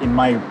 in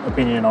my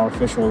opinion, our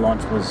official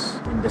launch was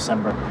in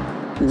December.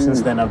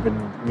 Since then, I've been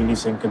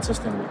releasing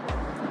consistently.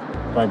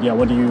 But yeah,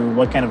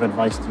 what kind of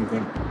advice do you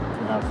think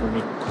you have for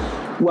me?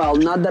 Well,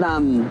 not that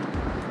I'm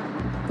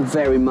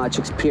very much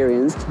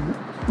experienced.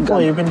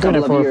 Well, you've been doing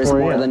it couple of for years 4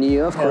 more years. than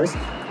you, of course.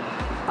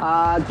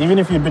 Even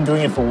if you've been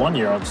doing it for 1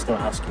 year, I'd still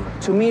ask you.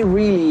 To me,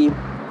 really,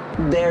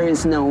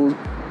 there's no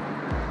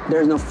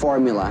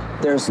formula.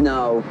 There's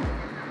no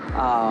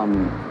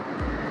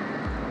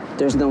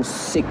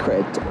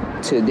secret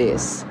to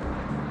this.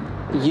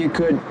 You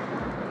could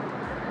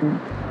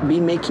be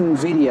making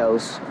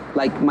videos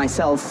like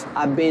myself.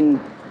 I've been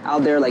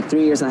out there like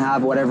 3 years and a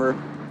half, whatever.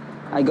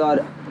 I got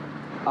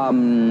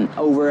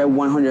over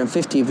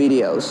 150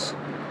 videos,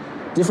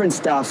 different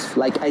stuff.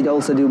 Like I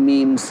also do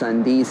memes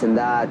and this and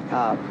that.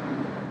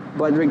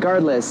 But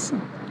regardless,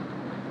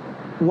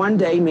 one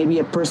day maybe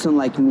a person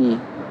like me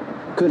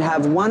could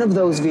have one of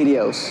those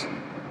videos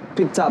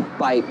picked up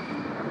by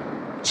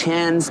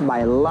chance,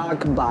 by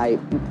luck, by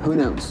who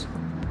knows,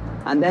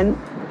 and then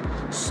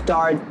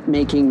start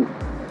making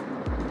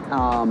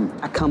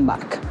a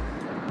comeback,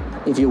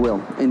 if you will,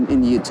 in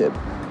YouTube.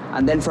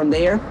 And then from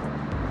there,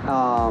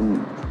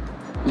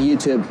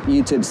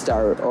 YouTube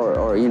star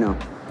or you know.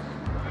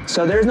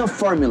 So there's no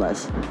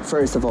formulas,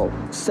 first of all.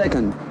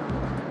 Second,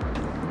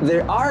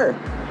 there are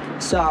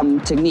some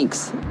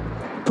techniques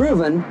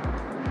proven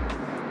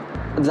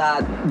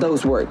that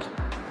those work.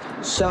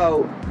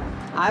 So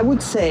I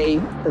would say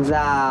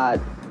that,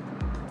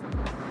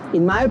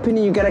 in my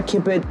opinion, you gotta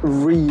keep it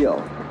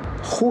real,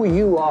 who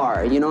you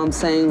are, you know what I'm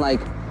saying?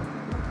 Like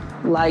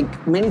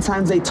many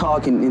times they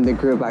talk in the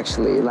group,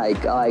 actually,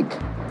 like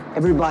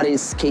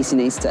everybody's Casey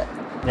Neistat.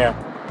 Yeah.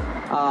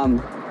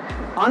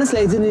 Honestly,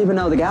 I didn't even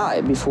know the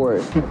guy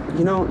before.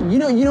 you know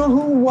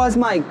who was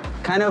my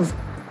kind of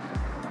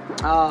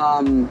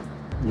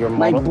Your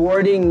my model?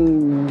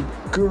 boarding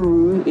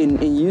guru in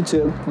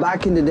YouTube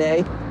back in the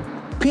day?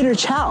 Peter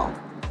Chow.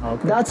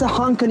 Okay. That's a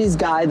Hongkonese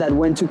guy that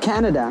went to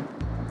Canada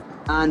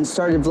and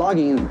started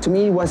vlogging. To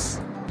me, it was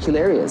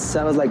hilarious. So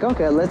I was like,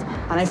 okay,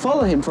 and I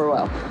followed him for a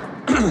while.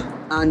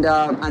 and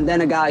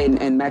then a guy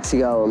in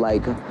Mexico,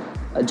 like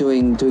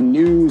doing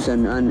news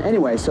and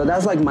anyway. So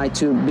that's like my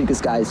 2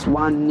 biggest guys.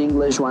 One in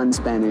English, one in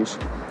Spanish.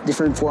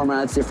 Different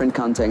formats, different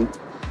content.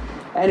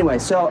 Anyway,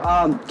 so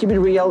keep it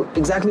real.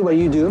 Exactly what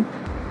you do.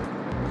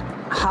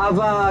 Have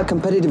a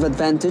competitive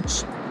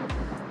advantage,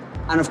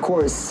 and of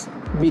course,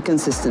 be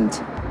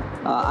consistent.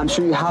 I'm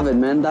sure you have it,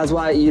 man. That's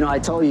why, I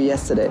told you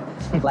yesterday.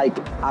 Like,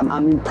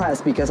 I'm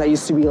impressed because I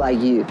used to be like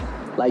you,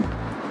 like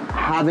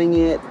having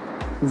it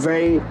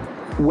very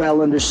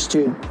well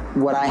understood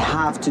what I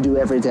have to do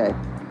every day.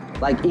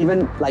 Like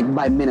even like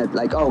by minute,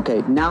 like, oh,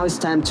 okay, now it's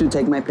time to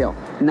take my pill.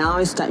 Now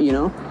it's time,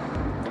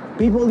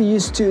 People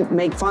used to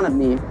make fun of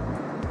me,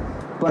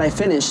 but I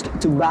finished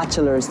 2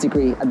 bachelor's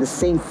degree at the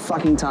same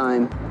fucking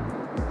time.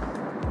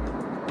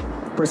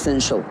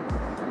 Presential.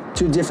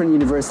 2 different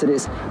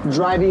universities,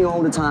 driving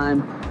all the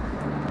time,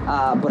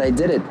 but I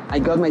did it. I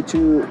got my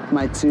two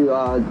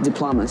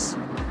diplomas,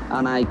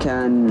 and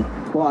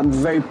I'm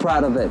very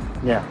proud of it.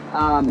 Yeah.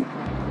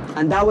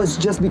 And that was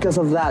just because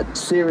of that,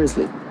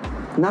 seriously.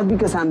 Not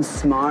because I'm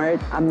smart,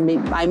 I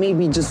may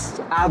be just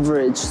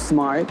average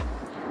smart,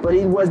 but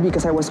it was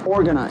because I was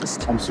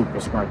organized. I'm super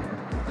smart.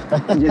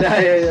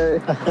 Yeah.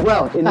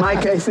 Well, in my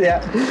case,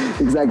 yeah,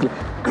 exactly.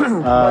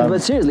 But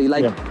seriously,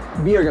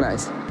 be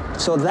organized.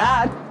 So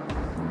that,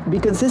 be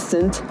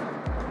consistent,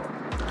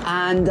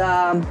 and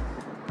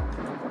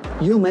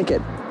you'll make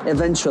it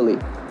eventually.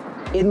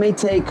 It may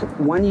take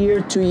 1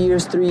 year, 2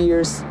 years, 3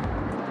 years.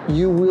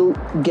 You will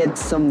get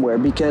somewhere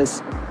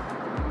because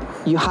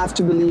you have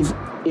to believe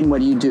in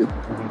what you do.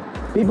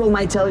 Mm-hmm. People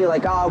might tell you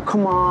like, oh,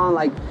 come on,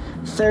 like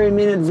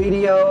 30-minute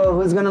video,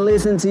 who's gonna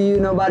listen to you?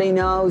 Nobody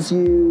knows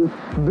you.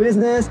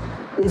 Business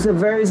is a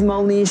very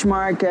small niche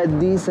market,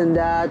 this and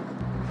that.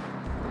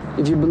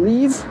 If you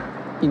believe,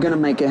 you're gonna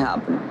make it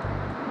happen.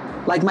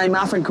 Like my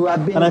Mafan crew,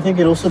 I've been... And I think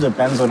it also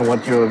depends on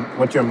what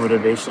your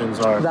motivations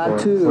are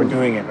for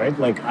doing it, right?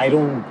 Like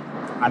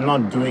I'm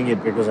not doing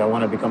it because I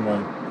want to become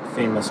a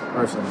famous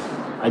person.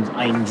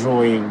 I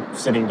enjoy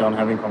sitting down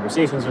having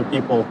conversations with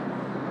people.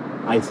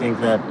 I think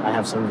that I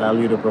have some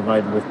value to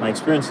provide with my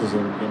experiences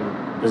in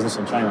business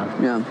in China.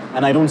 Yeah.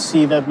 And I don't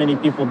see that many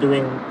people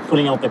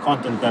putting out the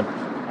content that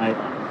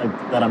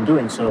that I'm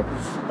doing. So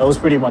that was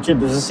pretty much it.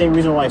 This is the same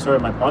reason why I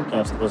started my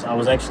podcast. Was I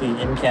was actually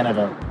in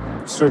Canada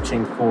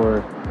searching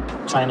for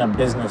China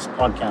business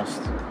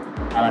podcasts,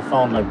 and I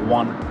found like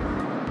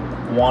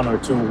one or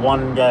two.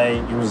 One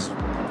guy, he was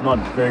not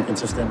very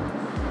consistent,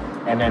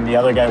 and then the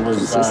other guy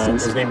was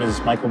his name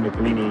is Michael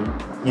Michelini.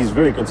 He's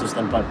very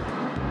consistent, but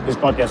his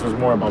podcast was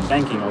more about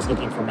banking. I was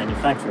looking for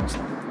manufacturing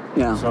stuff.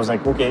 Yeah. So I was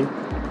like, okay.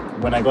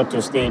 When I got to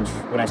a stage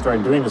when I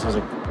started doing this, I was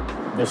like,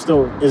 there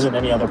still isn't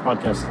any other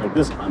podcast like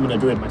this. I'm gonna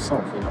do it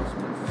myself,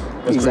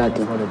 That's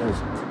Exactly. pretty much what it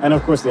is. And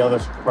of course, the other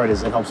part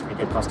is it helps me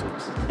get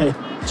customers.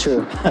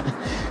 True.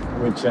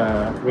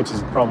 which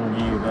is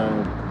probably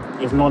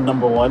if not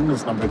number one,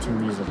 it's number two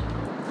reason.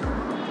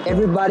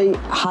 Everybody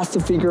has to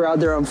figure out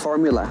their own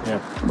formula, Yeah.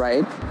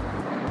 right?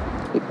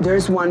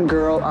 There's one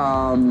girl,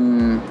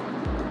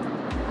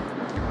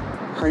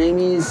 her name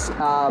is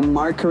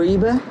Mar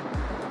Caribe,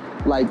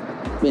 like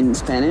in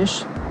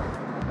Spanish.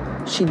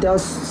 She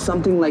does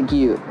something like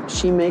you.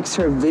 She makes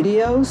her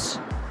videos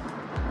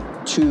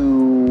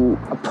to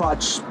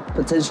approach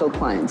potential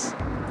clients.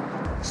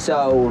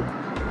 So,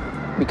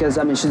 because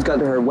I mean, she's got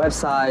her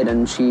website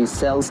and she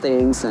sells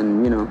things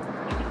and, you know,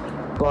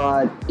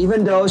 but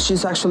even though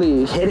she's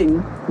actually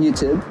hitting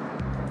YouTube,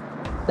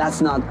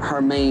 that's not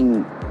her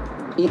main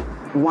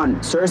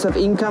source of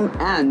income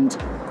and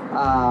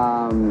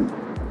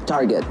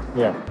target.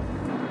 Yeah.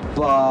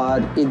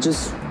 But it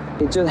just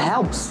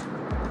helps,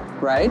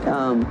 right?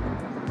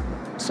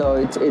 So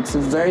it's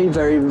very,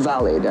 very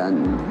valid,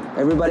 and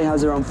everybody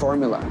has their own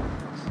formula.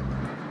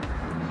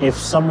 If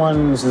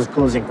someone's just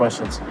closing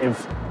questions,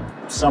 if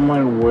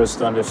someone was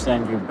to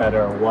understand you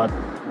better, what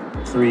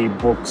 3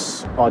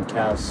 books,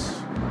 podcasts,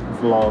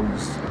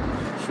 vlogs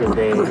should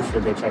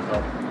they check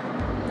out?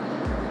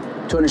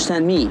 To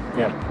understand me,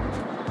 Yeah.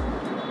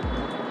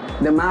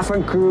 the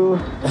Mafran Crew,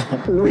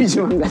 Luigi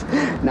Mangas.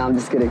 No, I'm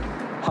just kidding.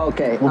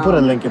 Okay. We'll put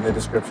a link in the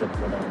description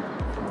for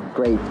that.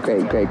 Great.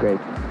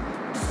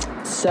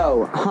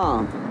 So,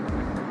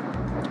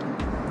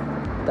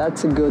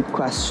 that's a good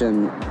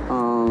question.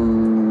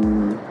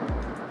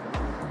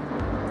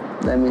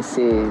 Let me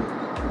see.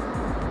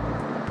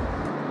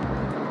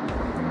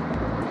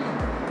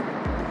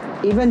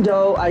 Even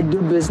though I do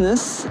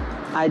business,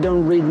 I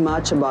don't read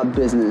much about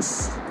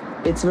business.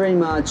 It's very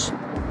much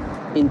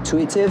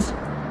intuitive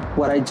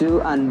what I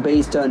do and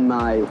based on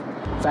my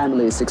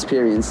family's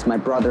experience, my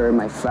brother,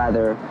 my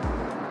father,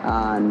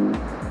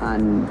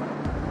 and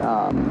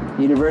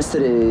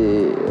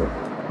university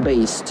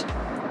based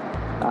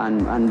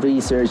and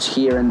research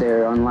here and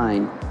there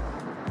online.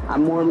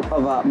 I'm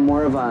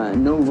more of a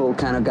novel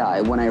kind of guy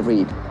when I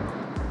read.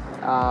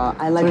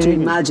 I like So to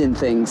you- imagine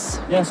things.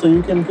 Yeah, so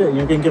you can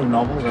give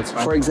novels, that's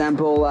fine. For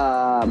example,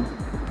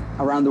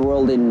 Around the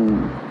World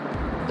in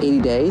 80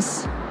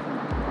 Days.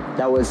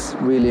 That was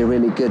really,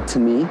 really good to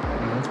me.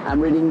 Mm-hmm. I'm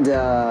reading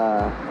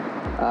the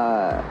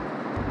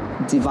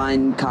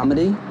Divine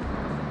Comedy.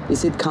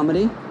 Is it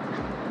comedy?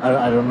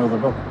 I don't know the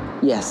book.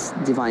 Yes,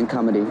 Divine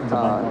Comedy.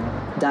 Comedy.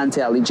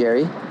 Dante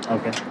Alighieri.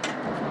 Okay.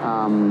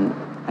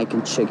 I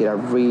can check it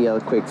out real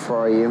quick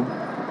for you.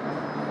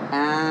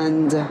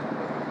 And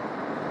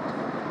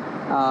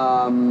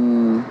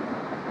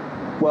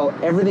well,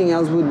 everything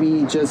else would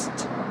be just,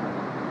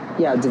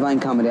 yeah, Divine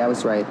Comedy, I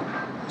was right.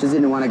 Just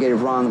didn't want to get it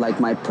wrong like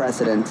my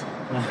president,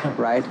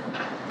 right?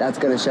 That's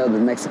gonna show that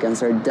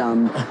Mexicans are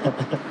dumb.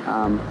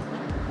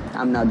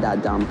 I'm not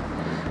that dumb.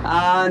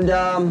 And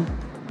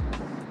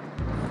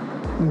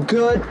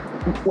good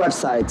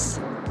websites.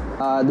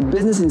 The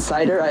Business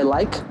Insider, I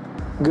like.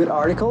 Good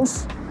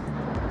articles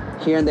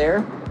here and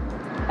there.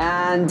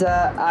 And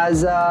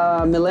as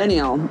a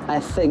millennial, I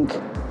think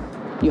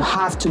you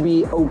have to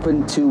be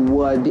open to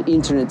what the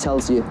internet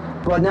tells you,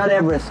 but not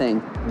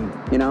everything,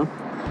 you know?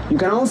 You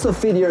can also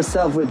feed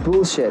yourself with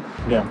bullshit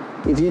Yeah.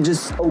 if you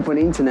just open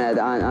internet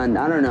and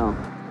I don't know.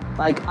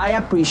 Like, I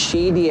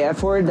appreciate the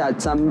effort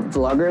that some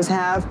vloggers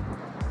have,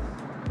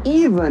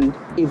 even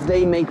if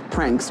they make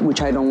pranks,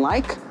 which I don't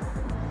like,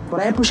 but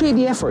I appreciate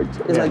the effort.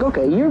 It's Yeah. like,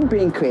 okay, you're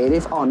being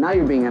creative. Oh, now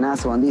you're being an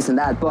asshole and this and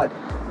that, but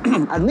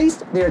at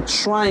least they're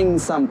trying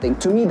something.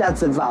 To me,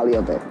 that's the value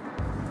of it.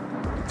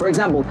 For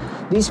example,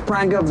 this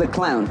prank of the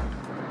clown.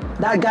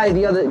 That guy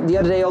the other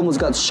day almost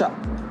got shot.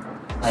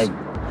 I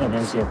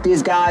didn't see it.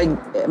 This guy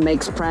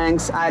makes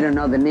pranks. I don't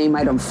know the name.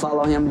 I don't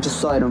follow him. Just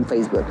saw it on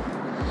Facebook.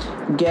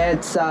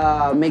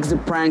 Makes the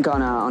prank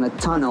on a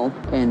tunnel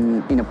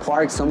in a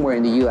park somewhere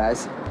in the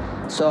U.S.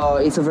 So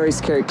it's a very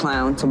scary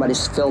clown.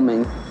 Somebody's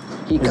filming.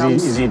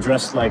 Is he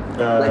dressed like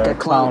the like a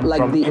clown,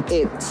 like from the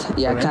It?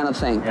 yeah, From kind It? of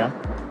thing.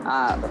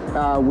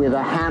 Yeah. With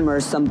a hammer or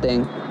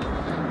something.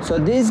 So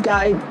this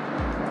guy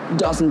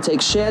doesn't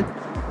take shit.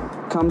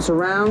 Comes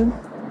around,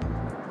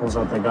 Pulls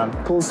out the gun.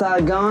 pulls out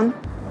a gun,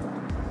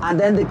 and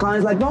then the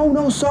client's like,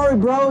 no, sorry,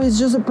 bro, it's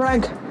just a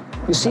prank.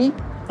 You see?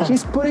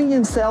 He's putting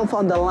himself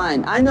on the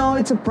line. I know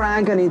it's a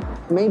prank and it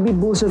may be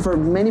bullshit for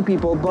many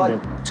people, but Yeah.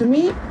 to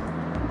me,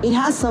 it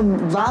has some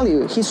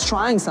value. He's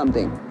trying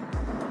something.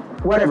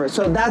 Whatever.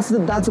 So that's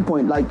the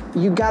point. Like,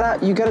 you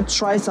gotta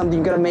try something.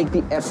 You gotta make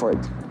the effort,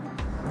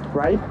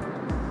 right?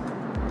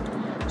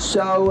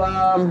 So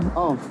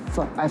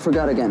I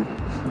forgot again.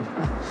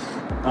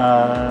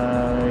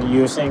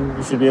 You were saying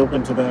you should be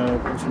open to the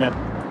internet,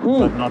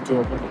 but not too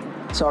open.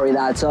 Sorry,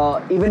 Dad.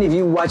 So even if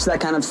you watch that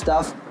kind of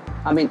stuff,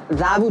 I mean,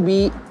 that would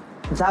be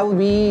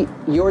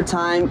your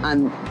time,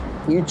 and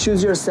you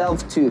choose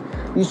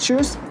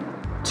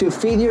to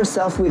feed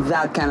yourself with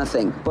that kind of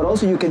thing. But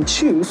also you can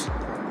choose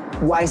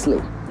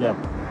wisely. Yeah.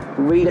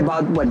 Read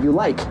about what you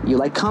like. You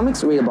like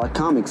comics? Read about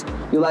comics.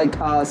 You like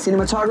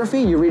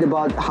cinematography? You read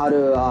about how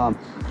to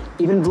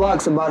even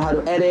vlogs about how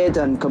to edit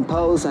and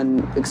compose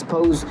and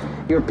expose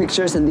your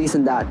pictures and this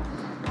and that.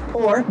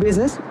 Or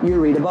business, you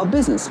read about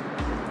business.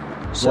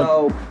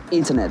 So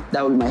internet,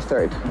 that would be my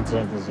third.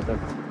 Internet is the third.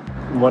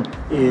 What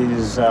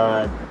is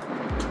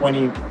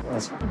 80-20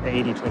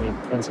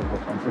 principle?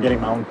 I'm forgetting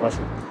my own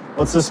question.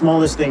 What's the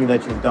smallest thing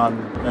that you've done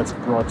that's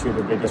brought you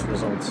the biggest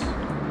results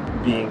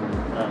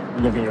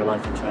living your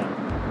life in China?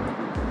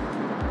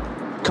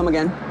 Come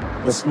again?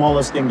 The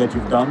smallest thing that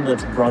you've done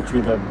that's brought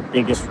you the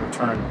biggest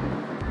return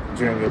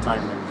during your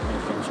time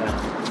in China?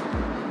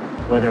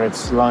 Whether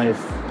it's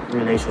life,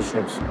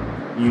 relationships,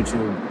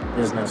 YouTube,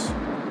 business,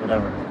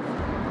 whatever.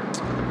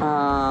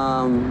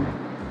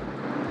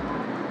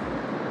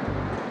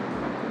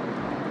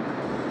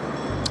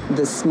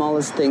 The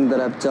smallest thing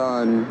that I've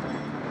done,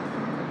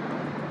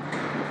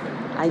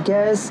 I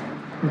guess,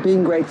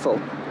 being grateful.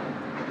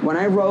 When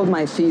I wrote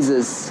my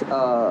thesis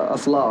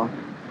of law,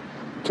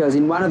 because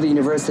in one of the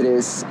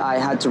universities I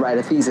had to write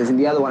a thesis, in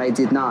the other one I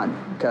did not,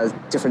 because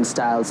different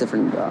styles,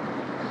 different.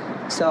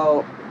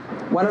 So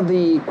one of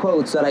the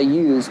quotes that I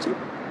used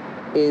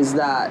is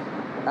that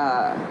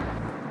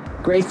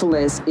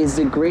gratefulness is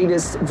the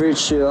greatest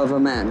virtue of a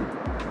man.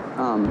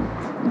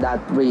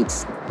 That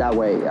reads that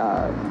way,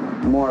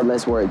 more or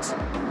less words.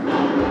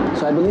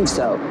 So I believe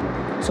so.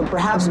 So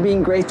perhaps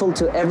being grateful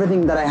to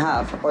everything that I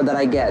have or that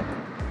I get,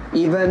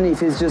 even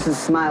if it's just a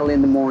smile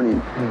in the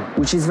morning,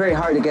 which is very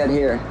hard to get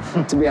here,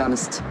 to be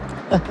honest.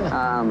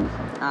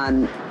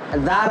 And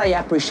that I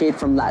appreciate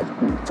from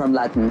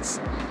Latins.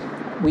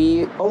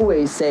 We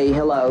always say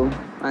hello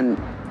and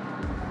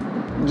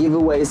give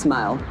away a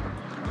smile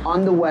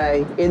on the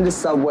way, in the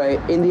subway,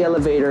 in the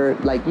elevator,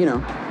 like, you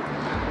know.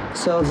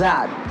 So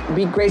that,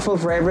 be grateful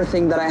for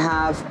everything that I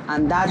have,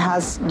 and that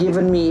has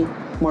given me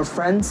more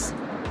friends,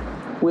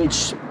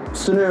 which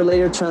sooner or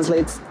later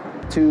translates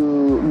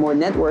to more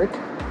network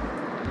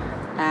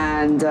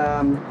and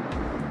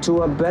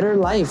to a better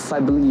life, I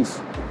believe.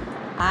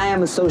 I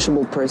am a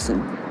sociable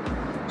person,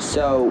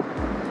 so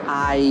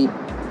I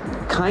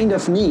kind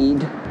of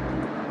need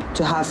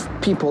to have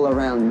people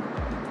around,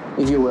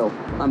 if you will.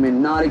 I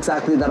mean, not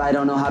exactly that I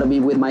don't know how to be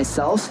with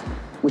myself,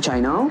 which I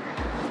know,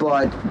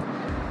 but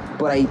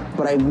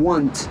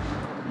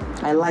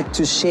I like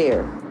to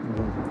share.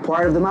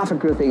 Part of the Mafia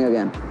Crew thing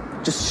again.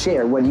 Just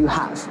share what you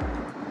have.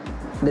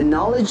 The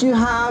knowledge you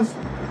have,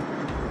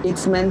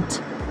 it's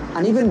meant,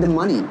 and even the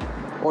money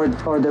or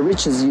the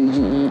riches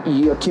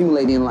you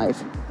accumulate in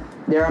life,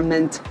 they are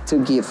meant to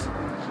give.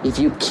 If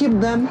you keep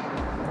them,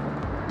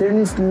 there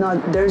is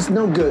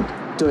no good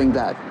doing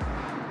that.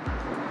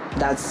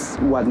 That's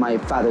what my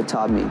father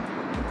taught me.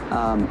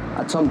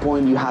 At some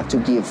point you have to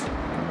give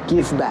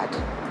back.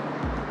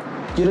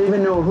 You don't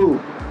even know who,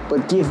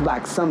 but give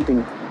back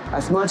something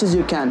as much as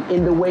you can,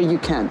 in the way you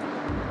can.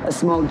 A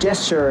small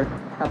gesture,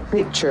 a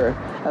picture,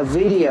 a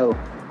video,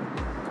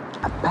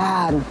 a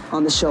pat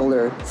on the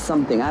shoulder,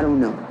 something, I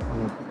don't know.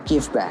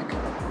 Give back.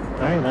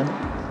 All right, man.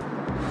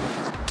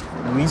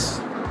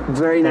 Luis,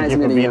 very nice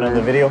thank you for being on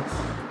the video.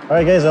 All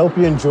right, guys, I hope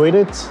you enjoyed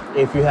it.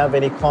 If you have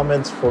any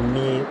comments for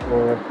me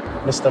or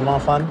Mr.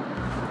 Mafan,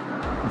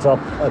 drop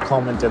a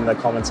comment in the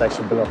comment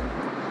section below.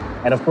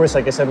 And of course,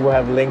 like I said, we'll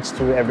have links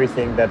to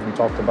everything that we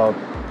talked about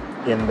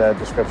in the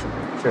description.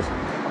 Cheers.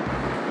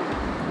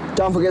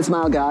 Don't forget to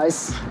smile,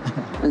 guys.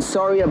 And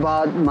sorry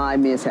about my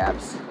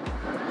mishaps,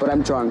 but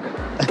I'm drunk.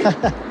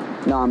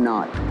 No, I'm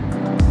not.